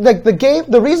the game.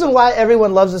 The reason why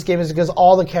everyone loves this game is because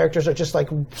all the characters are just like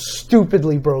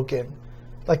stupidly broken.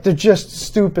 Like they're just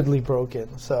stupidly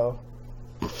broken. So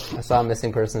I saw a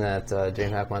missing person at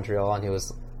DreamHack Montreal, and I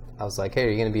was like, "Hey, are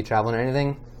you going to be traveling or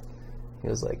anything?" He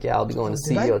was like, "Yeah, I'll be going to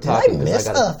CEO talking." Did I miss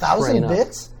 1,000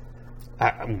 bits?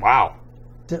 Wow.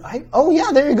 Did I? Oh yeah,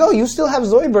 there you go. You still have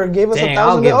Zoidberg. Gave us Dang, 1,000.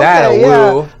 I'll give okay, that a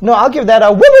yeah. woo. No, I'll give that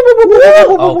a woo.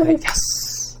 Okay.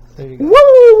 Yes. There you go. Woo!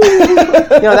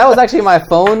 You know, that was actually my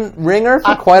phone ringer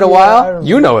for quite a while.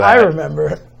 You know that.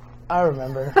 I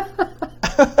remember.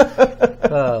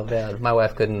 Oh man, my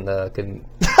wife couldn't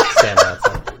stand that.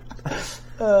 So.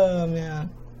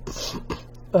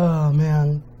 Oh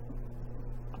man.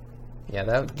 Yeah,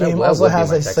 that Game would also be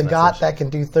has my a text Sagat message. that can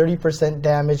do 30%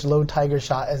 damage, low tiger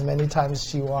shot as many times as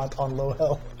she wants on low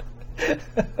health.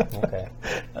 Okay.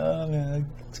 Oh man,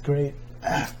 it's great.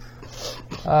 Yeah,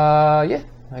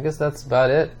 I guess that's about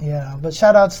it. Yeah, but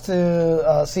shout outs to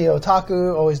CEO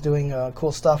Otaku, always doing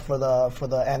cool stuff for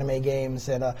the anime games,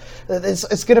 and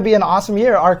it's going to be an awesome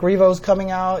year. Arc Revo's coming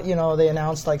out. You know, they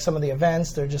announced like some of the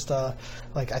events. They're just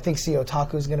like I think CEO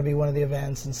Otaku is going to be one of the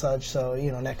events and such. So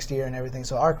you know, next year and everything.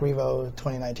 So Arc Revo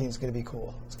 2019 is going to be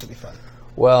cool. It's going to be fun.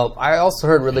 Well, I also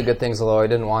heard really good things, although I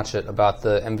didn't watch it, about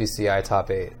the MVCI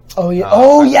Top 8. Oh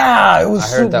yeah, it was. I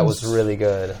heard that was really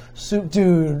good.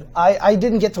 Dude, I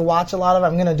didn't get to watch a lot of it.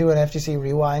 I'm going to do an FGC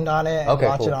rewind on it and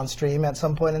watch it on stream at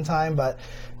some point in time. But,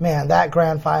 man, that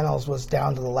grand finals was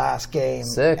down to the last game.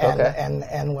 Sick, okay.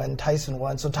 And when Tyson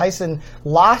won. So Tyson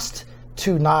lost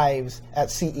to Knives at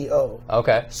CEO.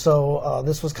 Okay. So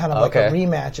this was kind of like a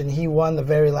rematch, and he won the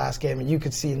very last game. And you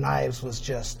could see Knives was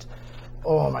just...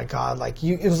 Oh my God! Like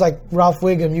it was like Ralph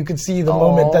Wiggum. You could see the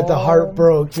moment that the heart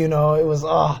broke. You know, it was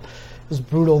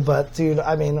brutal. But dude,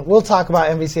 I mean, we'll talk about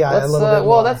MVCI a little bit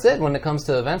more. Well, that's it when it comes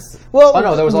to events. Well,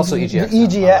 no, there was also EGX.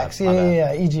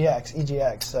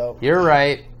 EGX. So You're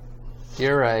right.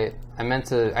 I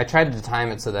tried to time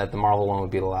it so that the Marvel one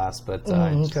would be the last, but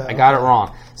I got it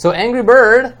wrong. So Angry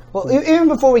Bird. Well, even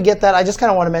before we get that, I just kind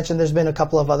of want to mention there's been a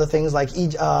couple of other things like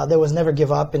there was Never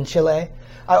Give Up in Chile.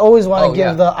 I always want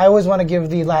to give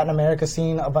the Latin America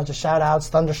scene a bunch of shout outs.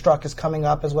 Thunderstruck is coming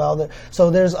up as well. So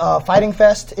there's Fighting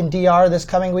Fest in DR this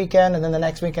coming weekend, and then the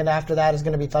next weekend after that is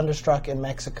going to be Thunderstruck in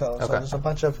Mexico. So there's a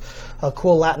bunch of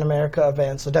cool Latin America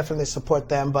events. So definitely support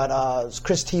them. But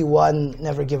Chris T won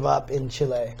Never Give Up in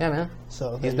Chile. Yeah, man.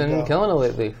 So he's been killing it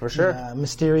lately, for sure.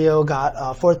 Mysterio got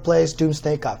 4th place.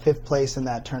 Doomsnake got 5th place in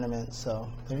that tournament.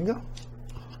 So there you go.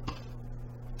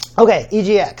 Okay,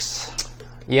 EGX.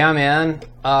 Yeah, man.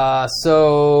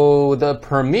 So the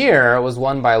premiere was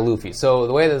won by Luffy. So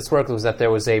the way that this worked was that there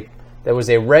was a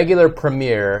regular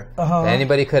premiere that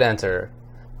anybody could enter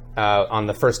on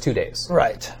the first 2 days.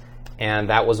 Right. And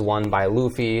that was won by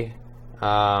Luffy.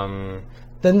 Then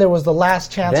there was the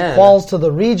Last Chance Falls to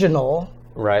the regional.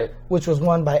 Right. Which was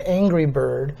won by Angry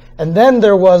Bird. And then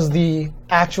there was the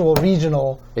actual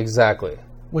regional. Exactly.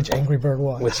 Which Angry Bird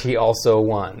won. Which he also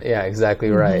won. Yeah, exactly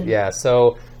right. Yeah,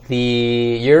 so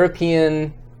the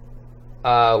European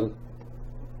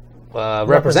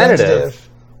representative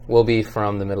will be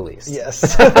from the Middle East.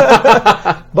 Yes.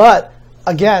 But,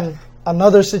 again,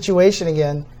 another situation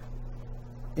again.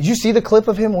 Did you see the clip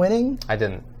of him winning? I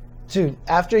didn't. Dude,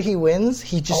 after he wins,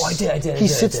 he just... Oh, I did. He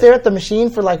sits there at the machine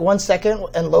for like 1 second,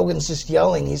 and Logan's just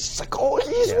yelling. He's just like, oh,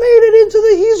 he's made it into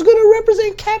he's going to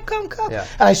represent Capcom Cup. Yeah.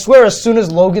 And I swear, as soon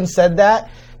as Logan said that,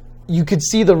 you could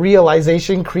see the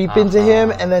realization creep into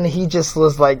him, and then he just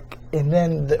was like... And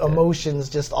then the emotions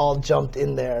just all jumped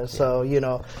in there. So, you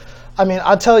know... I mean,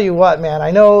 I'll tell you what, man.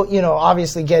 I know,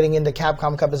 obviously getting into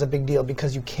Capcom Cup is a big deal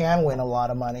because you can win a lot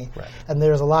of money. Right. And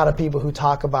there's a lot of people who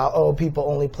talk about, people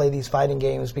only play these fighting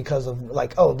games because of,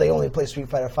 they only play Street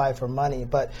Fighter V for money.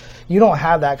 But you don't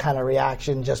have that kind of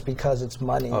reaction just because it's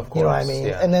money. Of course, you know what I mean?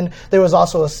 yeah. And then there was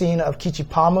also a scene of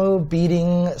Kichipamu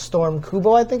beating Storm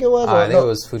Kubo, I think it was. I think it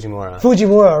was Fujimura.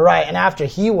 Fujimura, right. And after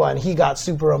he won, he got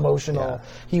super emotional. Yeah.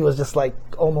 He was just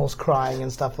almost crying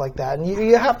and stuff like that. And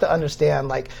you have to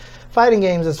understand, fighting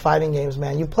games is fighting games,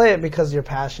 man. You play it because you're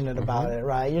passionate about it,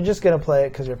 right? You're just going to play it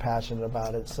because you're passionate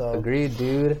about it. So Agreed,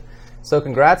 dude. So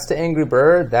congrats to Angry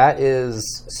Bird. That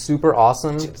is super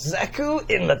awesome. Zeku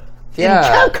in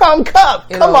Yeah. Capcom Cup.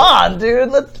 Come on,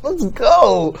 dude. Let's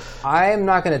go. I'm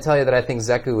not going to tell you that I think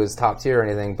Zeku is top tier or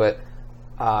anything, but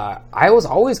I was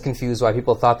always confused why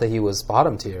people thought that he was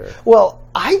bottom tier. Well,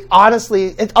 I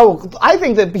honestly, I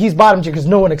think that he's bottom tier because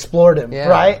no one explored him,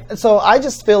 right? So I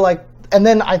just feel like, and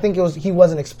then I think he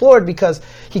wasn't explored because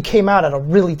he came out at a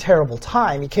really terrible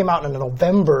time. He came out in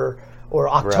November or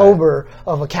October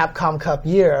of a Capcom Cup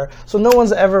year. So no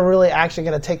one's ever really actually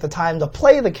going to take the time to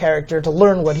play the character to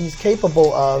learn what he's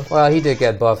capable of. Well, he did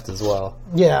get buffed as well.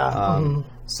 Yeah.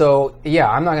 So, yeah,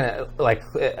 I'm not going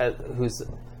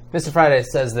to, Mr. Friday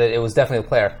says that it was definitely a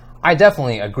player. I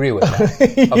definitely agree with that,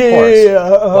 of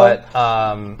course.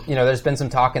 But, there's been some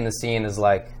talk in the scene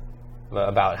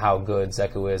about how good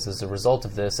Zeku is as a result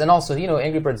of this. And also,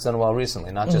 Angry Bird's done well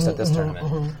recently, not just at this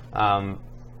tournament.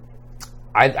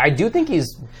 I do think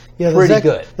he's pretty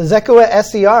good. The Zeku at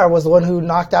SCR was the one who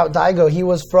knocked out Daigo. He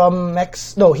was from I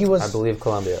believe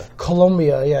Colombia.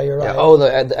 Colombia, yeah, you're right. Yeah. Oh,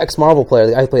 the ex-Marvel player.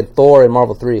 The guy who played Thor in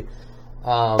Marvel 3.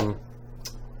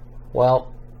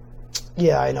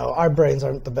 Yeah, I know. Our brains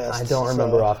aren't the best. I don't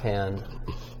remember offhand.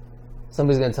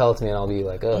 Somebody's going to tell it to me and I'll be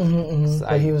like, ugh.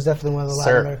 But he was definitely one of the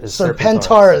Latin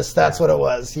Serpentaurus. That's what it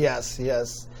was. Yes. Yeah.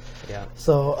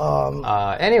 So,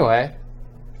 anyway,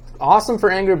 awesome for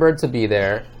Angry Bird to be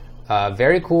there.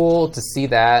 Very cool to see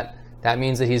that. That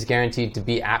means that he's guaranteed to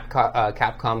be at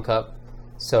Capcom Cup.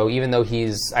 So even though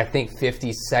he's, I think,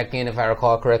 52nd, if I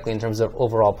recall correctly, in terms of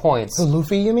overall points. So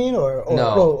Luffy, you mean? Or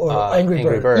Angry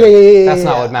Bird? Bird. Yeah. That's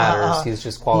not what matters. He's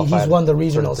just qualified. He's won the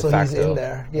regional, sort of so he's in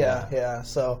there. Yeah.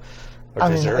 So,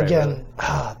 again,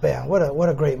 man, what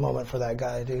a great moment for that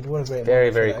guy, dude. What a great very,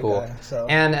 moment very for that cool. guy. So.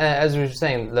 And as we were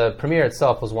saying, the premiere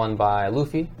itself was won by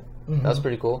Luffy. That was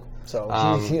pretty cool. So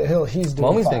he's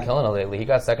doing Momi's fine. been killing it lately. He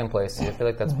got second place. I feel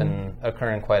like that's been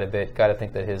occurring quite a bit. Got to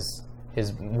think that his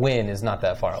win is not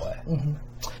that far away.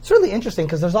 It's really interesting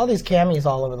because there's all these camis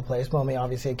all over the place. Momi,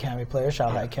 obviously a Cami player, Shao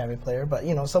Hai Cami player, but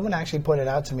someone actually pointed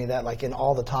out to me that in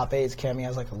all the top 8s, Cami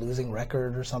has a losing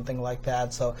record or something like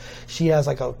that. So she has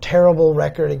a terrible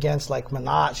record against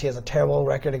Manat. She has a terrible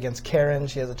record against Karen.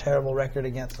 She has a terrible record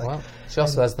against she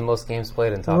also has the most games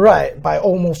played in top 8. Right, by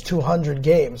almost 200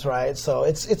 games, right? So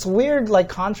it's weird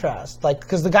contrast,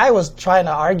 because the guy was trying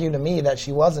to argue to me that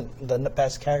she wasn't the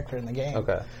best character in the game.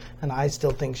 Okay. And I still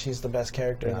think she's the best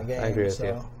character in the game. I agree with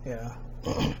you. Yeah.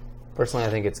 Personally, I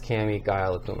think it's Cammy,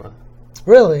 Guile, Akuma.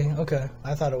 Really? Okay.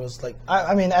 I thought it was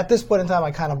I mean, at this point in time,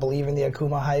 I kind of believe in the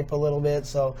Akuma hype a little bit,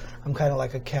 so I'm kind of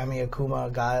like a Cammy,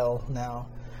 Akuma, Guile now.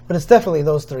 But it's definitely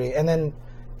those three. And then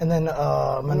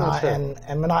Manat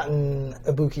and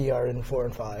Ibuki are in 4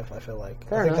 and 5, I feel like.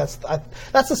 Fair enough.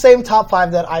 That's the same top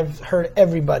 5 that I've heard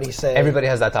everybody say. Everybody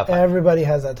has that top 5. Everybody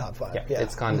has that top 5. Yeah.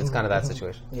 It's kind of that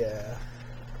situation. Yeah.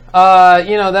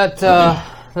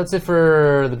 That's it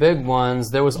for the big ones.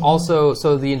 There was also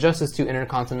the Injustice 2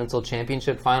 Intercontinental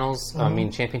Championship finals. I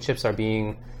mean, championships are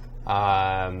being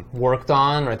worked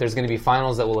on. Right, there's going to be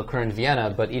finals that will occur in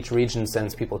Vienna, but each region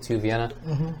sends people to Vienna.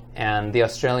 And the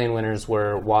Australian winners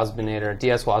were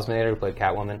DS Wasminator, who played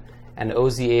Catwoman, and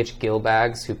OZH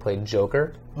Gilbags, who played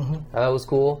Joker. That was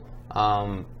cool.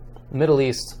 Middle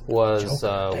East was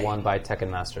won by Tekken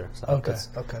Master. So Okay.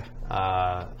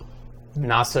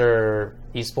 Nasser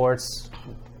Esports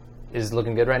is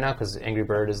looking good right now because Angry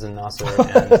Bird is in Nasser and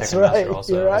Tekken Master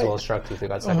also, as well as Shark Tooth. They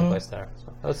got second place there.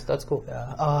 So that's cool.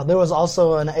 Yeah. There was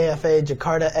also an AFA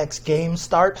Jakarta X Game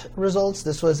start results.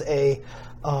 This was a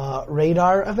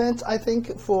radar event, I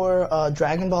think, for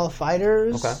Dragon Ball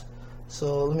Fighters. Okay.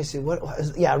 So let me see.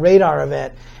 Radar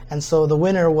event. And so the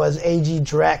winner was AG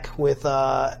Drek with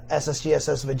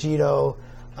SSGSS Vegito,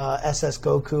 SS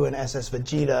Goku, and SS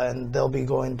Vegeta, and they'll be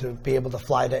going to be able to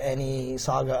fly to any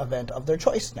Saga event of their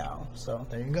choice now. So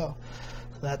there you go.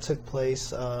 So that took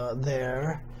place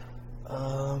there.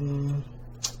 Trying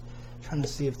to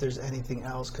see if there's anything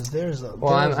else, because there's a...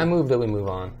 Well, I moved that we move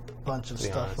on. Bunch of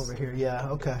stuff over here. Yeah,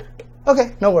 okay.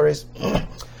 Okay, no worries.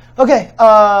 Okay,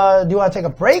 do you want to take a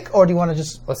break, or do you want to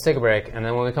just... Let's take a break, and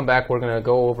then when we come back, we're going to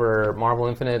go over Marvel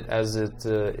Infinite as it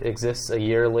exists a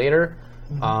year later.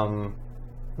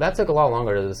 That took a lot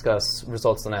longer to discuss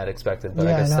results than I had expected, but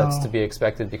I guess that's to be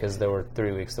expected because there were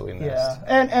 3 weeks that we missed.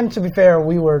 Yeah, and to be fair,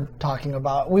 we were talking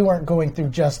about, we weren't going through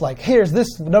just like, here's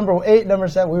this number 8, number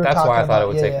 7. We were That's talking why I thought about, it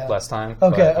would take less time.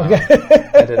 Okay, but,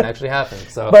 okay. It didn't actually happen.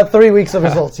 So. But 3 weeks of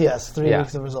results, yes, 3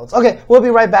 weeks of results. Okay, we'll be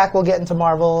right back. We'll get into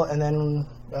Marvel, and then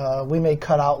we may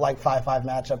cut out like 5-5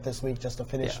 matchup this week just to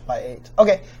finish by 8.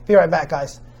 Okay, be right back,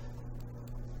 guys.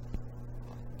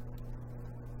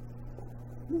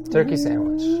 Turkey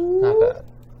sandwich, not bad.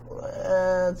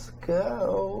 Let's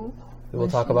go. We will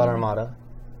talk about Armada.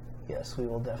 Yes, we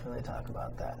will definitely talk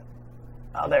about that.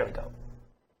 Oh, there we go.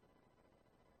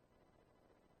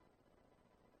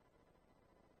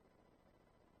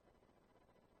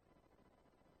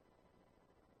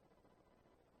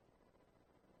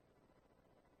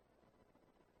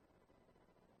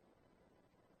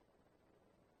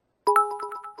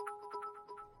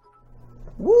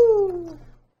 Woo!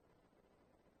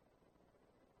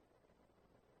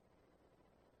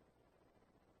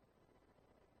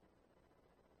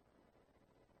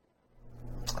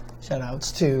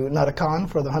 Shoutouts to Natakan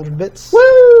for the 100 bits.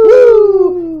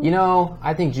 Woo! You know,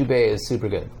 I think Jubei is super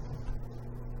good.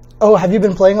 Oh, have you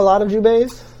been playing a lot of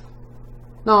Jubeis?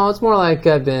 No, it's more like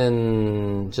I've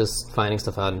been just finding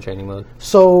stuff out in training mode.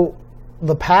 So,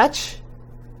 the patch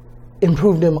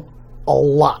improved him a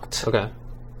lot. Okay.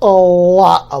 A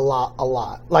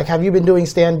lot. Like, have you been doing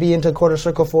stand B into quarter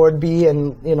circle forward B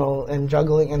and, you know, and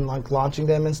juggling and, like, launching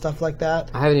them and stuff like that?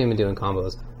 I haven't even been doing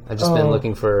combos. I've just been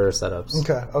looking for setups.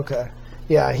 Okay.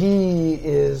 Yeah, he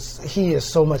is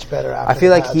so much better after I feel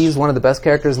the like patch. he's one of the best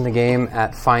characters in the game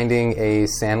at finding a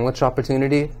sandwich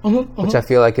opportunity, which I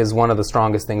feel like is one of the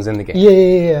strongest things in the game.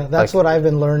 Yeah. That's what I've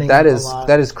been learning That a is lot.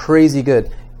 that is crazy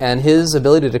good. And his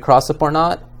ability to cross up or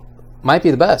not might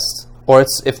be the best. Or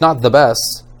it's, if not the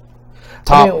best,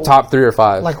 top 3 or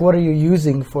 5. Like, what are you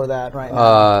using for that right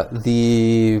now?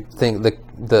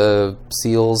 The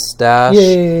seals dash,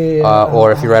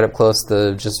 or if you're right up close,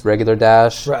 the just regular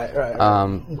dash. Right.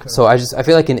 Okay. So I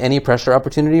feel like in any pressure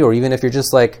opportunity, or even if you're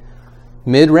just like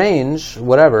mid range,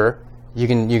 whatever, you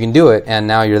can do it, and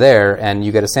now you're there, and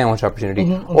you get a sandwich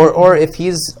opportunity. Or if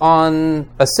he's on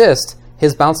assist,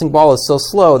 his bouncing ball is so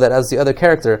slow that as the other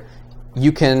character,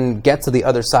 you can get to the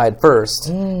other side first,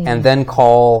 and then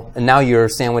call, and now you're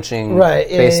sandwiching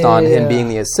based on him being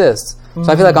the assist. So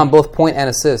I feel like on both point and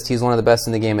assist, he's one of the best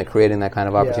in the game at creating that kind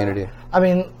of opportunity. I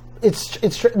mean, it's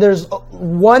there's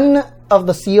one of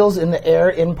the seals in the air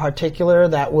in particular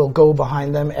that will go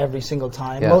behind them every single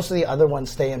time. Most of the other ones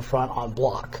stay in front on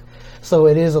block. So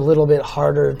it is a little bit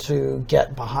harder to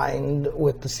get behind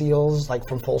with the seals, like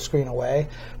from full screen away.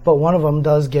 But one of them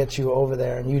does get you over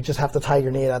there, and you just have to tie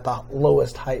your knee at the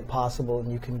lowest height possible, and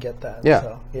you can get that. Yeah.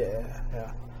 So,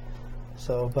 yeah.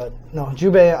 So, but no,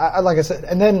 Jubei, I like I said,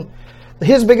 and then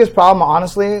his biggest problem,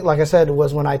 honestly, like I said,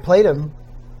 was when I played him.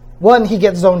 1, he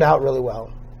gets zoned out really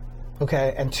well.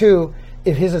 Okay, and 2,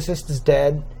 if his assist is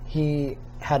dead, he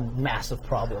had massive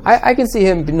problems. I can see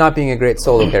him not being a great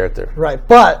solo character. Right,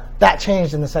 but that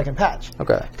changed in the second patch.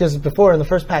 Okay. Because before in the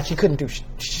first patch, he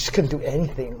just couldn't do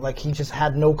anything. Like, he just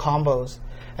had no combos.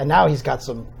 And now he's got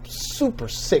some super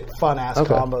sick, fun-ass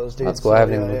combos, dude. That's cool. I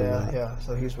haven't even looked at that. Yeah,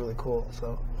 so he's really cool.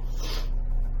 So,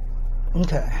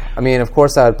 okay. I mean, of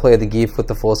course, I would play the Geef with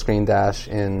the full screen dash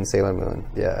in Sailor Moon.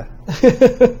 Yeah.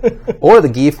 Or the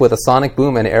Geef with a Sonic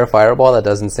Boom and Air Fireball that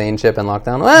does insane chip and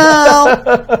lockdown.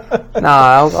 Well,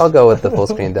 I'll go with the full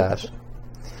screen dash.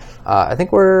 I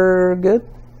think we're good.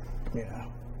 Yeah.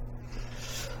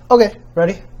 Okay,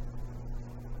 ready?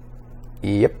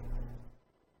 Yep.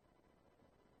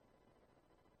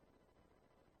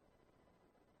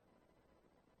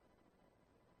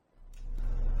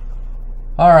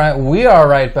 All right, we are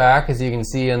right back, as you can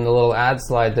see in the little ad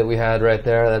slide that we had right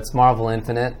there. That's Marvel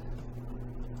Infinite.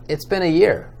 It's been a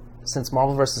year since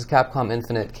Marvel vs. Capcom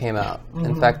Infinite came out.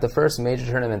 In fact, the first major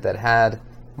tournament that had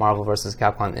Marvel vs.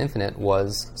 Capcom Infinite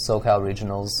was SoCal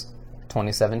Regionals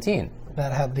 2017.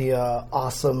 That had the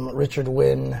awesome Richard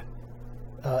Wynn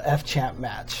F-Champ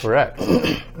match. Correct.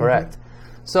 Correct.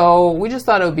 So we just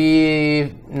thought it would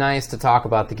be nice to talk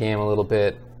about the game a little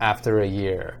bit after a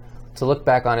year. To look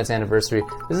back on its anniversary.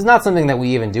 This is not something that we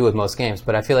even do with most games,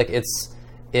 but I feel like it's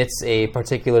a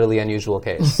particularly unusual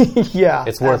case. Yeah.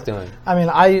 It's worth doing. I mean,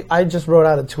 I just wrote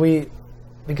out a tweet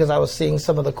because I was seeing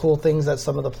some of the cool things that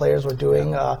some of the players were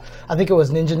doing. I think it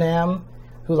was Ninja Nam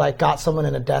who got someone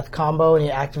in a death combo and he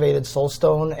activated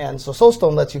Soulstone, and so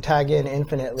Soulstone lets you tag in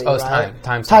infinitely. Oh, it's right?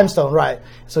 Time Stone. Time Stone, right.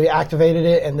 So he activated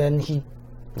it, and then he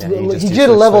Yeah, he did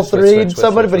a level 3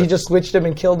 somebody, but he just switched him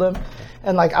and killed him.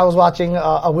 And like I was watching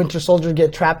a Winter Soldier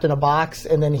get trapped in a box,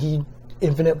 and then he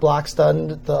infinite block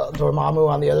stunned the Dormammu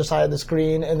on the other side of the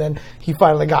screen, and then he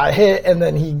finally got hit, and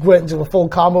then he went into a full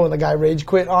combo, and the guy rage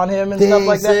quit on him and stuff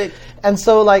like that. And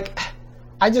so like,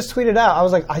 I just tweeted out, I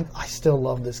was like, I still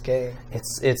love this game.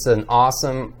 It's an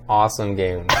awesome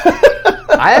game.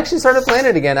 I actually started playing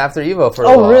it again after Evo for a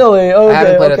while. Oh, really? Okay, I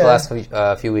haven't played it the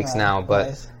last few weeks now, but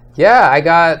nice. Yeah,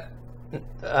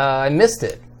 I missed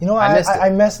it. You know, I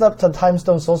messed up to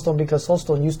Timestone Soulstone because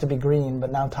Soulstone used to be green,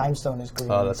 but now Timestone is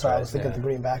green. Oh, that's so right. I was thinking the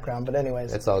green background, but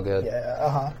anyways. It's all good.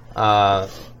 Yeah,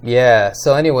 yeah,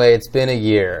 so anyway, it's been a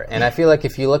year, and I feel like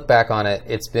if you look back on it,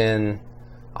 it's been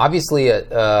obviously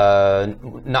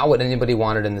not what anybody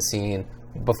wanted in the scene.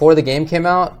 Before the game came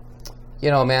out, you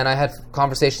know, man, I had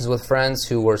conversations with friends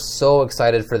who were so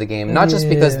excited for the game, not just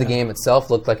because the game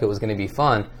itself looked like it was going to be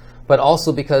fun, but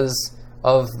also because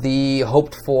of the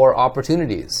hoped-for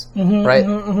opportunities, right?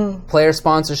 Player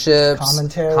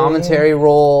sponsorships, commentary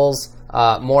roles,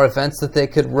 more events that they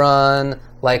could run.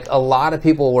 Like, a lot of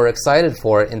people were excited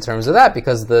for it in terms of that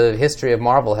because the history of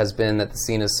Marvel has been that the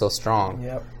scene is so strong.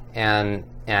 Yep.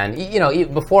 And you know,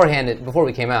 before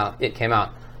it came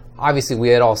out, obviously we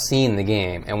had all seen the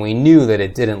game, and we knew that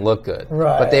it didn't look good.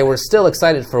 Right. But they were still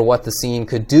excited for what the scene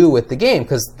could do with the game,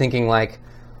 because thinking like,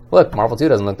 look, Marvel 2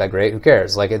 doesn't look that great. Who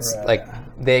cares? Like, it's like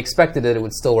they expected that it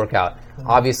would still work out.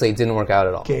 Obviously, it didn't work out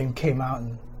at all. Game came out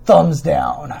and thumbs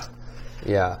down.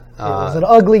 Yeah. It was an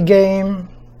ugly game.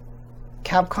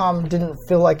 Capcom didn't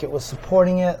feel like it was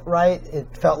supporting it right. It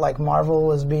felt like Marvel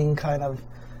was being kind of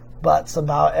butts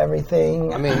about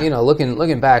everything. I mean, you know,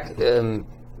 looking back,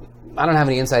 I don't have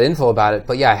any inside info about it,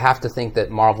 but yeah, I have to think that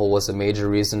Marvel was a major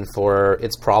reason for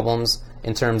its problems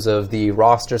in terms of the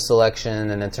roster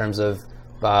selection and in terms of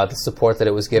the support that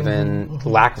it was given,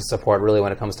 lack of support really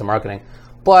when it comes to marketing.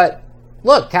 But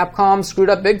look, Capcom screwed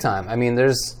up big time. I mean,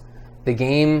 the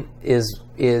game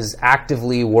is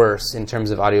actively worse in terms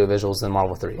of audio visuals than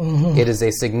Marvel 3. It is a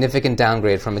significant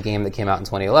downgrade from a game that came out in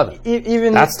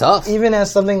 2011. That's tough. Even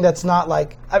as something that's not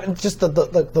like, I mean, just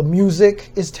the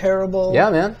music is terrible. Yeah,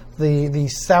 man. The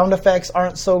sound effects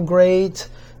aren't so great.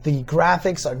 The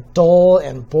graphics are dull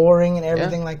and boring and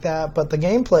everything like that. But the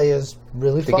gameplay is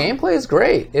really fun. The gameplay is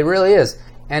great. It really is.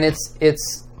 And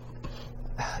it's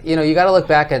you know, you got to look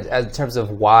back at in terms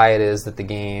of why it is that the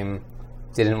game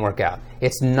didn't work out.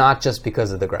 It's not just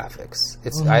because of the graphics.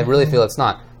 I really feel it's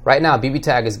not. Right now, BB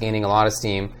Tag is gaining a lot of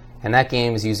steam, and that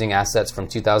game is using assets from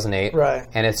 2008. Right.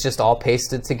 And it's just all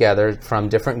pasted together from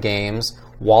different games.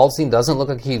 Waldstein doesn't look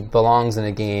like he belongs in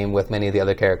a game with many of the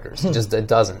other characters. It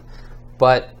doesn't.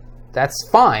 But that's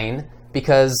fine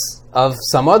because of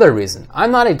some other reason. I'm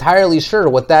not entirely sure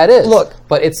what that is. Look.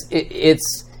 But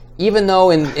it's even though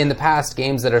in the past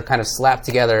games that are kind of slapped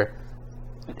together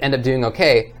end up doing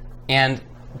okay, and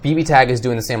BB Tag is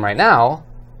doing the same right now,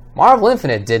 Marvel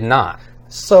Infinite did not.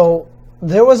 So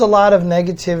there was a lot of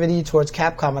negativity towards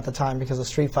Capcom at the time because of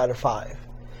Street Fighter V.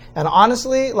 And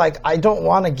honestly, like, I don't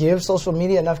want to give social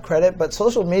media enough credit, but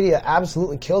social media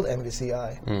absolutely killed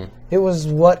MVCI. It was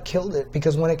what killed it,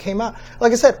 because when it came out,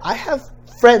 like I said, I have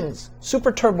friends,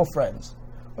 Super Turbo friends,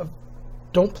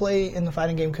 don't play in the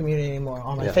fighting game community anymore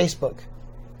on my Facebook.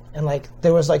 And like,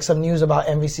 there was like some news about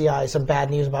MVCI, some bad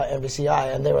news about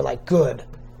MVCI, and they were like, good.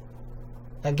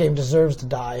 That game deserves to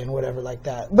die and whatever like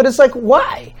that. But it's like,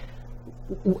 why?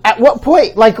 At what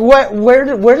point? Like, where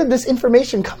did this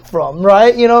information come from,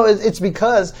 right? You know, it's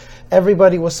because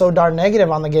everybody was so darn negative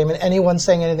on the game, and anyone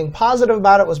saying anything positive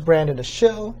about it was branded a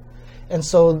shill. And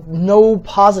so no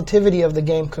positivity of the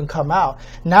game can come out.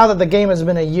 Now that the game has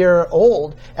been a year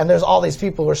old and there's all these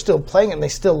people who are still playing it and they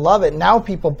still love it, now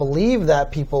people believe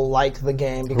that people like the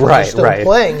game because they're still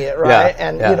playing it, right?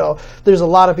 You know, there's a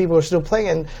lot of people who are still playing,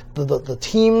 and the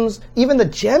teams, even the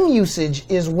gem usage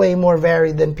is way more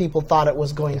varied than people thought it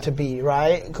was going to be,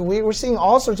 right? We're seeing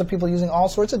all sorts of people using all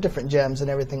sorts of different gems and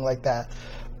everything like that.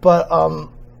 But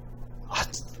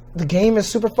the game is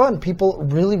super fun. People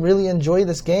really, really enjoy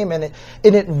this game, and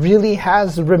it really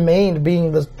has remained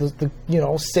being the you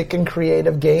know, sick and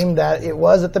creative game that it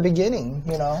was at the beginning.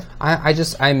 You know,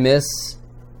 I miss.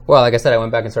 Well, like I said, I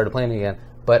went back and started playing it again,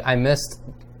 but I missed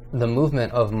the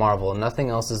movement of Marvel. Nothing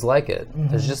else is like it.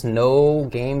 There's just no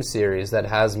game series that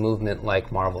has movement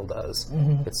like Marvel does.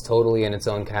 It's totally in its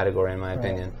own category, in my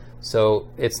opinion. So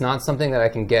it's not something that I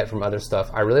can get from other stuff.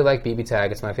 I really like BB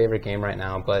Tag. It's my favorite game right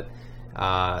now, but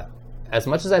as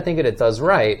much as I think it does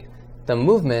right, the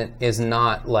movement is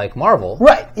not like Marvel.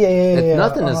 Right. Yeah.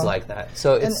 Nothing is like that.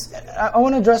 So it's. I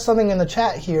want to address something in the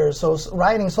chat here. So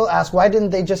Riding Soul asks, why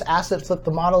didn't they just asset flip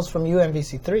the models from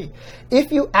UMVC3?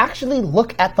 If you actually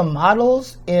look at the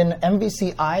models in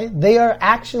MVCI, they are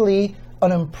actually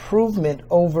an improvement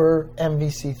over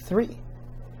MVC3.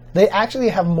 They actually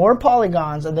have more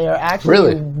polygons, and they are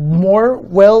actually more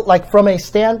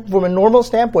from a normal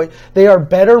standpoint, they are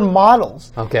better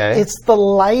models. Okay. It's the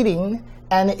lighting,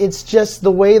 and it's just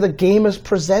the way the game is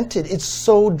presented. It's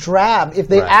so drab. If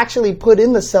they actually put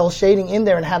in the cell shading in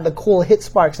there and had the cool hit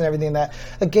sparks and everything, that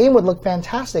the game would look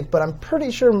fantastic. But I'm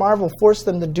pretty sure Marvel forced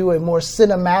them to do a more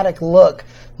cinematic look,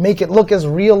 make it look as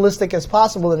realistic as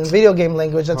possible in video game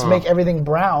language. Let's make everything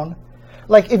brown.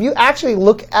 Like, if you actually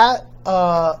look at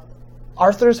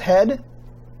Arthur's head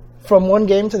from one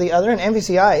game to the other in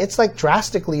MVCI, it's like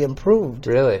drastically improved.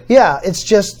 Really? Yeah, it's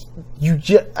just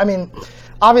I mean,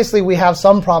 obviously we have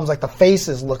some problems, like the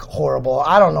faces look horrible.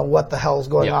 I don't know what the hell's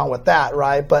going on with that,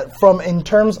 right? But in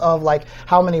terms of like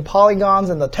how many polygons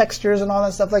and the textures and all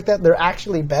that stuff like that, they're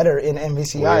actually better in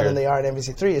MVCI than they are in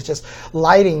MVC3. It's just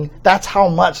lighting. That's how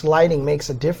much lighting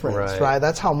makes a difference, right?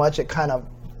 That's how much it kind of,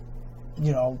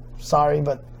 sorry,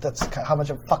 but that's how much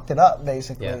it fucked it up,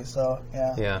 basically. Yeah. So,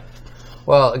 yeah. Yeah.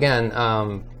 Well, again,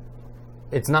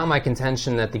 it's not my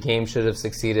contention that the game should have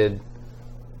succeeded,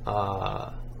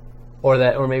 or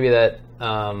maybe that.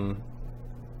 Let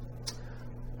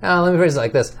me phrase it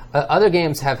like this: other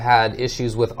games have had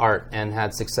issues with art and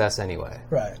had success anyway.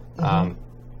 Right.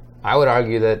 I would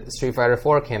argue that Street Fighter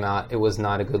 4 came out, it was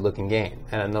not a good-looking game,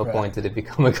 and at no point did it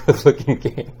become a good-looking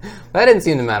game. But that didn't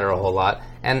seem to matter a whole lot.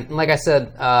 And like I said,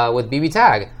 with BB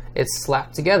Tag, it's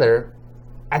slapped together,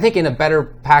 I think in a better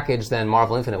package than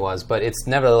Marvel Infinite was, but it's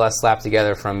nevertheless slapped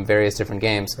together from various different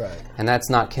games, and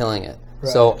that's not killing it.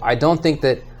 Right. So I don't think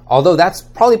that, although that's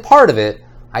probably part of it,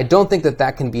 I don't think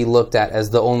that can be looked at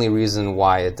as the only reason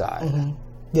why it died. Mm-hmm.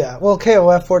 Yeah, well,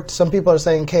 KOF 14, some people are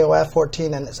saying KOF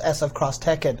 14 and SF Cross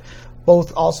Tekken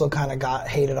both also kind of got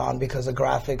hated on because of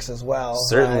graphics as well.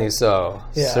 Certainly so.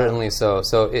 Yeah. Certainly so.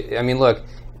 So, look,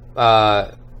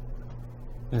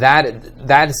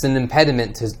 that is an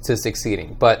impediment to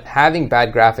succeeding. But having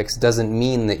bad graphics doesn't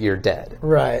mean that you're dead.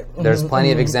 Right. There's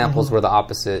plenty of examples where the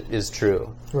opposite is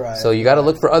true. Right. So you got to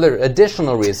look for other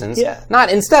additional reasons. Yeah.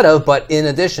 Not instead of, but in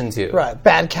addition to. Right.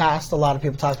 Bad cast. A lot of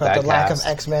people talk about Bad the lack of cast.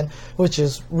 X-Men, which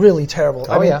is really terrible.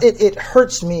 Oh, yeah. It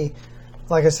hurts me,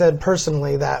 like I said,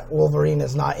 personally, that Wolverine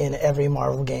is not in every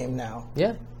Marvel game now.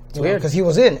 Yeah. It's weird. Because he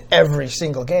was in every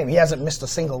single game. He hasn't missed a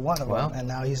single one of them, and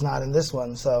now he's not in this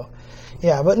one. So,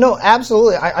 yeah, but no,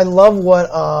 absolutely. I love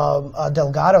what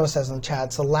Delgado says in the chat.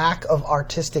 It's a lack of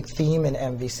artistic theme in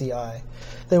MVCI.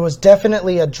 There was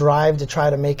definitely a drive to try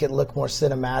to make it look more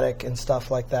cinematic and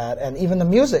stuff like that. And even the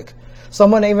music.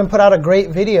 Someone even put out a great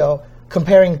video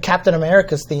comparing Captain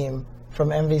America's theme from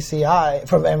MVCI,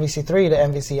 from MVC3 to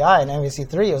MVCI, and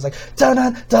MVC3 it was like dun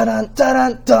dun dun dun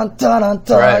dun dun dun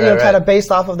dun, kind of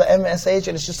based off of the MSH,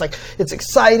 and it's just like it's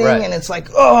exciting and it's like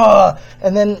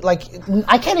and then like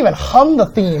I can't even hum the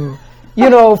theme,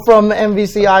 from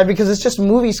MVCI because it's just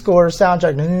movie score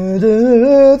soundtrack.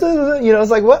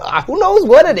 It's like what? Who knows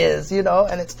what it is?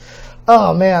 And it's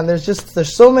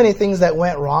there's so many things that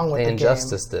went wrong with the game. They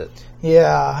injusticed it.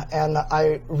 Yeah, and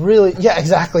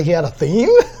exactly. He had a theme.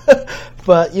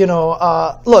 But,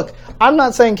 look, I'm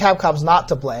not saying Capcom's not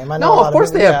to blame. I know of course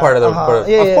they have part of the...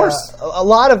 Of course. A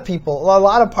lot of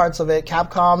parts of it,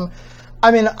 Capcom...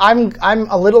 I mean, I'm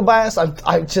a little biased.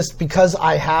 I just because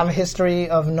I have a history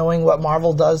of knowing what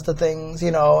Marvel does to things,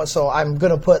 so I'm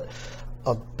going to put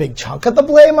a big chunk of the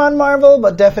blame on Marvel,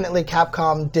 but definitely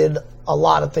Capcom did a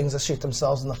lot of things that shoot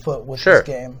themselves in the foot with this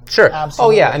game. Sure.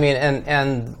 Absolutely. Oh yeah, I mean,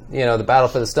 and the Battle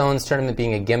for the Stones tournament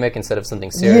being a gimmick instead of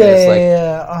something serious.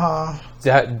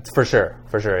 For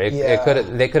sure.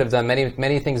 They could have done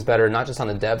many things better, not just on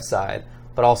the dev side,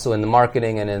 but also in the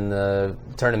marketing and in the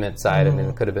tournament side. I mean,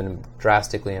 it could have been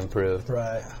drastically improved.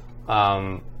 Right.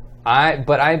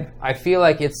 I feel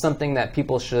like it's something that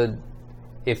people should,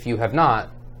 if you have not,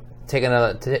 take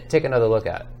another look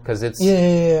at, because it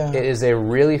is a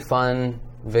really fun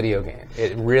video game.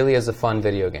 It really is a fun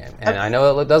video game, and I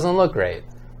know it doesn't look great,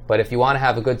 but if you want to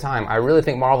have a good time, I really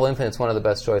think Marvel Infinite's one of the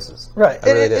best choices. Right.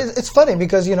 It's funny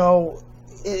because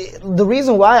the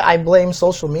reason why I blame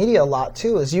social media a lot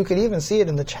too is you could even see it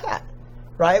in the chat.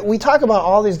 Right? We talk about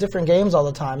all these different games all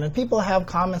the time, and people have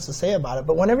comments to say about it,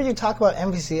 but whenever you talk about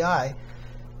MVCI,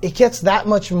 it gets that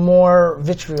much more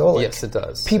vitriolic. Yes, it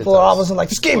does. People are all of a sudden like,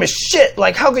 this game is shit.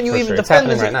 Like, how can you even defend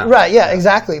this? Right now. Right, yeah,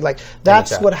 exactly. Like,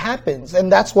 that's what happens.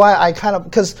 And that's why I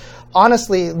because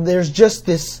honestly, there's just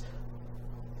this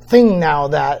thing now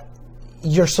that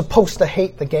you're supposed to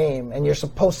hate the game and you're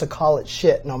supposed to call it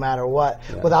shit no matter what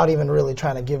without even really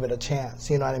trying to give it a chance.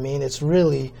 You know what I mean? It's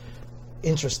really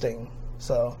interesting.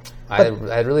 So I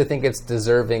really think it's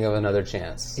deserving of another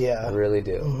chance. Yeah. I really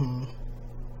do. Mm-hmm.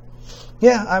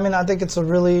 Yeah, I mean, I think it's a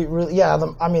really,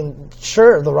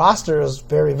 sure, the roster is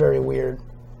very, very weird,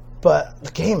 but the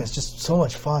game is just so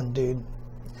much fun, dude.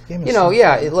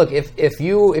 Look, if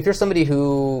you're somebody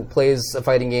who plays a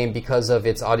fighting game because of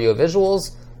its audio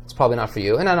visuals, it's probably not for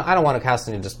you. And I don't want to cast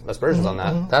any aspersions on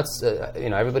that. That's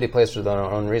everybody plays for their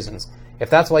own reasons. If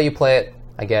that's why you play it,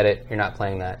 I get it. You're not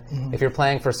playing that. If you're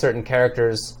playing for certain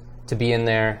characters to be in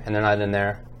there and they're not in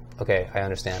there, okay, I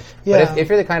understand. Yeah. But if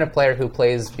you're the kind of player who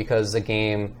plays because a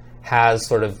game has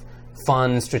sort of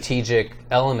fun strategic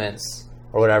elements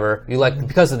or whatever, you like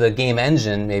because of the game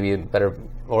engine, maybe better,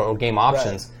 or game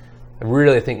options. Right. I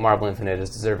really think Marvel Infinite is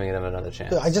deserving of another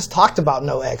chance. I just talked about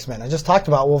no X-Men. I just talked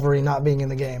about Wolverine not being in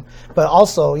the game. But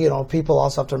also, people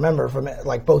also have to remember, from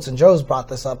like Boats and Joe's brought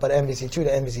this up, but MVC2 to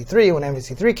MVC3, when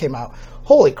MVC3 came out,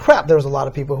 holy crap, there was a lot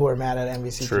of people who were mad at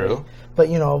MVC3. True. But,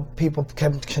 people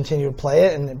continue to play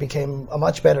it, and it became a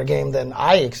much better game than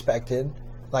I expected.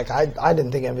 Like, I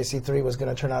didn't think MVC3 was going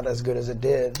to turn out as good as it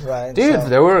did, right? Dude,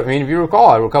 if you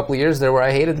recall, there were a couple of years there where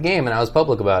I hated the game and I was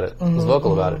public about it. I was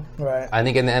vocal about it. Right. I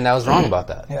think in the end I was wrong about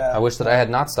that. Yeah. I wish that I had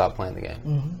not stopped playing the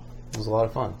game. It was a lot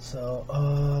of fun. So,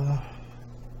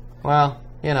 Well,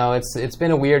 it's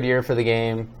been a weird year for the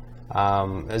game.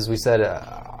 As we said,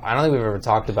 I don't think we've ever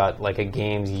talked about like a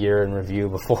game's year in review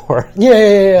before.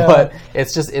 Yeah. But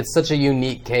it's such a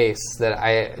unique case that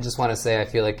I just want to say I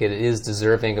feel like it is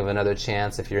deserving of another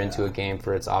chance if you're into a game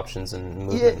for its options and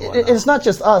movement and whatnot. It's not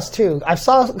just us, too. I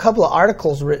saw a couple of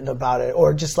articles written about it,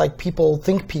 or just like people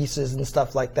think pieces and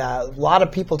stuff like that. A lot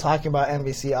of people talking about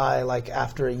MVCI like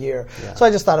after a year. Yeah. So I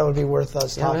just thought it would be worth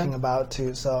us talking about,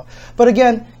 too. So, but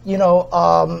again,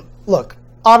 look,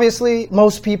 obviously,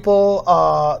 most people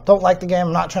don't like the game.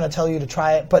 I'm not trying to tell you to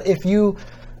try it. But if you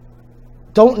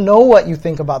don't know what you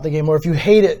think about the game, or if you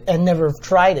hate it and never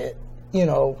tried it,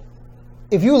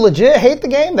 if you legit hate the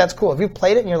game, that's cool. If you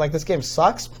played it and you're like, this game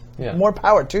sucks, more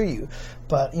power to you.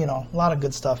 But, a lot of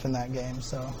good stuff in that game.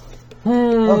 So,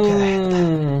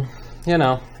 okay.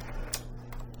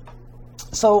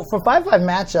 So for 5-5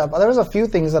 matchup, there was a few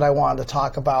things that I wanted to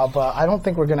talk about, but I don't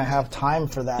think we're going to have time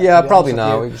for that. Yeah, probably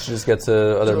not. We should just get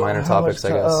to other minor topics, I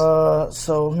guess.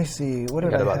 So let me see. What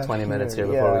did I have? We got about 20 minutes here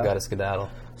before we got to skedaddle.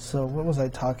 So what was I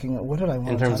talking? What did I want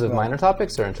to talk about? In terms of minor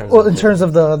topics, or in terms? Well, in terms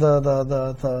of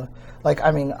the like,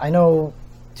 I mean, I know.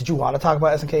 Did you want to talk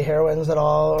about SNK Heroines at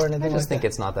all, or anything? I just think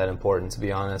it's not that important, to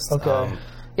be honest. Okay.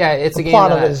 Yeah, it's a game. The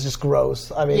plot of it is just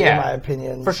gross. I mean, in my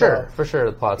opinion, for sure,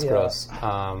 the plot's gross.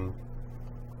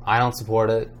 I don't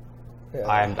support it. Yeah.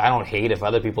 I don't hate if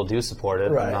other people do support it.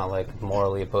 Right. I'm not like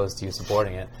morally opposed to you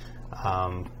supporting it.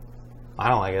 I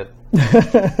don't like it.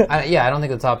 I don't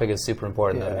think the topic is super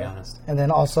important, though, to be honest. And then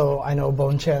also, I know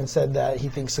Bonchan said that he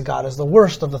thinks Sagat is the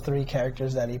worst of the three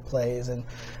characters that he plays, and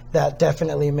that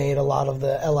definitely made a lot of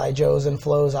the L.I. Joes and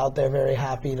Flows out there very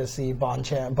happy to see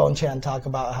Bonchan talk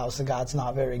about how Sagat's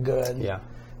not very good. Yeah.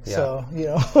 So,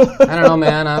 I don't know,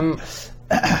 man.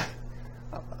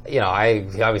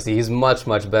 Obviously he's much,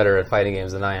 much better at fighting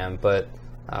games than I am, but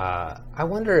I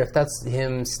wonder if that's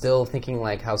him still thinking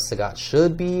like how Sagat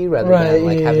should be rather than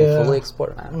like having fully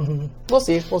explored. We'll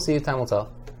see. Time will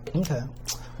tell. Okay.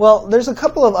 Well, there's a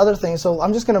couple of other things, so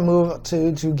I'm just going to move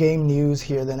to game news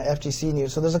here, then FGC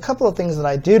news. So there's a couple of things that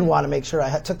I did want to make sure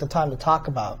I took the time to talk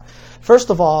about.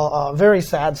 First of all, very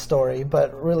sad story,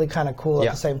 but really kind of cool at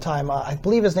the same time. I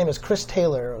believe his name is Chris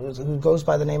Taylor, who goes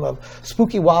by the name of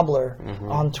Spooky Wobbler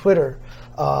on Twitter.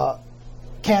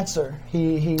 Cancer.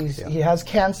 He has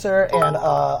cancer, and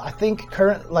I think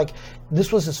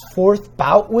this was his fourth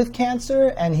bout with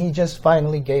cancer, and he just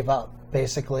finally gave up,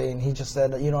 basically, and he just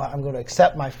said, I'm going to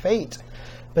accept my fate.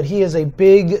 But he is a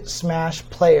big Smash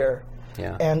player,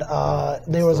 and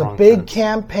there was a big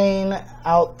campaign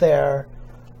out there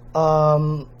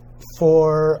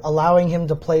for allowing him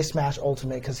to play Smash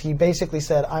Ultimate, because he basically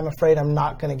said, I'm afraid I'm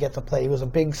not going to get to play. He was a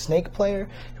big Snake player.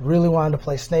 He really wanted to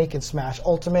play Snake in Smash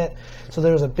Ultimate. So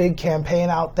there was a big campaign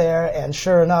out there, and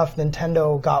sure enough,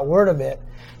 Nintendo got word of it,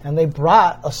 and they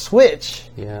brought a Switch,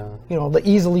 the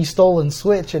easily stolen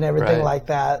Switch and everything like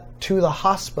that, to the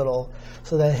hospital,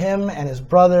 so that him and his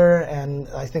brother and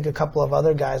I think a couple of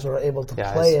other guys were able to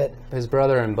play it. His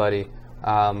brother and buddy.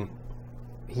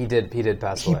 He did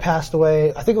pass away. He passed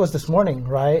away, I think it was this morning,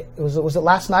 right? Was it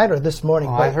last night or this morning?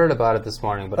 I heard about it this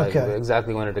morning, but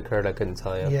exactly when it occurred, I couldn't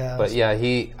tell you. Yeah, but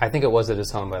I think it was at his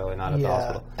home, by the way, not at the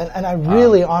hospital. And I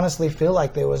really honestly feel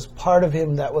like there was part of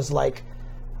him that was like,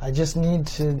 I just need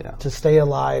to stay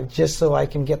alive just so I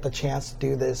can get the chance to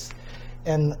do this.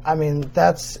 And I mean,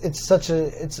 it's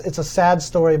a sad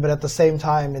story, but at the same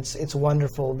time, it's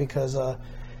wonderful because,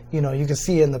 you know, you can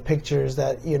see in the pictures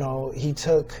that, you know,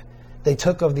 they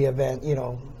took of the event, you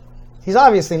know, he's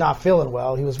obviously not feeling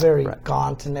well. He was very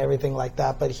gaunt and everything like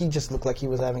that, but he just looked like he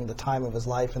was having the time of his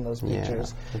life in those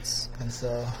pictures. And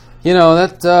so, you know,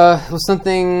 that was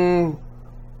something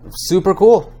super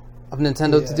cool of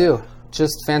Nintendo to do.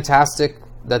 Just fantastic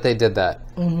that they did that.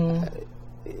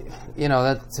 You know,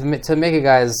 that to make a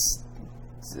guy's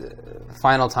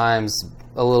final times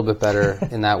a little bit better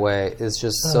in that way is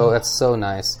just that's so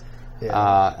nice.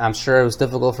 I'm sure it was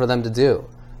difficult for them to do.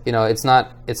 You know, it's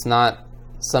not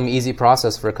some easy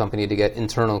process for a company to get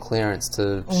internal clearance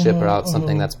to ship out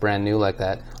something that's brand new like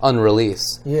that,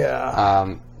 unreleased.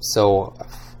 So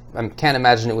I can't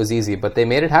imagine it was easy, but they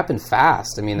made it happen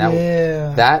fast. I mean,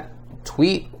 that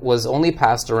tweet was only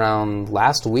passed around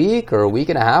last week or a week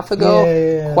and a half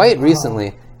ago, quite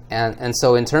recently. And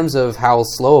so in terms of how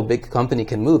slow a big company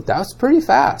can move, that was pretty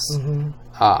fast.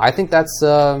 I think that's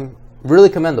really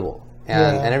commendable.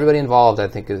 And everybody involved, I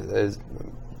think, is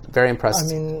very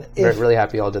impressed. I mean, really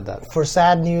happy y'all did that. For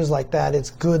sad news like that, it's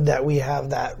good that we have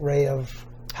that ray of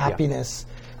happiness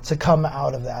to come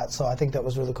out of that. So I think that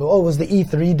was really cool. Oh, it was the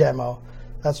E3 demo.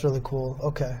 That's really cool.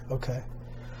 Okay.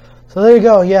 So there you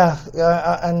go.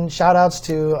 And shout outs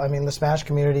to, I mean, the Smash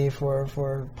community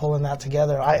for pulling that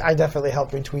together. I definitely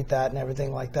helped retweet that and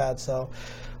everything like that. So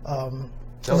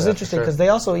it was interesting because they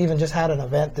also even just had an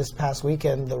event this past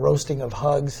weekend, the roasting of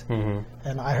Hugs,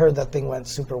 and I heard that thing went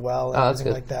super well and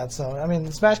everything like that. So I mean,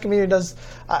 the Smash community does.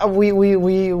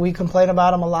 We complain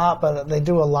about them a lot, but they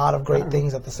do a lot of great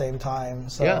things at the same time.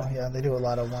 So they do a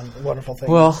lot of wonderful things.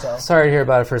 Well, sorry to hear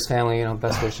about it for his family. You know,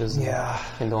 best wishes. And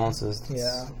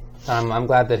condolences. I'm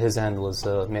glad that his end was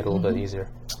made a little bit easier.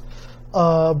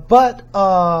 But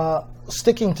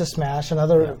sticking to Smash,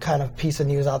 another kind of piece of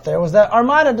news out there was that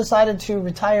Armada decided to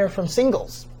retire from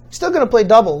singles. He's still going to play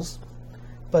doubles,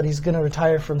 but he's going to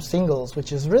retire from singles,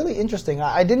 which is really interesting.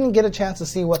 I didn't get a chance to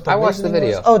see what the I watched the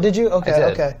video. Was. Oh, did you? Okay, I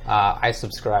did. Okay. I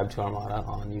subscribed to Armada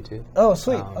on YouTube. Oh,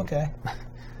 sweet. Okay.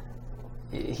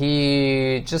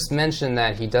 He just mentioned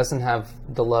that he doesn't have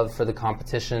the love for the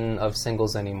competition of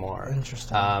singles anymore.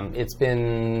 Interesting. It's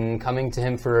been coming to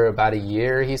him for about a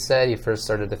year, he said. He first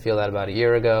started to feel that about a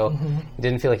year ago. He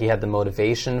didn't feel like he had the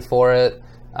motivation for it,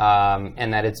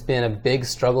 and that it's been a big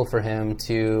struggle for him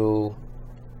to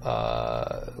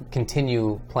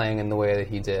continue playing in the way that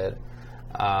he did.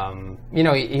 You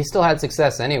know, he still had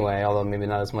success anyway, although maybe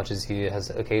not as much as he has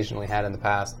occasionally had in the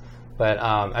past. But,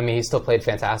 I mean, he still played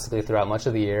fantastically throughout much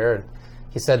of the year. And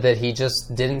he said that he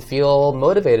just didn't feel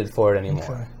motivated for it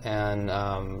anymore. And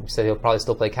he said he'll probably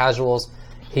still play casuals.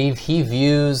 He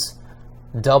views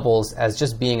doubles as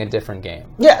just being a different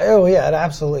game. It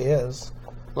absolutely is.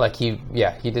 Like, he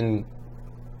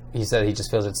said he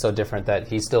just feels it's so different that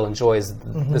he still enjoys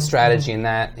the strategy in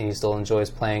that, and he still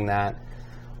enjoys playing that.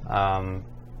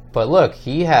 But look,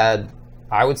 he had,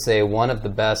 I would say, one of the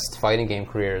best fighting game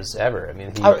careers ever. I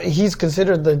mean, he's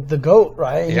considered the GOAT,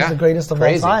 right? He's the greatest of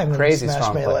all time. Crazy in Smash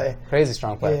strong Melee. player. Crazy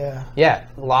strong player.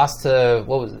 Lost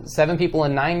to 7 people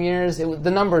in 9 years.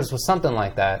 The numbers was something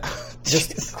like that.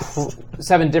 Just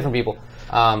 7 different people.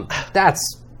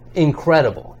 That's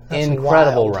incredible. That's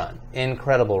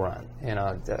incredible run. You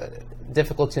know,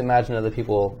 difficult to imagine other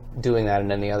people doing that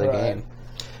in any other game.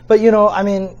 But you know, I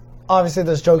mean, obviously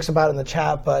there's jokes about it in the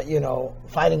chat, but you know,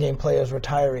 fighting game players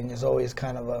retiring is always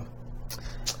kind of a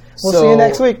we'll see you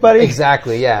next week, buddy.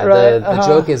 Exactly, yeah. Right? The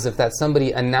joke is if that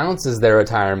somebody announces their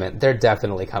retirement, they're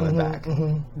definitely coming back.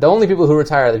 The only people who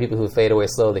retire are the people who fade away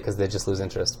slowly because they just lose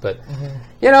interest. But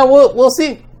you know, we'll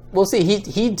see. We'll see.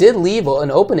 He did leave an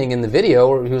opening in the video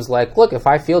where he was like, look, if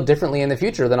I feel differently in the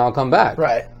future, then I'll come back.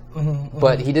 Right.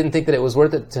 But he didn't think that it was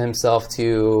worth it to himself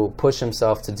to push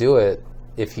himself to do it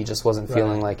if he just wasn't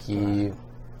feeling like he, you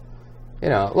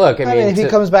know, look, I mean, if he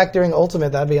comes back during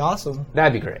Ultimate, that'd be awesome.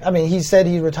 That'd be great. I mean, he said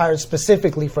he retired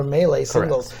specifically from Melee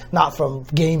singles, not from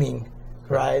gaming,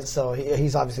 right? So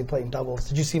he's obviously playing doubles.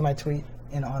 Did you see my tweet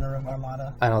in honor of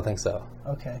Armada? I don't think so.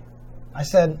 Okay. I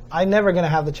said, I'm never going to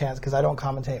have the chance because I don't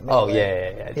commentate Melee. Oh,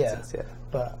 yeah.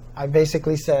 But I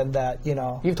basically said that, you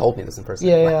know... You've told me this in person.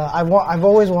 Yeah. I've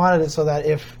always wanted it so that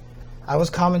if I was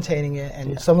commentating it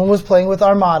and someone was playing with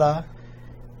Armada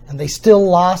and they still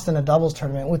lost in a doubles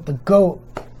tournament with the GOAT,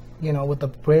 you know, with the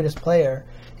greatest player,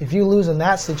 if you lose in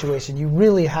that situation, you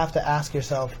really have to ask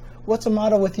yourself, what's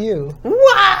Armada with you?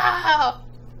 Wow!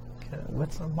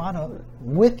 What's Armada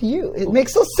with you? It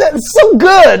makes no sense. It's so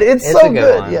good. It's so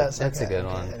good. One. Yes. That's a good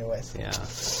one. Anyways.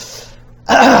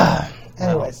 Yeah.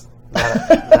 Anyways.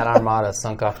 That armada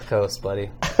sunk off the coast, buddy.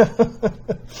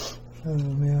 Oh,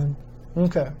 man.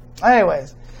 Okay.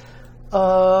 Anyways.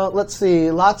 Let's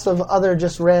see. Lots of other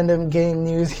just random game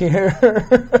news here.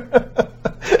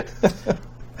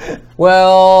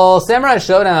 Well, Samurai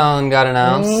Showdown got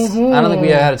announced. Mm-hmm. I don't think we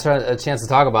had a chance to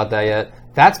talk about that yet.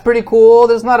 That's pretty cool.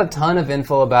 There's not a ton of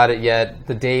info about it yet.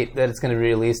 The date that it's going to be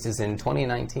released is in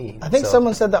 2019. I think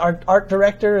someone said the art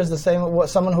director is the same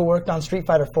someone who worked on Street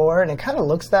Fighter 4, and it kind of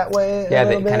looks that way. Yeah,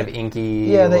 the kind of inky.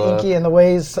 Yeah, the look. inky and the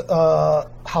ways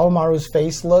Haomaru's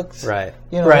face looks. Right.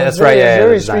 You know, right. That's very, right. Yeah.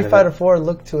 Very Street Fighter 4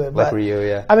 look to it. Like but, Ryu.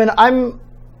 Yeah. I mean,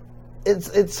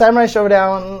 It's Samurai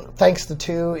Showdown, thanks to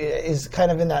 2, is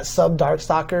kind of in that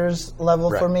sub-Darkstalkers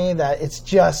level for me, that it's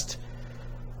just...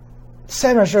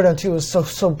 Samurai Showdown 2 was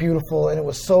so beautiful, and it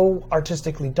was so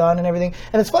artistically done and everything.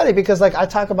 And it's funny because, like, I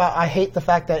talk about, I hate the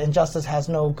fact that Injustice has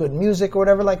no good music or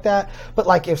whatever like that. But,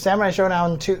 like, if Samurai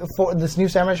Showdown 2, this new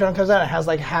Samurai Showdown comes out and it has,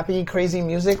 like, happy, crazy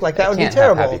music, like, that would be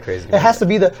terrible. Happy, crazy music. It has to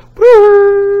be the...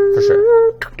 For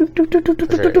sure.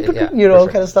 Yeah, you know,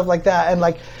 kind of stuff like that. And,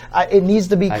 like, it needs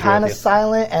to be kind of you.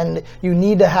 silent, and you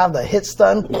need to have the hit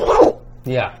stun.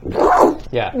 Yeah.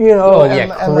 Yeah. You know, oh,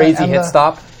 yeah, crazy hit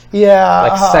stop. Yeah.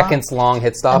 Like seconds long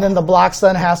hit stop. And then the block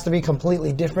stun has to be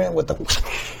completely different with the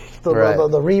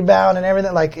rebound and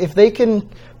everything. Like, if they can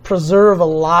preserve a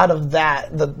lot of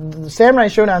that, the Samurai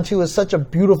Showdown 2 is such a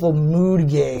beautiful mood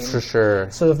game. For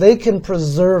sure. So if they can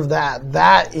preserve that,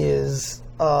 that is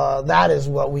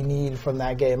what we need from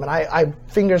that game. And I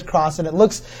fingers crossed, and it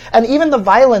looks, and even the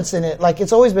violence in it, like,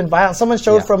 it's always been violent. Someone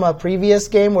showed from a previous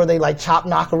game where they, like, chop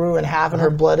Nakaru in half, and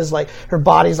her blood is, like, her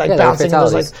body's, like, bouncing, and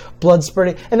there's, like, blood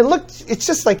spurting. And it's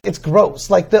just, like, it's gross.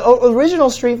 Like, the original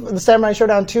the Samurai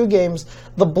Showdown 2 games,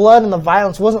 the blood and the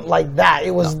violence wasn't like that.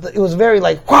 It was very,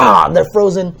 like, wah, they're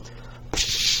frozen.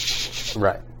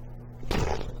 Right.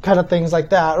 Kind of things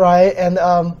like that, right? And,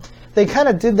 they kind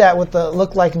of did that with the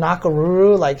look like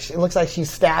Nakaruru, like it looks like she's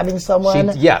stabbing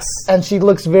someone. Yes. And she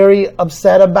looks very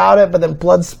upset about it, but then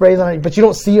blood sprays on her, but you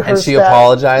don't see her. And she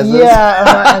apologizes.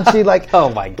 Yeah, and she like,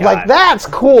 oh my god, like that's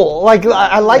cool. Like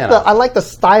I like the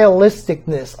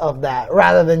stylisticness of that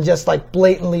rather than just like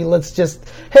blatantly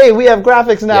hey, we have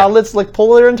graphics now, let's like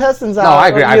pull their intestines out. No, I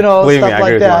agree. You know, stuff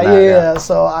like that. Yeah.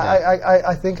 So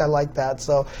I think I like that.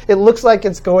 So it looks like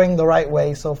it's going the right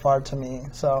way so far to me.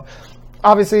 So.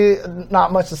 Obviously,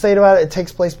 not much to say about it. It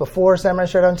takes place before Samurai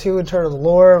Showdown 2 in terms of the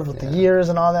lore, with the years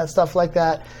and all that stuff like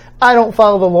that. I don't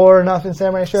follow the lore enough in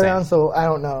Samurai Showdown, so I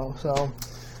don't know. So,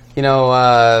 you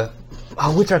know,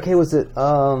 which arcade was it?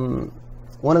 One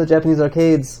of the Japanese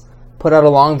arcades put out a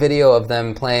long video of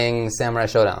them playing Samurai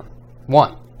Showdown.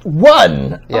 One?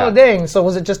 Yeah. Oh, dang. So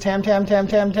was it just Tam? No,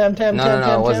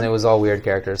 it wasn't. It was all weird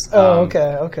characters.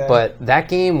 Okay. But that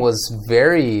game was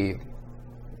very...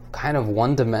 kind of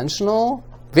one-dimensional,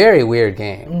 very weird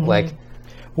game. Mm-hmm. Like,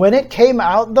 when it came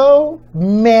out, though,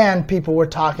 man, people were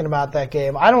talking about that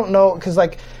game. I don't know, because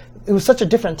like it was such a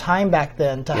different time back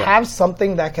then to have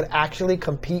something that could actually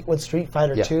compete with Street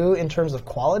Fighter 2 in terms of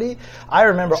quality. I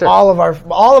remember all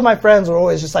of my friends were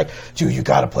always just like, "Dude, you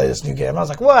got to play this new game." And I was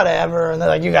like, "Whatever," and they're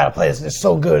like, "You got to play this. It's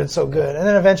so good. It's so good." And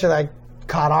then eventually, I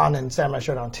caught on in Samurai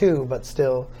Showdown 2, but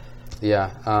still,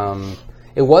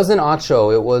 it wasn't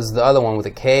Acho. It was the other one with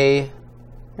a K. You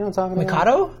know what I'm talking about?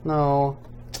 Mikado? No.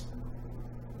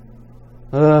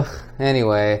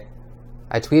 Anyway,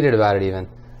 I tweeted about it even.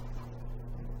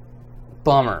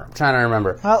 Bummer. I'm trying to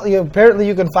remember. Well, apparently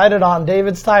you can find it on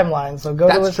David's timeline. So go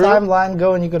to his timeline,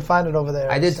 and you can find it over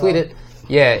there. I did tweet it.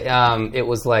 Yeah, it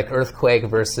was like Earthquake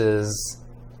versus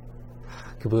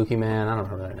Kabuki Man. I don't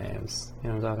remember their names. You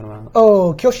know what I'm talking about?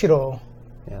 Oh, Kyoshiro.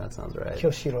 Yeah, that sounds right.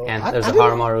 Kyoshiro. And there's a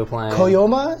Harumaru playing.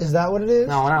 Koyoma? Is that what it is?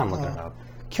 No, I'm looking it up.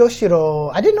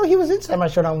 Kyoshiro. I didn't know he was in Samurai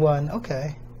Showdown 1.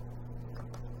 Okay.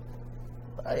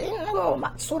 It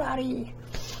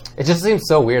just seems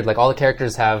so weird. Like, all the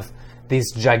characters have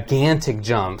these gigantic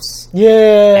jumps.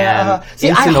 Yeah. And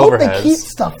See, I hope they keep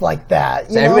stuff like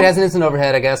that. So everybody has an instant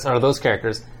overhead, I guess, or those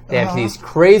characters. They have these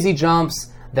crazy jumps.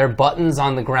 Their buttons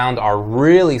on the ground are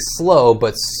really slow,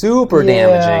 but super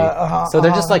damaging. So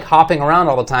they're just like hopping around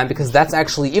all the time because that's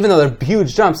actually, even though they're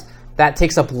huge jumps, that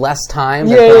takes up less time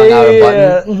than throwing out a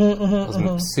button.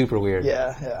 It was super weird.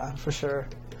 Yeah, for sure.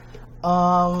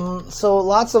 So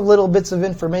lots of little bits of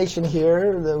information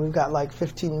here. We've got like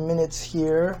 15 minutes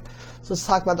here. So let's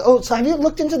talk about so have you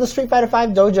looked into the Street Fighter V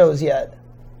dojos yet?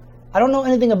 I don't know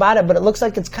anything about it, but it looks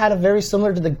like it's kind of very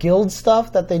similar to the guild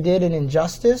stuff that they did in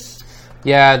Injustice.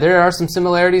 Yeah, there are some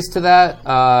similarities to that.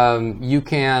 You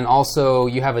can also,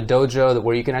 you have a dojo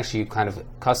where you can actually kind of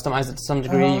customize it to some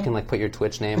degree. You can like put your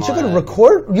Twitch name on it.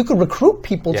 You could recruit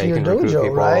people to your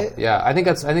dojo, right? Yeah, I think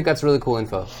that's really cool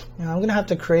info. Yeah, I'm gonna have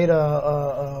to create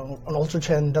an Ultra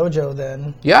Chen dojo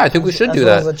then. Yeah, I think we should do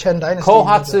that. As well as a Chen Dynasty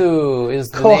Kohatsu dojo. is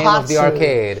the name of the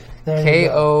arcade.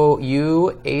 Kouhatsu.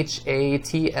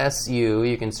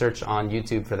 You can search on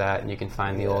YouTube for that, and you can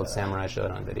find the old Samurai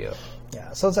Shodown video.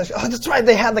 Yeah, so it's actually, that's right,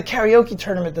 they had the karaoke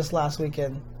tournament this last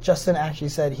weekend. Justin actually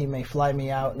said he may fly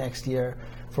me out next year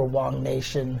for Wong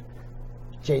Nation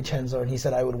Jay Chenzo, and he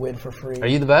said I would win for free. Are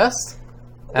you the best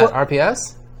at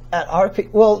RPS? At RP,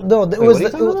 well, no, it was the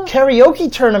karaoke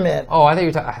tournament. Oh, I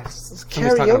think you're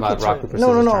talking about Rock Paper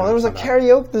Scissors. No. There was a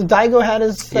karaoke. The Daigo had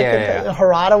his second.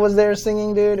 Harada was there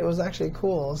singing, dude. It was actually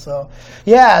cool. So,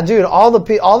 yeah, dude, all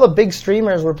the big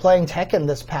streamers were playing Tekken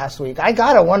this past week. I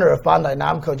gotta wonder if Bandai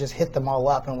Namco just hit them all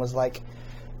up and was like,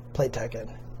 play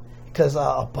Tekken. Because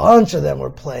a bunch of them were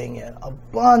playing it. A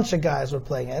bunch of guys were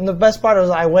playing it. And the best part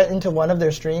was I went into one of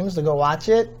their streams to go watch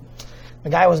it. The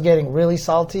guy was getting really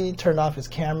salty, turned off his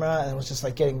camera, and was just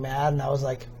like getting mad. And I was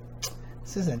like,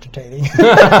 this is entertaining.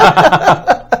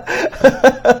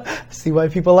 See why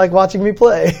people like watching me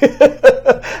play.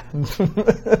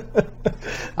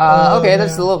 Okay,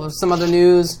 there's some other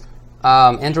news.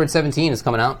 Android 17 is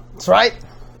coming out. That's right.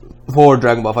 For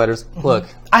Dragon Ball FighterZ. Look.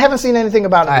 I haven't seen anything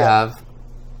about it yet. I have.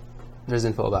 There's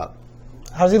info about.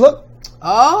 How does he look?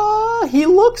 He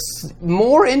looks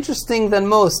more interesting than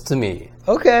most to me.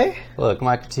 Okay. Look,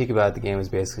 my critique about the game is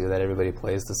basically that everybody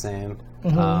plays the same.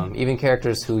 Even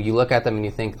characters who you look at them and you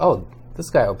think, oh,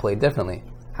 this guy will play differently.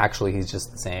 Actually, he's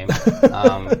just the same.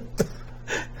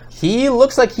 He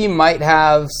looks like he might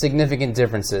have significant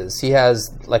differences. He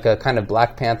has like a kind of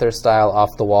Black Panther style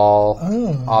off-the-wall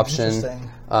option.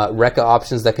 Rekka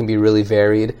options that can be really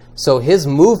varied. So his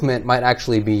movement might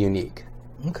actually be unique.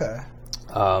 Okay.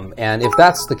 And if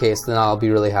that's the case, then I'll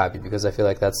be really happy because I feel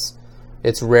like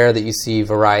it's rare that you see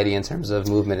variety in terms of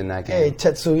movement in that game. Hey,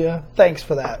 Tetsuya, thanks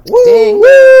for that. Woo! Dang.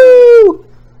 Woo!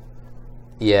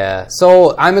 Yeah,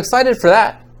 so I'm excited for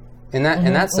that in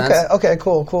that sense. Okay,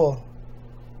 cool.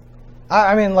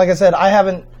 I mean, like I said, I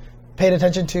haven't paid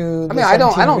attention to the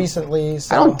 17 recently.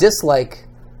 So. I don't dislike.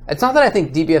 It's not that I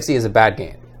think DBFZ is a bad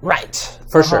game. Right.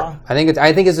 For sure. I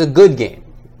think it's a good game,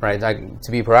 right?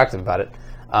 To be proactive about it.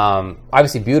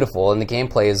 Obviously beautiful, and the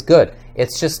gameplay is good.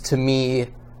 It's just, to me,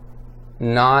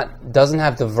 doesn't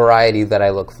have the variety that I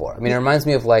look for. I mean, it reminds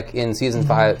me of like in Season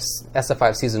 5,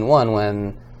 SF5 Season 1,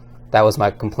 when that was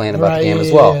my complaint about the game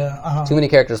as well. Too many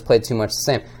characters played too much the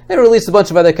same. They released a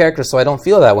bunch of other characters, so I don't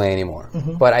feel that way anymore.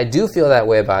 But I do feel that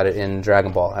way about it in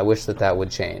Dragon Ball. I wish that would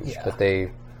change, but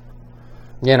they...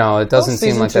 it doesn't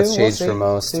seem like that's changed for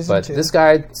most. This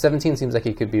guy, 17, seems like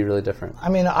he could be really different. I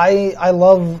mean, I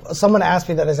love... Someone asked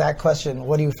me that exact question,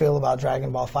 what do you feel about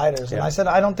Dragon Ball FighterZ? And I said,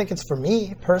 I don't think it's for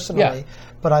me, personally.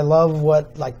 But I love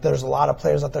there's a lot of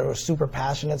players out there who are super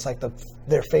passionate. It's like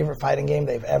their favorite fighting game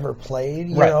they've ever played,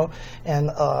 you know? And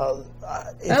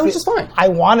that was just fine. I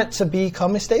want it to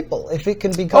become a staple. If it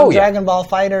can become Dragon Ball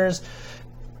FighterZ...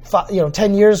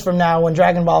 10 years from now when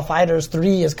Dragon Ball FighterZ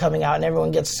 3 is coming out and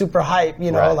everyone gets super hype,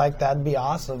 like that'd be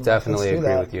awesome. Definitely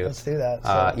agree with you. Let's do that.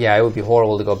 So. Yeah, it would be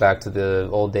horrible to go back to the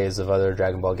old days of other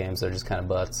Dragon Ball games that are just kind of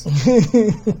butts.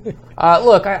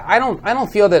 Look, I don't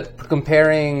feel that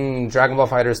comparing Dragon Ball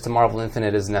FighterZ to Marvel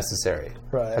Infinite is necessary.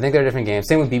 Right. I think they're different games.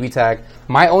 Same with BB Tag.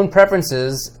 My own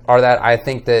preferences are that I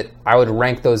think that I would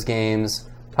rank those games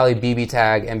probably BB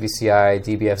Tag, MVCI,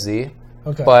 DBFZ.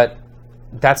 Okay. But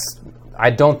I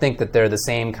don't think that they're the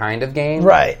same kind of game.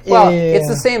 Right. Well, it's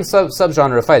the same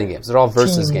subgenre of fighting games. They're all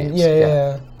versus games.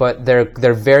 Yeah. But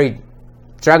they're very...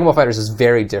 Dragon Ball FighterZ is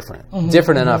very different.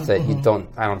 Different enough that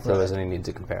I don't feel there's any need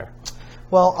to compare.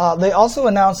 Well, they also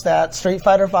announced that Street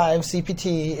Fighter V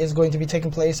CPT is going to be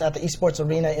taking place at the Esports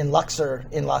Arena in Luxor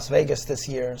in Las Vegas this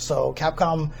year. So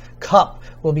Capcom Cup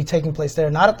will be taking place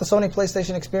there. Not at the Sony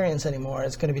PlayStation Experience anymore.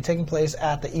 It's going to be taking place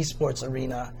at the Esports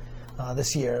Arena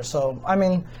this year. So, I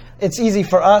mean, it's easy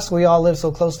for us. We all live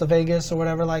so close to Vegas or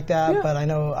whatever like that. Yeah. But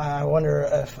I wonder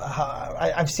if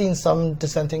I've seen some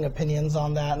dissenting opinions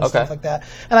on that and stuff like that.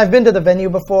 And I've been to the venue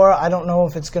before. I don't know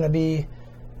if it's going to be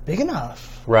big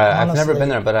enough. Right. Honestly. I've never been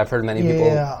there, but I've heard many people.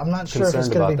 Yeah, I'm not sure if it's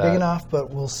going to be big enough,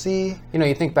 but we'll see.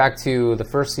 You think back to the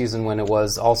first season when it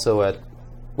was also at...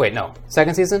 Wait, no.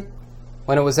 Second season?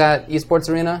 When it was at Esports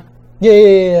Arena?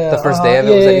 Yeah. The first day of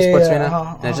it was at Esports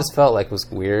Arena, and it just felt like it was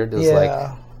weird. It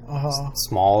was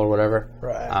small or whatever.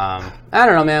 Right. I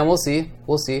don't know, man. We'll see.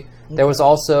 There was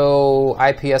also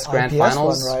IPS Grand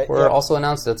Finals were also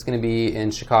announced. That's going to be in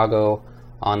Chicago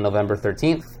on November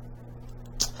 13th.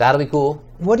 That'll be cool.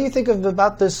 What do you think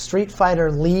about this Street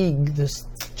Fighter League, this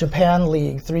Japan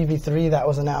League 3v3 that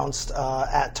was announced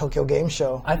at Tokyo Game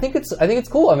Show? I think it's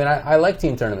cool. I mean, I like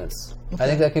team tournaments. Okay. I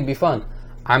think that could be fun.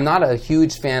 I'm not a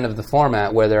huge fan of the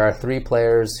format where there are 3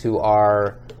 players who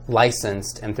are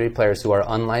licensed and 3 players who are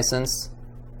unlicensed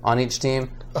on each team.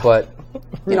 But,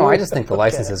 you know, I just think the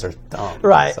licenses are dumb.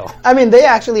 Right. So. I mean, they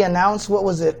actually announced, what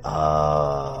was it?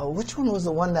 Which one was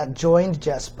the one that joined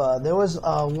Jespa? There was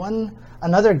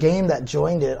another game that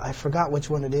joined it. I forgot which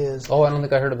one it is. Oh, I don't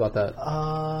think I heard about that.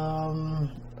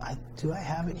 Do I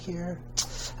have it here?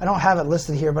 I don't have it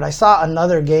listed here, but I saw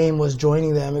another game was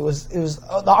joining them. It was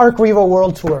the Arc Revo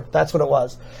World Tour. That's what it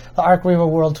was. The Arc Revo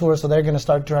World Tour. So they're going to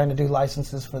start trying to do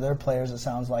licenses for their players. It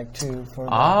sounds like too for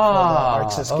the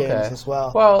ArcSys games as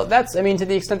well. Well, that's to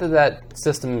the extent that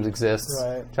system exists,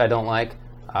 right. Which I don't like.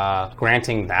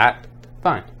 Granting that,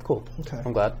 fine, cool. Okay.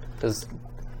 I'm glad because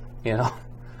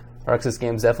ArcSys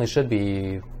games definitely should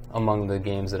be among the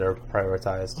games that are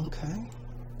prioritized. Okay.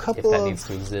 If that needs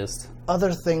to exist.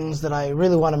 Other things that I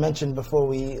really want to mention before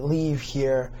we leave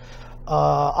here.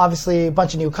 Obviously, a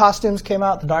bunch of new costumes came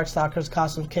out. The Darkstalkers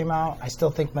costumes came out. I still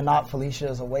think Manat Felicia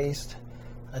is a waste.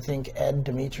 I think Ed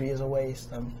Dimitri is a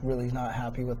waste. I'm really not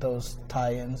happy with those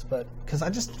tie-ins, but because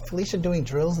Felicia doing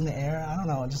drills in the air, I don't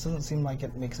know. It just doesn't seem like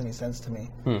it makes any sense to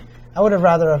me. I would have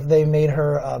rather if they made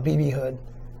her BB Hood.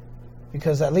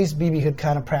 Because at least BB Hood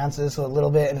kind of prances a little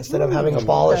bit, and instead of having a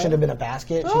ball, it should have been a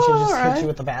basket. She should just hit you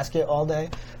with the basket all day.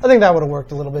 I think that would have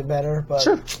worked a little bit better. But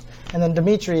sure. And then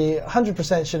Dimitri,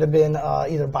 100% should have been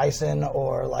either Bison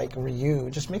or like Ryu.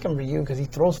 Just make him Ryu because he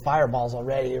throws fireballs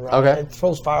already, right? Okay. He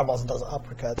throws fireballs and does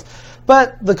uppercuts.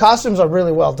 But the costumes are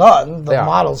really well done. The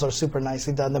models are super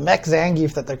nicely done. The Mech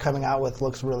Zangief that they're coming out with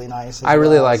looks really nice. I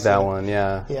really like that one,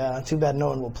 yeah. Yeah, too bad no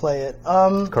one will play it.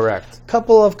 Correct.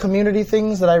 Couple of community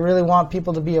things that I really want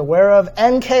people to be aware of.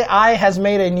 NKI has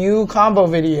made a new combo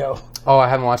video. Oh, I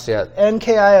haven't watched it yet.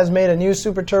 NKI has made a new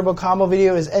Super Turbo combo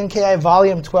video. It's NKI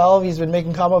Volume 12. He's been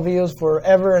making combo videos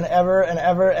forever and ever and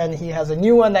ever, and he has a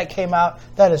new one that came out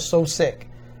that is so sick.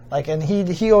 Like, and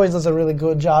he always does a really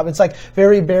good job. It's like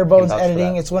very bare bones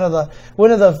editing. It's one of the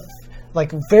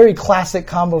like very classic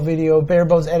combo video, bare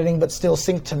bones editing, but still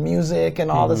sync to music and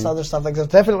all this other stuff. Like, so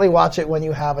definitely watch it when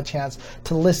you have a chance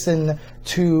to listen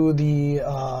to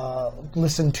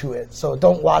it. So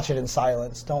don't watch it in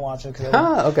silence. Don't watch it because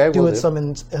it'll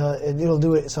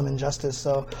do it some injustice.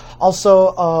 So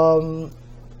also,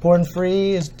 Born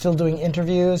Free is still doing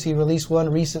interviews. He released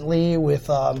one recently with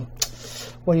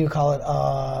what do you call it?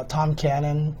 Tom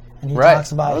Cannon, and he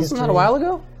talks about history. Wasn't that a while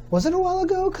ago? Was it a while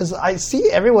ago? Because I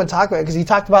see everyone talk about it. Because he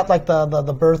talked about like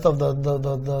the birth of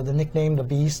the nickname the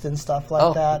Beast and stuff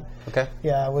like that. Okay.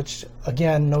 Yeah, which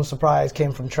again, no surprise,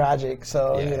 came from Tragic.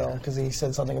 So because he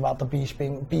said something about the Beast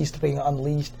being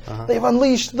unleashed. They've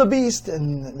unleashed the Beast,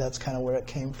 and that's kind of where it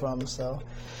came from. So,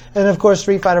 and of course,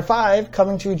 Street Fighter V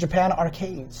coming to Japan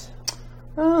arcades.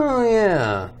 Oh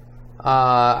yeah,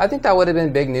 I think that would have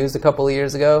been big news a couple of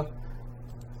years ago.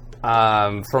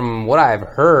 From what I've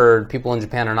heard, people in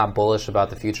Japan are not bullish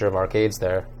about the future of arcades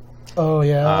there. Oh,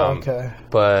 yeah? Okay.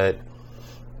 But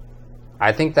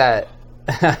I think that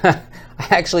I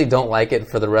actually don't like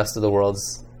it for the rest of the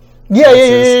world's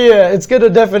Yeah. It's going to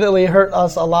definitely hurt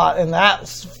us a lot in that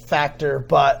factor,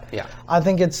 but I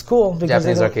think it's cool. Because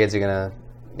Japanese arcades are going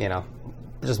to,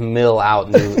 just mill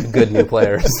out good new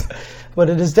players. But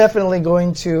it is definitely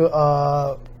going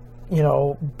to...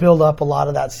 build up a lot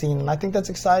of that scene. And I think that's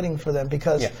exciting for them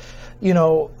because,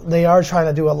 they are trying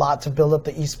to do a lot to build up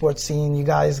the esports scene. You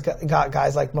guys got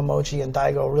guys like Momochi and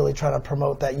Daigo really trying to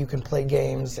promote that you can play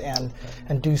games and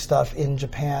do stuff in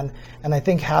Japan. And I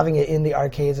think having it in the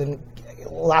arcades and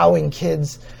allowing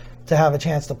kids to have a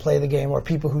chance to play the game, or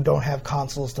people who don't have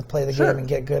consoles to play the game and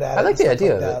get good at it. I like the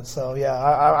idea of it. So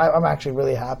I'm actually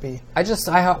really happy. I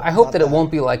hope that it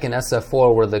won't be like an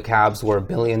SF4 where the cabs were $1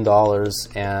 billion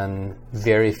and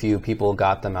very few people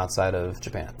got them outside of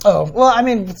Japan. Oh well, I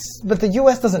mean, but the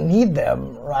U.S. doesn't need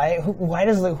them, right? Why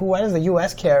does the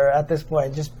U.S. care at this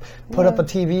point? Just put up a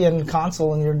TV and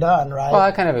console and you're done, right? Well,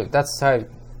 that's how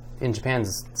in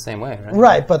Japan's the same way, right?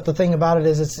 Right, but the thing about it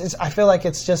is, I feel like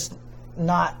it's just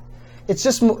not. It's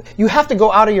just, you have to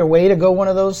go out of your way to go one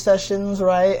of those sessions,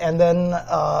 right? And then,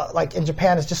 like in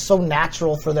Japan, it's just so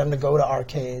natural for them to go to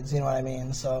arcades, you know what I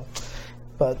mean? So,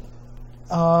 but,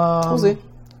 we'll see.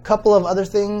 Couple of other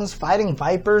things. Fighting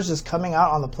Vipers is coming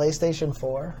out on the PlayStation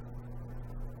 4.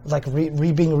 like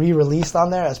being re-released on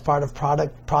there as part of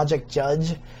Project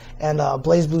Judge. And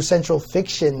BlazBlue Central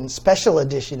Fiction Special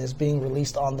Edition is being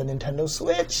released on the Nintendo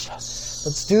Switch. Yes.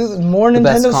 Let's do more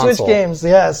Nintendo Switch games.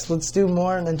 Yes, let's do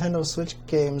more Nintendo Switch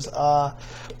games.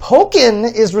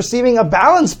 Pokken is receiving a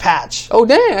balance patch. Oh,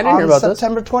 dang, I didn't hear about this.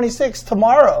 September 26th,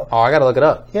 tomorrow. Oh, I got to look it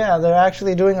up. Yeah, they're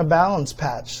actually doing a balance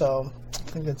patch, so I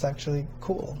think it's actually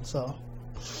cool. So,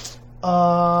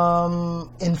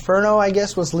 Inferno, I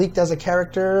guess, was leaked as a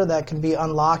character that can be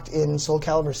unlocked in Soul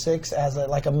Calibur 6 as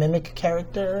a mimic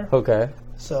character. Okay.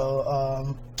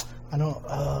 So,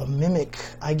 mimic.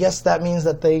 I guess that means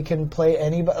that they can play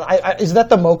anybody. Is that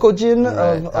the Mokojin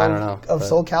of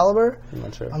Soul Calibur? I'm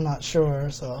not sure. I'm not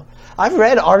sure. So I've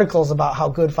read articles about how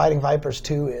good Fighting Vipers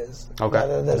 2 is.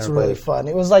 Okay. That's really fun.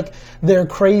 It was like their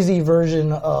crazy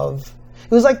version of...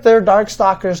 It was like their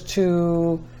Darkstalkers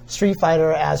to Street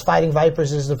Fighter as Fighting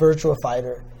Vipers is the Virtua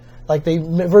Fighter. Like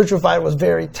Virtua Fighter was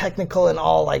very technical and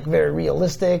all like very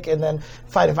realistic, and then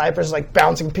Fighting Vipers is like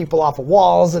bouncing people off of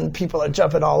walls and people are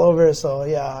jumping all over. So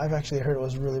yeah, I've actually heard it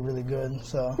was really, really good.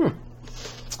 So.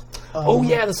 Oh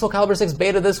yeah, the Soul Calibur 6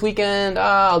 beta this weekend.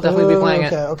 I'll definitely be playing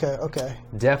it. Okay.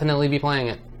 Definitely be playing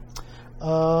it.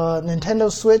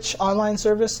 Nintendo Switch online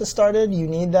service has started. You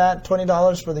need that,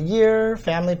 $20 for the year.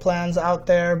 Family plans out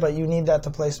there, but you need that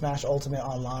to play Smash Ultimate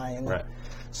online. Right.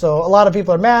 So a lot of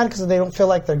people are mad because they don't feel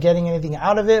like they're getting anything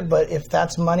out of it, but if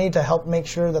that's money to help make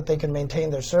sure that they can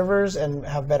maintain their servers and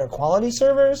have better quality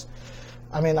servers,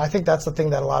 I mean, I think that's the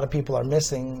thing that a lot of people are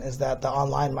missing, is that the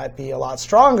online might be a lot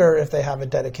stronger if they have a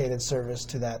dedicated service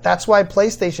to that. That's why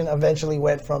PlayStation eventually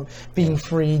went from being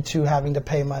free to having to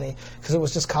pay money, because it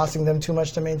was just costing them too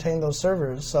much to maintain those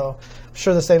servers. So I'm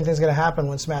sure the same thing's going to happen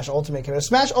when Smash Ultimate came out. If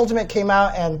Smash Ultimate came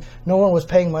out and no one was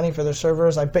paying money for their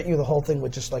servers, I bet you the whole thing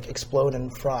would just like explode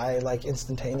and fry like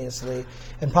instantaneously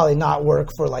and probably not work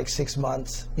for like 6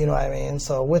 months. You know what I mean?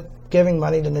 So with giving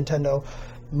money to Nintendo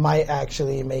might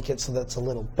actually make it so that's a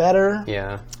little better.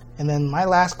 Yeah. And then my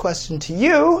last question to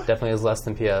you. Definitely is less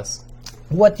than PS.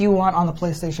 What do you want on the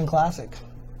PlayStation Classic?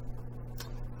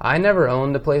 I never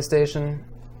owned a PlayStation.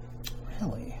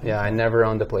 Really? Yeah, I never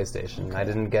owned a PlayStation. Okay. I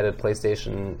didn't get a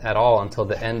PlayStation at all until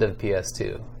the end of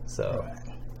PS2. So,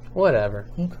 whatever.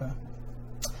 Okay.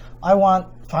 I want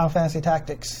Final Fantasy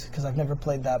Tactics, because I've never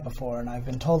played that before, and I've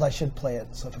been told I should play it.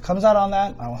 So if it comes out on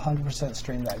that, I will 100%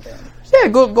 stream that game. Yeah,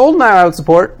 GoldenEye I would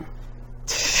support.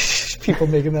 People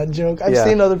making that joke. I've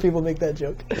seen other people make that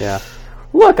joke. Yeah.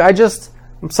 Look, I'm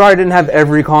sorry I didn't have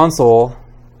every console.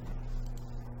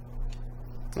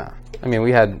 No. I mean,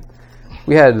 we had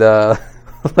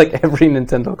like every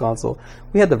Nintendo console.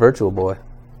 We had the Virtual Boy.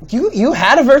 You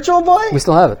had a Virtual Boy? We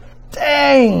still have it.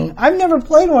 Dang! I've never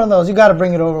played one of those. You got to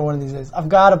bring it over one of these days. I've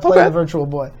got to play the Virtual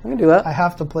Boy. I can do that. I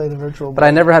have to play the Virtual Boy. But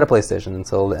I never had a PlayStation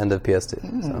until the end of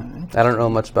PS2. So I don't know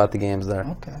much about the games there.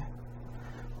 Okay.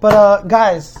 But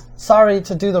guys, sorry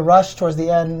to do the rush towards the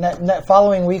end.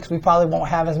 Following weeks, we probably won't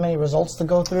have as many results to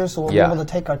go through, so we'll be able to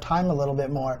take our time a little bit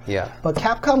more. Yeah. But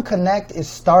Capcom Connect is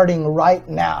starting right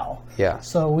now. Yeah.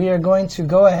 So we are going to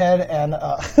go ahead and...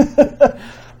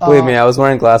 Believe me, I was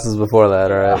wearing glasses before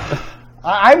that, all right?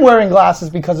 I'm wearing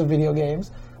glasses because of video games.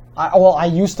 I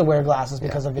used to wear glasses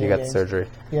because of video games. You got the surgery.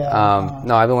 Yeah.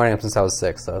 No, I've been wearing them since I was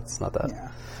 6, so it's not that. Yeah.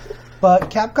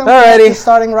 But Capcom Connect is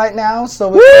starting right now,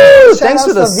 so thanks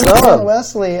for the sub. And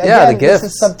Wesley. Again, the gifts.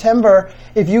 This is September.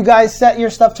 If you guys set your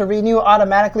stuff to renew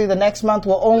automatically, the next month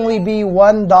will only be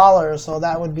 $1, so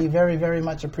that would be very, very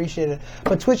much appreciated.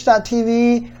 But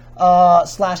Twitch.tv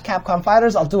 /Capcom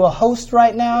Fighters. I'll do a host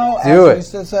right now. Do it.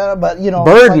 But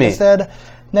Bird like me. I said,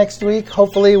 next week,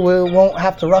 hopefully we won't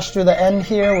have to rush through the end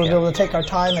here. We'll be able to take our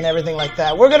time and everything like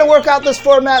that. We're going to work out this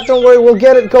format. Don't worry. We'll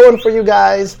get it going for you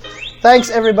guys. Thanks,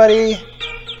 everybody.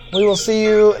 We will see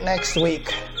you next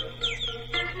week.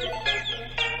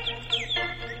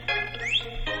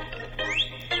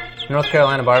 North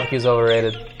Carolina barbecue's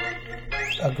overrated.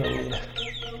 Agreed.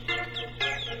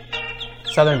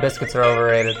 Southern biscuits are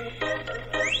overrated.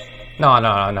 No,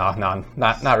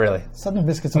 not really. Southern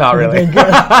biscuits are Not pretty really. dang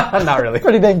good. Not really.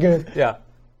 Pretty dang good. Yeah.